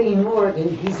this is Lee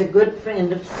Morgan. He's a good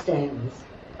friend of Stan's.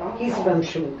 Oh. He's from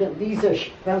Shamokin. These are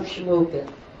from Shamokin.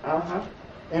 Uh-huh.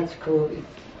 That's cool.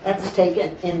 That's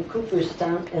taken in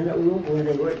Cooperstown in a room where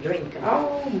they were drinking.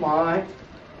 Oh, my.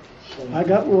 I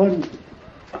got one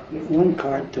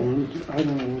cartoon. I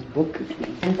don't know what book it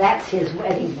is. And that's his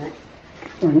wedding night.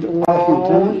 And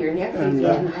Oh, your nephew's and,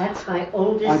 And that's my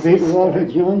oldest I beat sister. Walter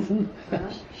Johnson.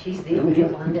 She's the only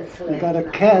one that's I left. got a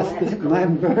cast and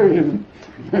I'm buried him.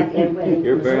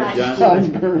 You're buried I'm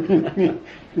Johnson? buried him.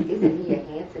 Isn't he a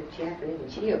handsome chap?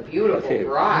 Isn't she a beautiful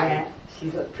bride? Yeah,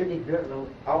 she's a pretty girl.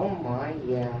 Oh, my,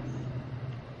 yes.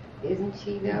 Isn't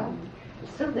she, though?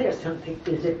 So there's some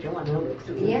pictures if you want to look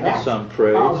through. Yeah. That's some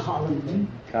praise. All Hollywood.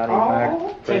 Connie Oh,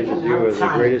 Mack praises taken you as the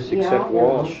outside. greatest except Yeah.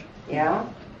 Walsh. Yeah.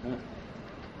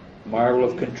 Marvel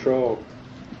of control.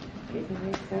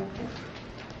 Isn't that something?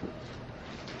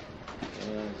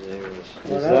 Yeah, there was.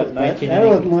 Well, Is that that was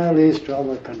 1990? my least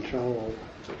trouble, control.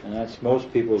 And that's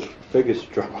most people's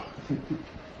biggest trouble. Those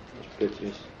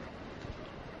pictures.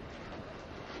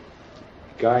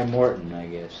 Guy Morton, I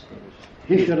guess.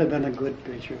 He should have been a good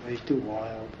pitcher. He's too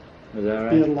wild. Is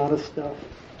that He had a right? lot of stuff.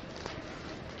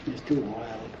 He's too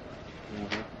wild.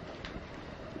 Uh-huh.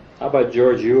 How about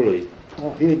George Yulee?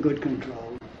 Oh, he had good control.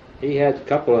 He had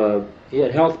he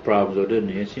had health problems though, didn't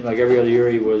he? It seemed like every other year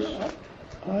his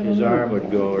arm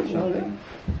would go or something.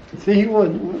 See, he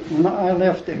would, when I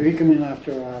left there, he came in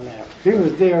after I left. He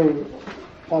was there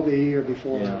probably a year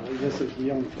before. Yeah. He just as a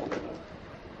young fellow.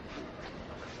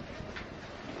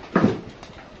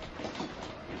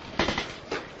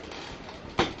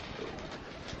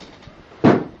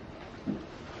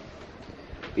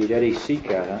 Beat Eddie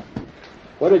Seacat, huh?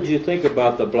 What did you think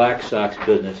about the Black Sox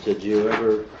business? Did you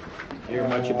ever hear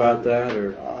much about that,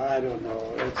 or? I don't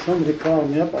know. Somebody called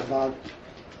me up about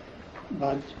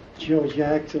Joe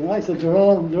Jackson. I said they're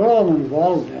all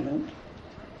involved in it.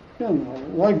 You know,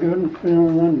 why couldn't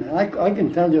one man? I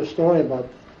can tell you a story about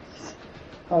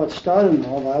how it started and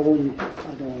all, but I don't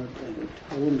want to tell it.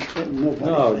 I wouldn't tell nobody.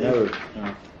 No, never.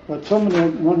 No. But somebody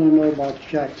wanted to know about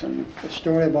Jackson. A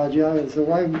story about Jackson. I said,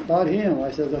 why about him?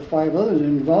 I said, there's 5 others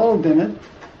involved in it,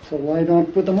 so why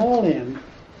don't put them all in?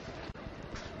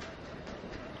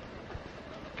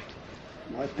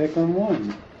 Why pick on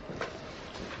one?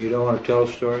 You don't want to tell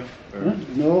a story? Huh?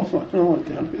 No, I don't want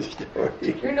to tell a story.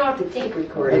 You're not the tape I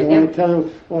recorder. don't want to tell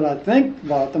what I think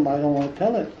about them. I don't want to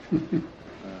tell it.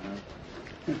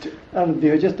 That'll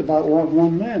be just about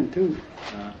one man, too.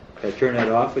 If I turn that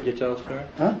off, would you tell a story?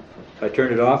 Huh? If I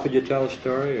turned it off, would you tell a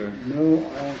story, or? No,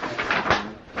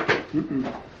 I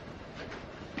don't.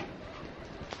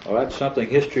 Well, that's something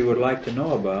history would like to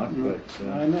know about, but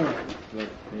I know. But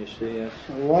you see, that's...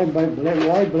 Why blame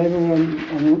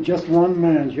it on just one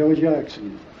man, Joe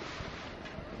Jackson?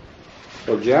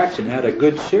 Well, Jackson had a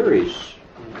good series.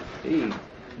 He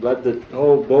led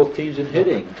both teams in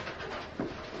hitting.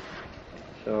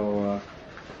 So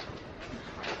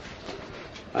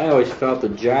I always felt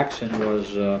that Jackson was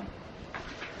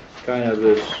kind of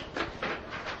this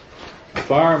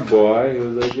farm boy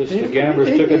who the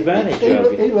gamblers took advantage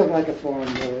of. He looked like a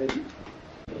farm boy.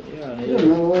 Yeah, You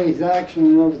know, the way his action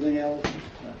and everything else.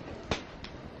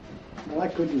 Well, I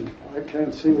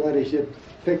can't see why they should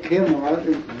pick him out,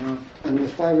 and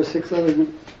there's 5 or 6 others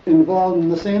involved in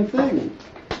the same thing.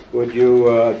 Would you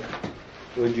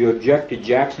object to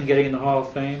Jackson getting in the Hall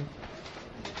of Fame?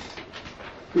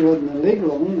 He wasn't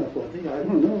illegal long enough, was he? I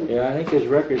don't know. Yeah, I think his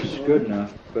record's good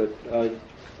enough, but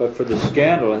for the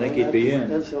scandal, I think he'd be in.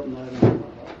 That's something I don't know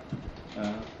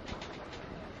about.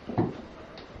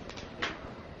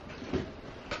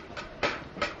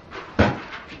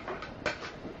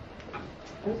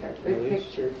 Those are good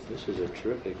pictures. This is a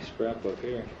terrific scrapbook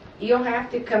here. You'll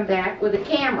have to come back with a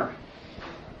camera.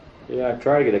 Yeah, I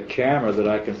try to get a camera that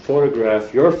I can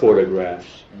photograph your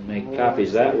photographs and make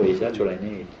copies that way. That's what I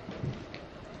need.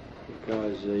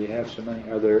 Because you have so many.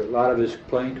 Are there a lot of his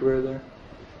playing career there?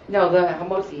 No,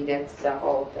 mostly that's the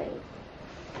whole thing.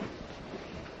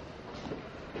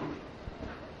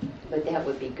 But that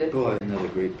would be good. Boy, another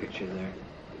great picture there.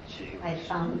 Gee. I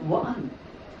found one.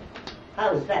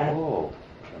 How's that? Oh,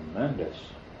 tremendous.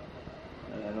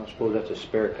 I don't suppose that's a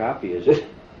spare copy, is it?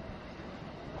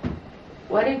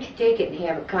 Why don't you take it and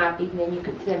have a copy, and then you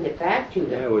can send it back to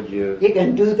them? Yeah, would you? You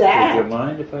can do that. Would you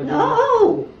mind if I do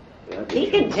No. that? He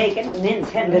can take it and then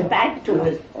send it back to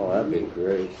us. Oh, that'd be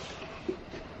great.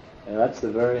 Yeah, that's the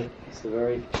very.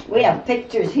 We have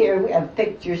pictures here, we have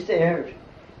pictures there,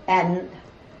 and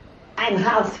I'm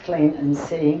house cleaning,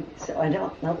 see, so I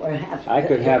don't know where half. I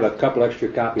could have a couple extra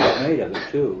copies made of it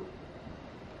too.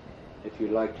 If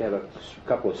you'd like to have a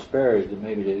couple of spares to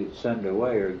maybe to send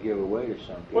away or give away to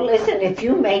some people. Well, listen, if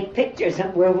you make pictures,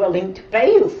 and we're willing to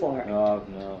pay you for it. No,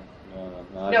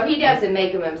 he doesn't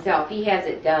make them himself. He has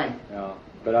it done. No,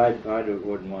 but I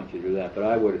wouldn't want you to do that. But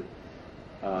I would.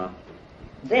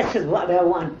 This is what I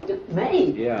want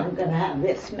made. Yeah. I'm going to have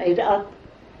this made up.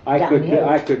 I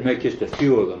could make just a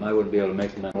few of them. I wouldn't be able to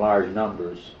make them in large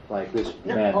numbers like this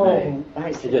man made.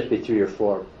 I see. It'd just be 3 or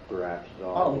 4, perhaps. Is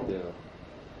all I could do.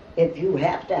 If you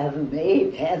have to have them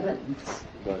made, heavens,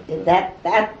 But,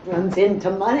 that runs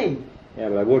into money. Yeah,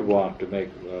 but I would want to make.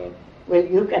 Well,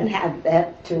 you can have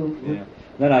that too. Yeah.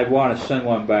 Then I'd want to send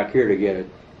one back here to get it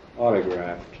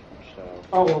autographed. So.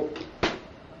 Oh.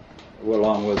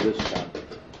 Along with this one.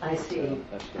 I see.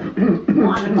 So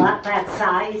One about that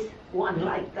size, one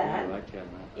like that. I like that.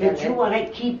 Did you want to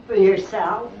keep for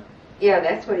yourself? Yeah,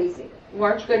 that's what he said.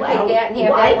 Weren't you going to Well, take that and have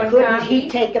why that one couldn't copy? he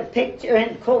take a picture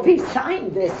and Covey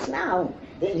sign this now?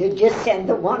 Then you just send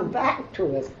the one back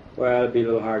to us. Well, it'd be a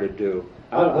little hard to do.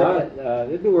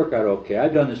 It'd work out okay.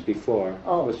 I've done this before.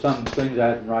 With some things I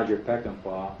had from Roger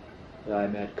Peckinpah that I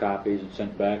made copies and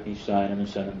sent back, and he signed them and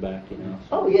sent them back, you know.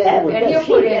 So. Oh, yeah. And he'll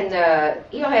put in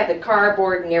he'll have the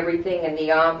cardboard and everything and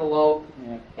the envelope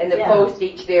and the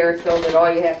postage there so that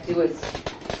all you have to do is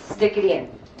stick it in.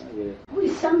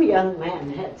 Some young man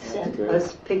had sent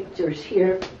us pictures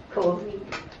here, Covey,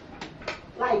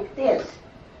 like this.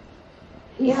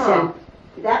 He said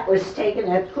that was taken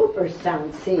at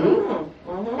Cooperstown, see?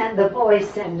 And the boy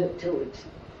sent it to us.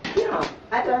 Yeah.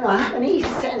 I don't know how many he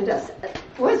sent us.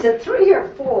 Was it 3 or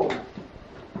 4?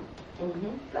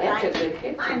 That's a good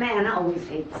picture. My man always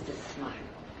hates to smile.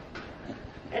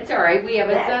 That's all right. We have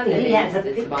a son that he has a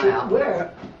hates to picture smile.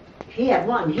 where he had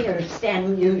one here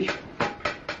standing usual.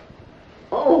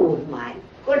 Oh my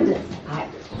goodness, I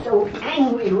was so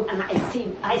angry when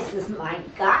I says, my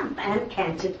God, man,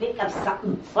 can't you think of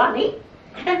something funny?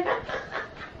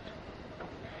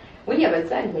 We have a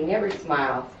son who never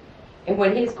smiles. And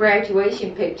when his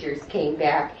graduation pictures came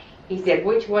back, he said,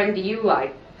 which one do you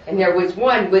like? And there was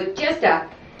one with just a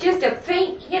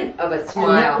faint hint of a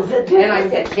smile. And I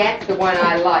said, that's the one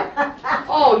I like.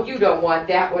 Oh, you don't want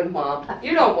that one, Mom.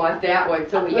 You don't want that one.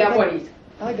 So we have one.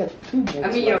 I got 2 books.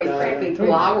 I mean, he's frankly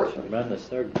flowers. Tremendous.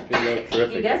 They're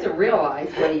terrific. He doesn't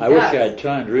realize what he does. I wish I had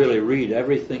time to really read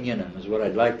everything in them, is what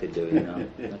I'd like to do, you know.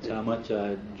 That's how much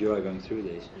I enjoy going through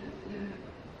these.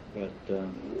 But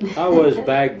how was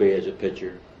Bagby as a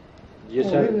pitcher? He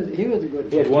was a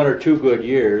good. He had 1 or 2 good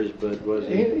years, but was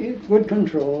he? He had good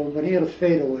control, but he had a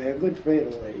fadeaway, a good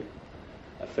fadeaway.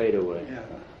 A fadeaway. Yeah.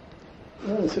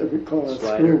 Well, that's what we call a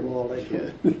Slider. screwball, like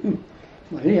that.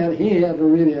 But he had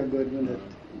really a good one that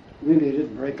really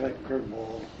didn't break like a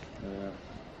curveball. Yeah.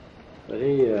 But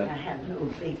he. I had no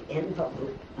big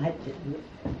envelope. I didn't.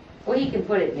 Well, he can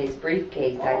put it in his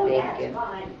briefcase, I think. That's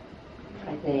fine.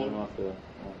 I think. I'll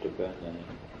have to bend any.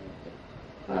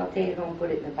 Well, take it home and put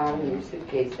it in the bottom of your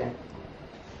suitcase then.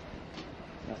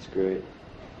 That's great.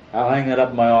 I'll hang that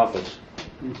up in my office.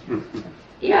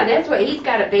 Yeah, that's what he's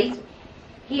got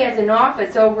he has an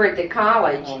office over at the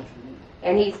college,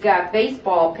 and he's got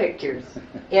baseball pictures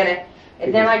in it.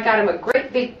 And then I got him a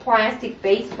great big plastic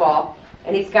baseball,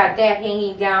 and he's got that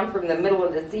hanging down from the middle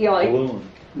of the ceiling. Balloon.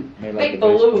 Big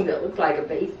balloon that looks like a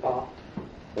baseball.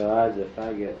 So odds if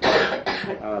I get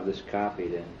out of this copy,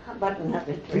 then. How about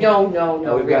another drink? No, we've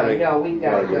really, gotta, we've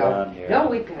got to go. No,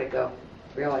 we've got to go.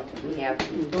 Really, we have to.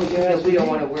 Because we don't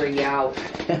want to wear you out.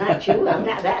 Not you, I'm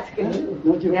not asking you.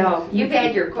 No, you've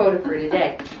had your quota for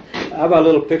today. How about a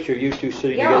little picture of you two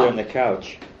sitting together on the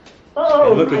couch?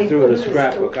 Oh, and looking through the goodness.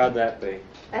 scrapbook? How'd that be?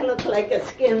 I look like a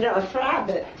skinned-off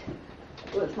rabbit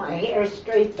with my hair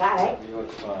straight back. You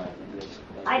look fine.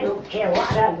 I don't care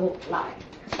what I look like.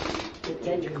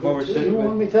 Come over, sit. You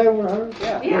want me to tell her?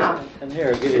 Yeah. And here,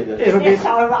 I'll give you this. It's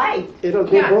all right. It'll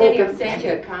be Yeah, then broken. he'll send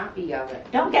you a copy of it.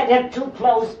 Don't get it too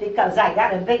close because I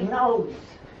got a big nose.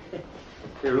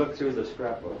 Here, look through the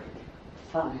scrapbook.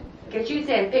 Fine. Because you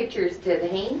sent pictures to the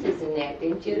Hayneses and that,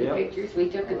 didn't you? The Yep. pictures we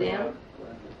took of them?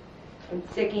 And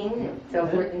sicking and so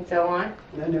forth and so on.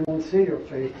 Then they won't see your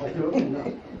face by looking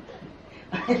up.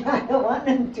 I don't want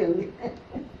them to.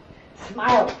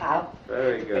 Smile, pal.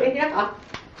 Very good. Yeah.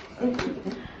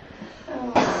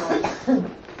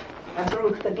 I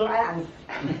broke the glass.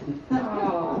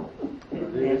 Oh.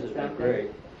 This has been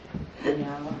great.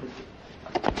 Yeah.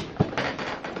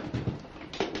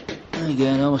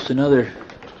 Again, almost another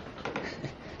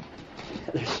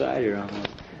cider on that.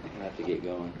 We'll have to get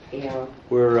going. Yeah.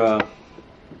 We're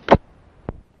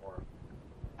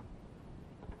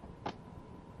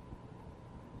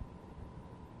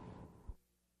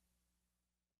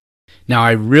Now,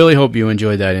 I really hope you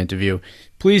enjoyed that interview.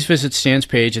 Please visit Stan's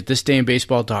page at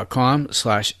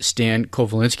thisdayinbaseball.com/Stan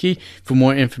Coveleski for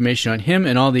more information on him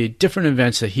and all the different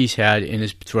events that he's had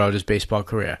throughout his baseball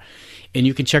career. And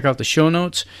you can check out the show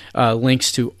notes,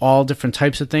 links to all different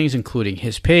types of things, including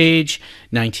his page,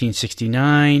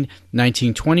 1969,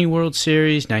 1920 World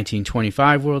Series,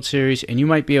 1925 World Series, and you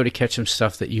might be able to catch some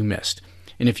stuff that you missed.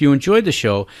 And if you enjoyed the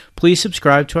show, please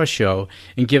subscribe to our show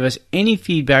and give us any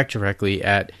feedback directly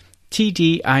at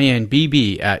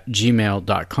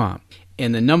tdinbb@gmail.com.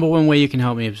 And the number one way you can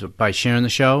help me is by sharing the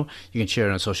show. You can share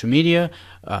it on social media,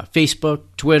 Facebook,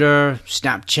 Twitter,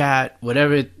 Snapchat,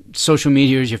 whatever social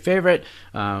media is your favorite.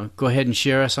 Go ahead and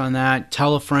share us on that.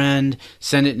 Tell a friend,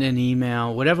 send it in an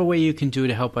email, whatever way you can do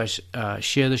to help us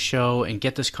share the show and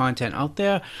get this content out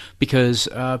there, because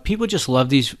people just love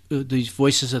these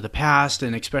voices of the past,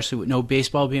 and especially with no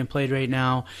baseball being played right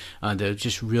now, they're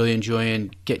just really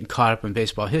enjoying getting caught up in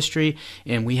baseball history,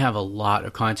 and we have a lot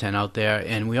of content out there,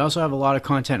 and we also have a lot of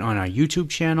content on our YouTube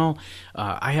channel.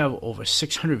 I have over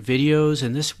 600 videos,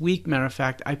 and this week, matter of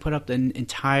fact, I put up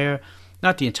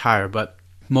not the entire, but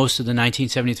most of the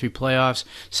 1973 playoffs,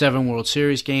 7 World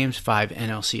Series games, 5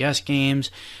 NLCS games,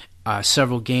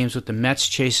 several games with the Mets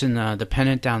chasing the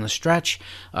pennant down the stretch.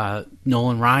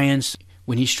 Nolan Ryan's,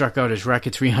 when he struck out his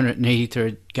record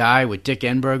 383rd guy with Dick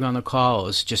Enberg on the call, it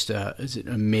was just it's an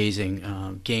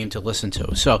amazing game to listen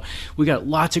to. So we got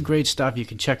lots of great stuff. You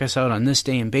can check us out on This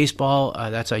Day in Baseball.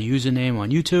 That's our username on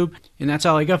YouTube. And that's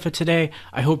all I got for today.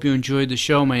 I hope you enjoyed the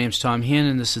show. My name's Tom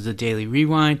Hannon. This is the Daily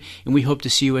Rewind, and we hope to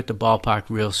see you at the ballpark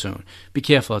real soon. Be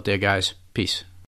careful out there, guys. Peace.